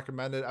would not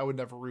recommend it. I would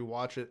never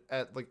rewatch it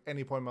at like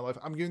any point in my life.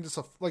 I'm giving this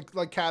a,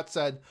 like Kat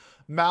said,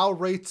 Mal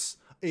rates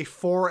a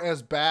 4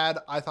 as bad.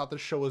 I thought the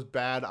show was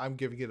bad. I'm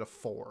giving it a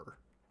 4.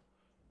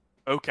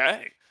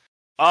 Okay.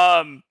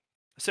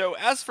 So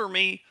as for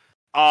me,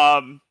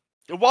 while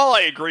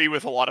I agree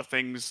with a lot of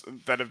things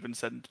that have been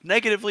said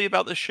negatively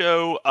about the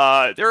show,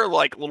 there are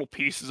like little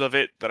pieces of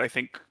it that I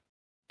think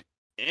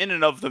in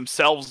and of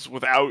themselves,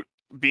 without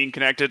being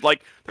connected,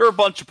 like there are a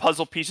bunch of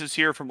puzzle pieces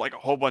here from like a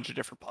whole bunch of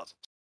different puzzles.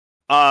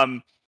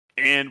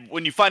 And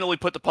when you finally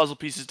put the puzzle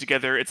pieces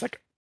together, it's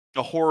like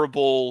a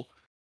horrible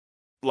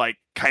like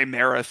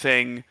chimera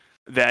thing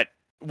that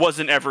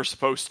wasn't ever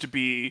supposed to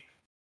be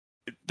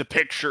the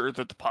picture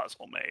that the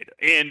puzzle made.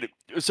 And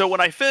so when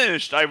I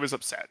finished, I was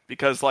upset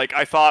because like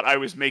I thought I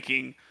was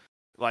making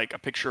like a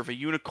picture of a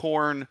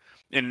unicorn,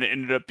 and it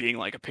ended up being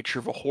like a picture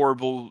of a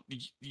horrible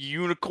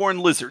unicorn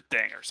lizard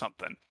thing or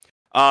something.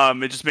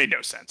 It just made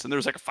no sense, and there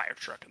was like a fire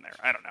truck in there.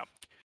 I don't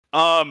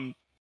know.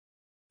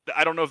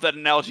 I don't know if that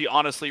analogy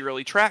honestly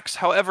really tracks.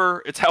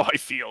 However, it's how I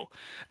feel.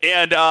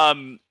 And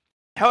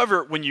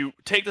however, when you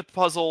take the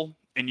puzzle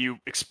and you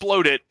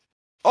explode it,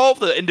 all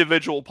the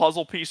individual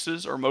puzzle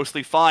pieces are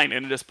mostly fine,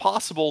 and it is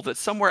possible that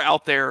somewhere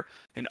out there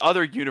in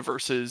other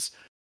universes,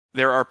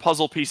 there are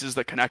puzzle pieces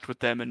that connect with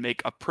them and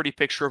make a pretty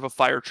picture of a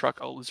fire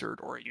truck, a lizard,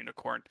 or a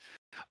unicorn.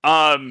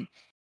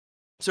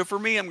 So for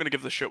me, I'm going to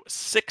give the show a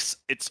 6.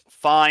 It's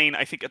fine.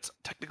 I think it's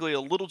technically a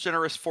little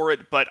generous for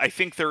it, but I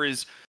think there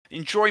is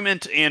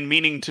enjoyment and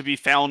meaning to be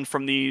found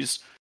from these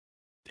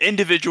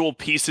individual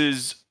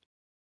pieces,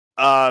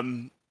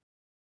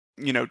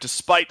 you know,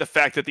 despite the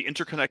fact that the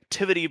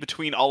interconnectivity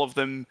between all of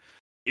them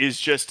is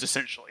just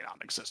essentially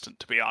non-existent,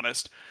 to be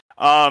honest.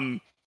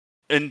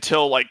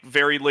 Until like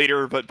very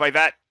later, but by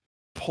that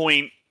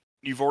point,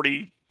 you've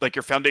already like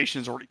your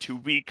foundation is already too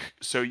weak,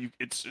 so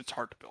it's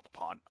hard to build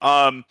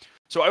upon.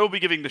 So I will be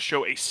giving the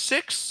show a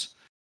 6.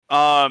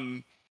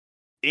 And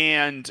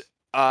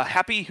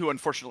Happy, who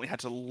unfortunately had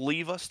to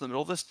leave us in the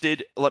middle of this,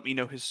 did let me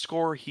know his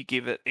score. He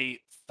gave it a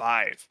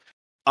 5.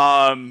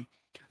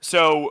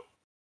 So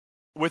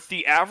with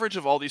the average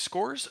of all these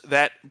scores,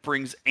 that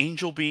brings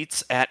Angel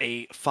Beats at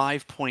a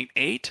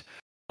 5.8.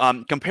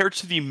 Compared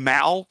to the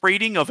Mal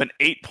rating of an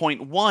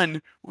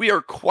 8.1, we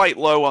are quite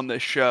low on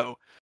this show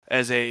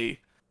as a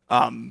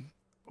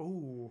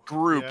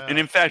group. Yeah. And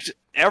in fact,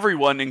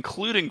 everyone,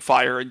 including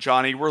Fire and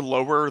Johnny, were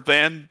lower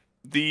than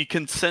the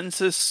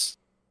consensus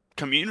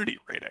community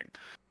rating.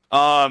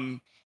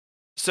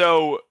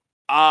 So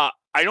I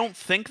don't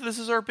think this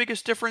is our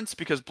biggest difference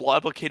because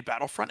Blood Blockade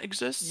Battlefront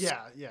exists. Yeah,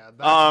 that's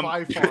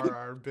by far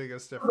our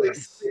biggest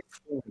difference.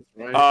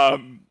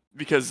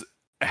 Because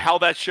how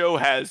that show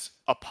has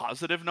a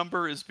positive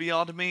number is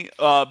beyond me.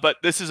 But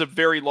this is a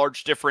very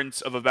large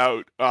difference of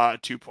about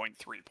 2.3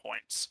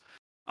 points.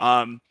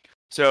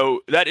 So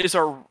that is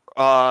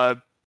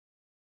our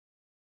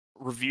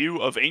review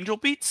of Angel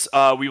Beats.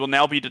 We will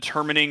now be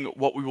determining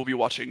what we will be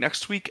watching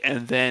next week,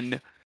 and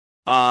then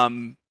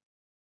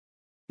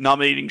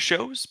nominating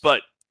shows.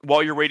 But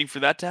while you're waiting for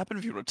that to happen,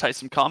 if you want to type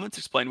some comments,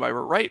 explain why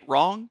we're right,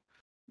 wrong,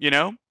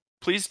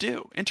 please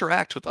do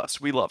interact with us.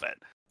 We love it.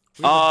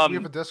 We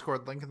have a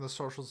Discord link in the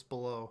socials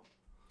below.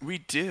 We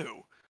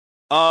do.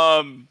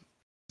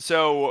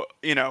 So,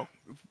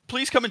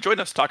 please come and join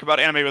us, talk about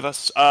anime with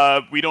us.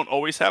 We don't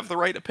always have the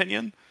right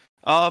opinion,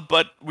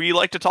 but we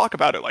like to talk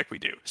about it like we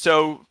do.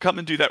 So come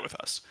and do that with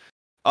us.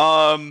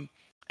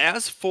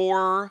 As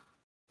for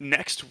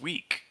next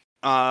week,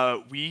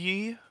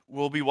 we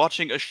will be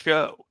watching a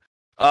show.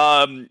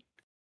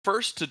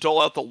 First, to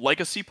dole out the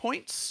legacy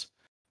points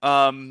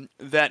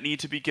that need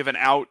to be given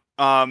out.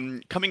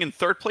 Coming in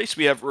third place,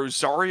 we have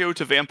Rosario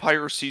to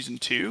Vampire Season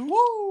 2.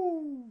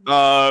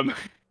 Woo!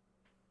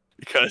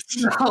 Because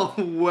No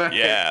way.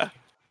 yeah,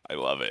 I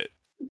love it.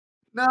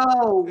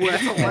 No way.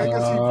 It's a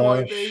legacy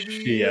point,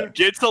 baby. shit.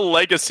 Gets a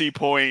legacy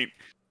point.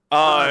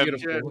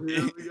 Beautiful.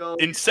 Here we go.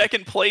 In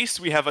second place,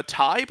 we have a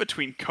tie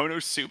between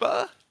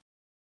Konosuba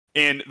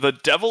and The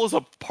Devil is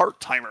a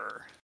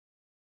Part-Timer.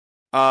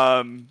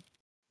 And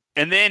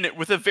then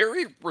with a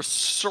very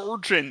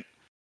resurgent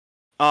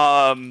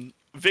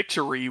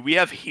victory, we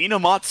have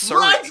Hinamatsuri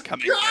Let's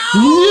coming go!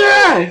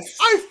 Yes!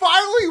 I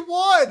finally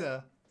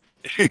won!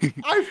 in.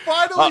 I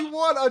finally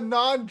won a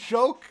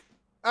non-joke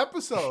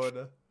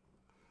episode.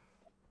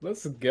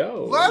 Let's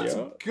go. Let's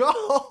yo.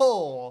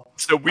 go!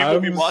 So we will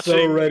be I'm watching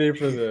so ready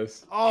for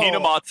this. Oh,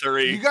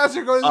 Hinamatsuri. you guys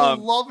are going to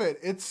Um, love it.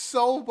 It's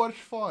so much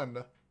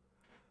fun.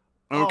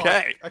 Oh,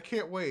 Okay. I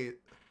can't wait.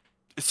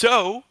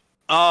 So,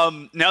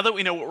 now that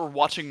we know what we're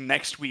watching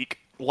next week,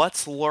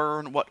 let's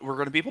learn what we're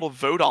going to be able to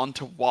vote on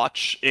to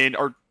watch in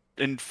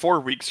 4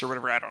 weeks or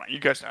whatever. I don't know. You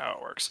guys know how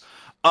it works.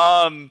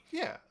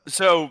 Yeah.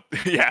 So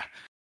yeah,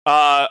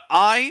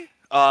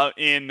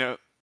 in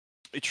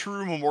a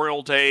true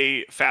Memorial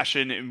Day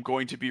fashion, am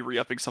going to be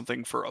re-upping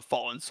something for a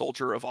fallen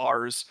soldier of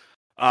ours.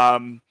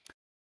 And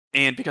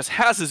because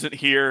Haz isn't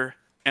here,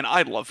 and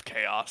I love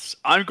chaos,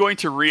 I'm going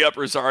to re-up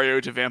Rosario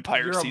to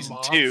Vampire You're Season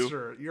a 2.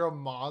 monster. You're a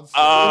monster.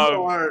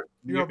 Or-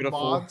 You're a beautiful.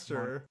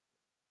 monster.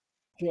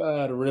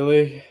 God,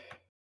 really?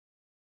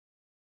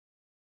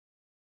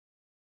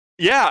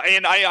 Yeah,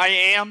 and I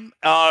am.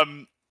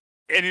 And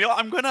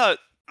I'm gonna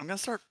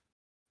start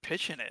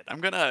pitching it.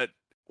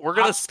 We're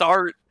gonna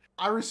start.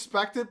 I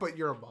respect it, but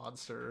you're a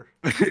monster.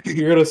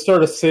 You're gonna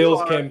start a sales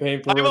You are-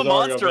 campaign for I'm a Rosario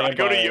monster. I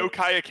go to Vampire.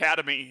 Yokai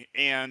Academy,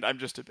 and I'm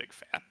just a big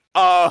fan.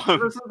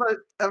 Ever since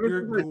I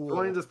You're cool.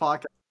 joined this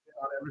podcast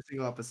on every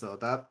single episode,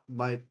 that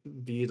might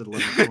be the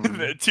limit for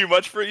me. Too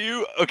much for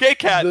you? Okay,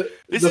 Kat. The-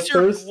 This the is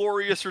your first-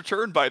 glorious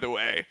return, by the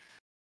way.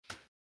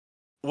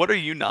 What are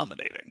you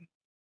nominating?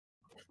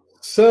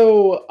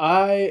 So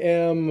I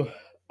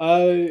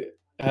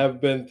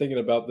have been thinking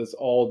about this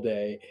all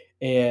day,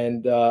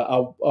 and I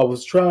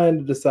was trying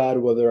to decide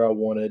whether I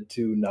wanted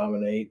to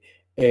nominate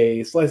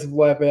a slice of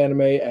life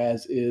anime,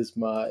 as is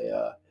my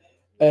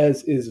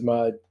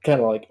kind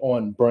of like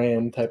on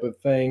brand type of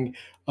thing,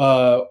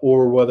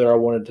 or whether I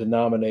wanted to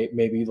nominate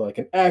maybe like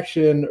an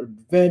action or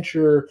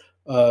adventure,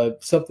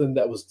 something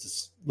that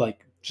was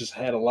just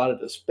had a lot of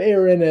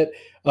despair in it,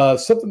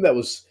 something that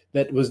was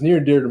near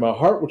and dear to my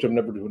heart, which I'm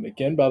never doing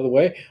again, by the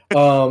way.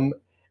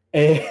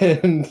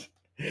 And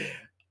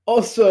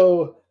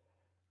also,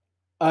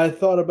 I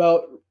thought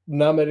about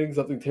nominating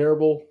something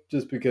terrible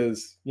just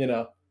because,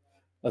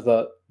 I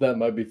thought that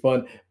might be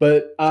fun.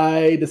 But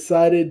I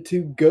decided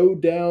to go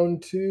down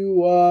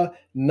to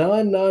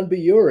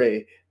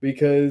non-Biore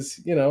because,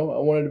 I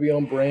wanted to be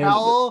on brand.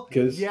 Hell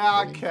because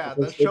yeah, Cat. That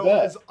because of show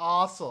that. is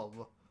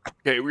awesome.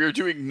 Okay, we are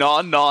doing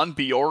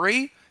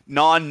non-Biore?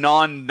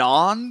 Non-Baka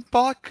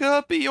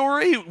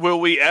Biore? Will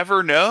we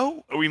ever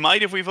know? We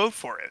might if we vote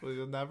for it.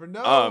 We'll never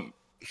know.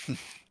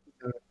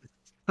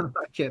 I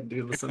can't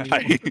do this anymore.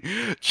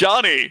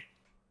 Johnny!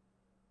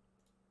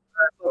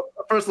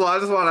 First of all, I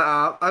just want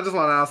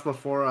to ask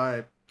before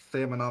I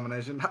say my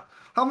nomination.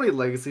 How many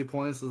legacy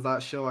points does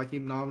that show I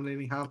keep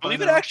nominating have? I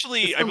believe it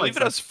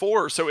has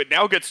 4, so it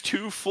now gets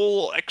 2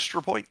 full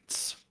extra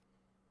points.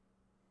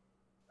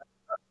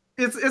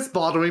 It's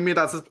bothering me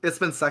that it's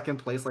been second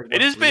place.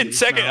 It has been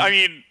second. Now. I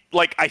mean,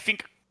 I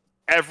think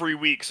every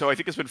week. So I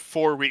think it's been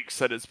 4 weeks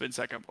that it's been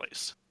second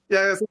place.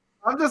 Yeah, it's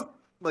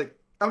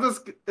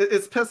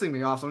pissing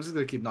me off. So I'm just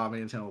gonna keep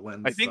nominating until it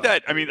wins. I think so.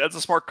 that's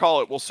a smart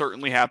call. It will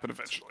certainly happen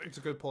eventually. It's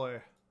a good play.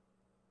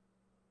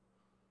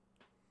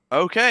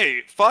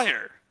 Okay,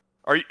 Fire.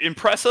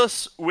 Impress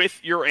us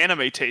with your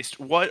anime taste.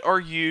 What are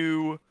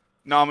you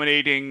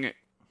nominating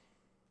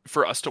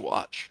for us to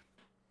watch?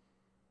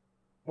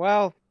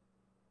 Well,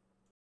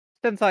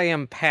 since I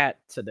am Pat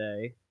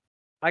today,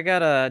 I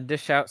gotta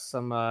dish out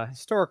some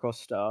historical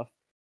stuff.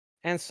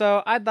 And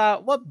so I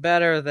thought, what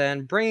better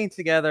than bringing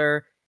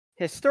together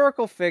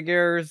historical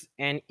figures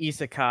and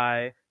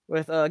isekai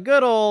with a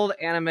good old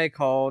anime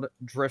called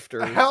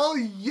Drifters. Hell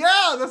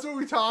yeah, that's what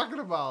we're talking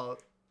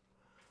about.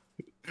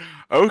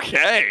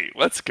 Okay,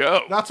 let's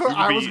go. That's what We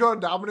will I was be-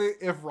 going to nominate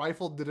if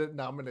Rifle didn't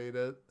nominate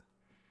it.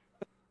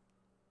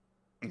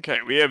 Okay,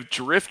 we have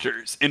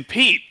Drifters. And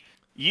Pete,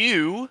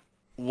 you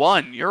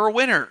won. You're a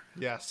winner.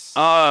 Yes.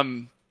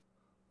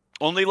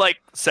 Only like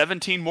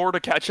 17 more to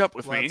catch up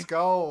with me. Let's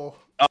go.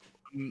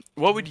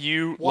 What would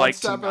you One like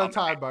step to at a nominate?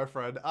 time, my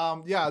friend.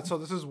 Yeah, so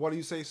this is What Do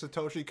You Say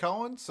Satoshi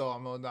Kon? So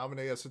I'm going to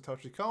nominate a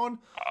Satoshi Kon.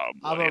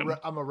 William.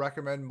 I'm a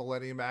recommend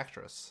Millennium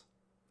Actress.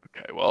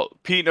 Okay, well,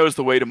 Pete knows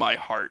the way to my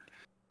heart.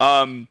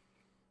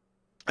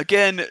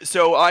 Again,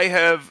 so I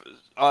have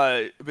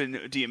been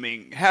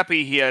DMing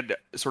Happy. He had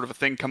sort of a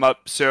thing come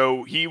up,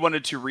 so he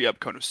wanted to re-up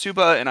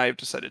Konosuba, and I have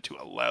decided to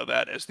allow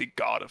that as the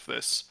god of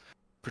this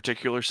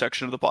particular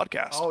section of the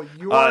podcast. Oh,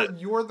 you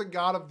are the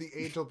god of the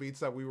Angel Beats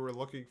that we were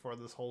looking for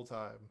this whole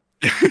time.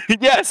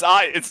 Yes,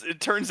 it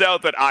turns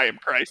out that I am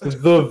Christ.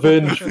 The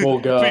vengeful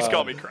god. Please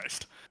call me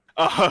Christ.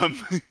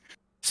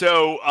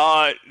 So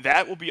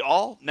that will be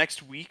all.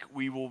 Next week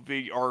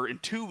in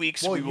 2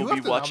 weeks Well, we you will have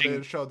be to nominate watching.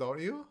 a show,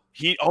 don't you?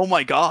 Oh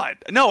my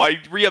god! No, I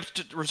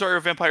re-upped Rosario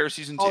Vampire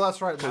season 2. Oh,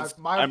 that's right. 'cause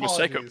My I'm a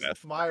apologies.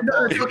 psychopath. My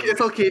No, apologies. it's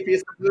okay, Pete.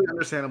 It's completely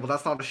understandable.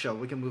 That's not a show.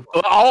 We can move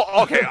on.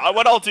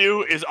 What I'll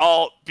do is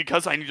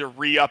because I need to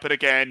re-up it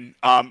again.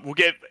 We'll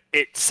give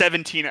it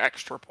 17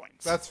 extra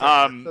points. That's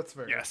fair. That's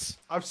fair. Yes.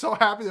 I'm so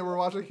happy that we're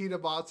watching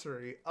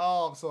Hinamatsuri.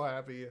 Oh, I'm so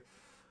happy.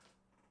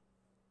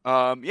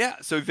 Yeah.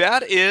 So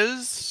that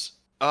is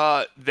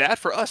that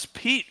for us.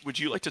 Pete, would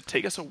you like to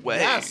take us away?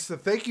 Yes,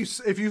 thank you.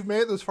 If you've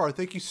made it this far,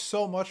 thank you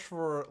so much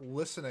for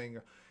listening.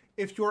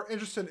 If you're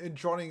interested in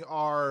joining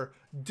our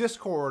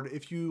Discord,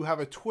 if you have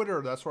a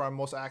Twitter, that's where I'm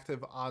most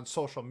active on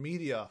social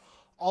media.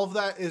 All of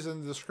that is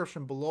in the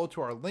description below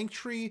to our link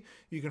tree.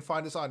 You can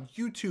find us on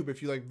YouTube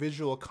if you like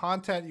visual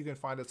content. You can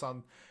find us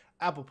on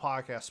Apple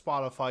Podcasts,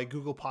 Spotify,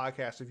 Google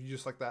Podcasts if you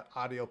just like that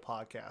audio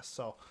podcast.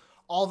 So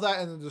all of that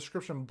in the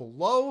description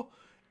below.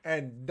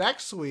 And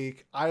next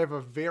week, I have a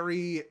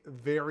very,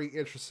 very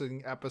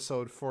interesting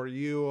episode for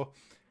you.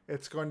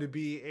 It's going to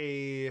be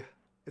a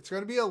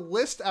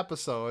list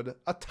episode,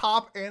 a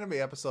top anime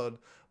episode,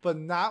 but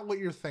not what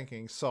you're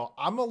thinking. So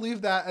I'm gonna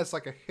leave that as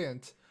like a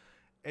hint,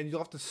 and you'll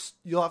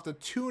have to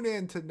tune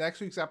in to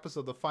next week's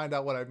episode to find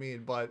out what I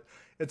mean. But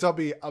it's gonna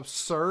be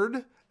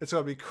absurd. It's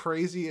gonna be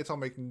crazy. It's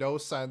gonna make no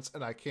sense,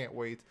 and I can't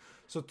wait.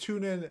 So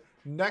tune in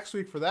next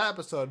week for that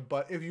episode.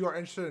 But if you are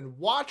interested in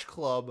Watch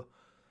Club,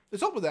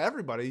 it's open to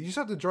everybody. You just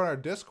have to join our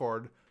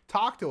Discord.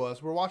 Talk to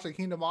us. We're watching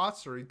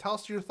Hinamatsuri. Tell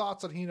us your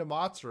thoughts on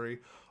Hinamatsuri.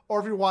 Or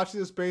if you're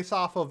watching this based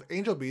off of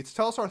Angel Beats,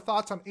 tell us our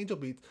thoughts on Angel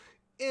Beats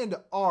in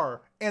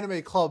our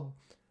Anime Club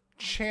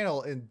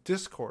channel in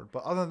Discord.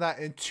 But other than that,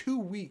 in 2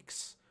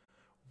 weeks,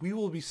 we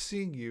will be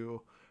seeing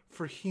you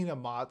for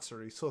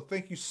Hinamatsuri. So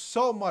thank you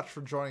so much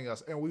for joining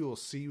us, and we will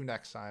see you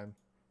next time.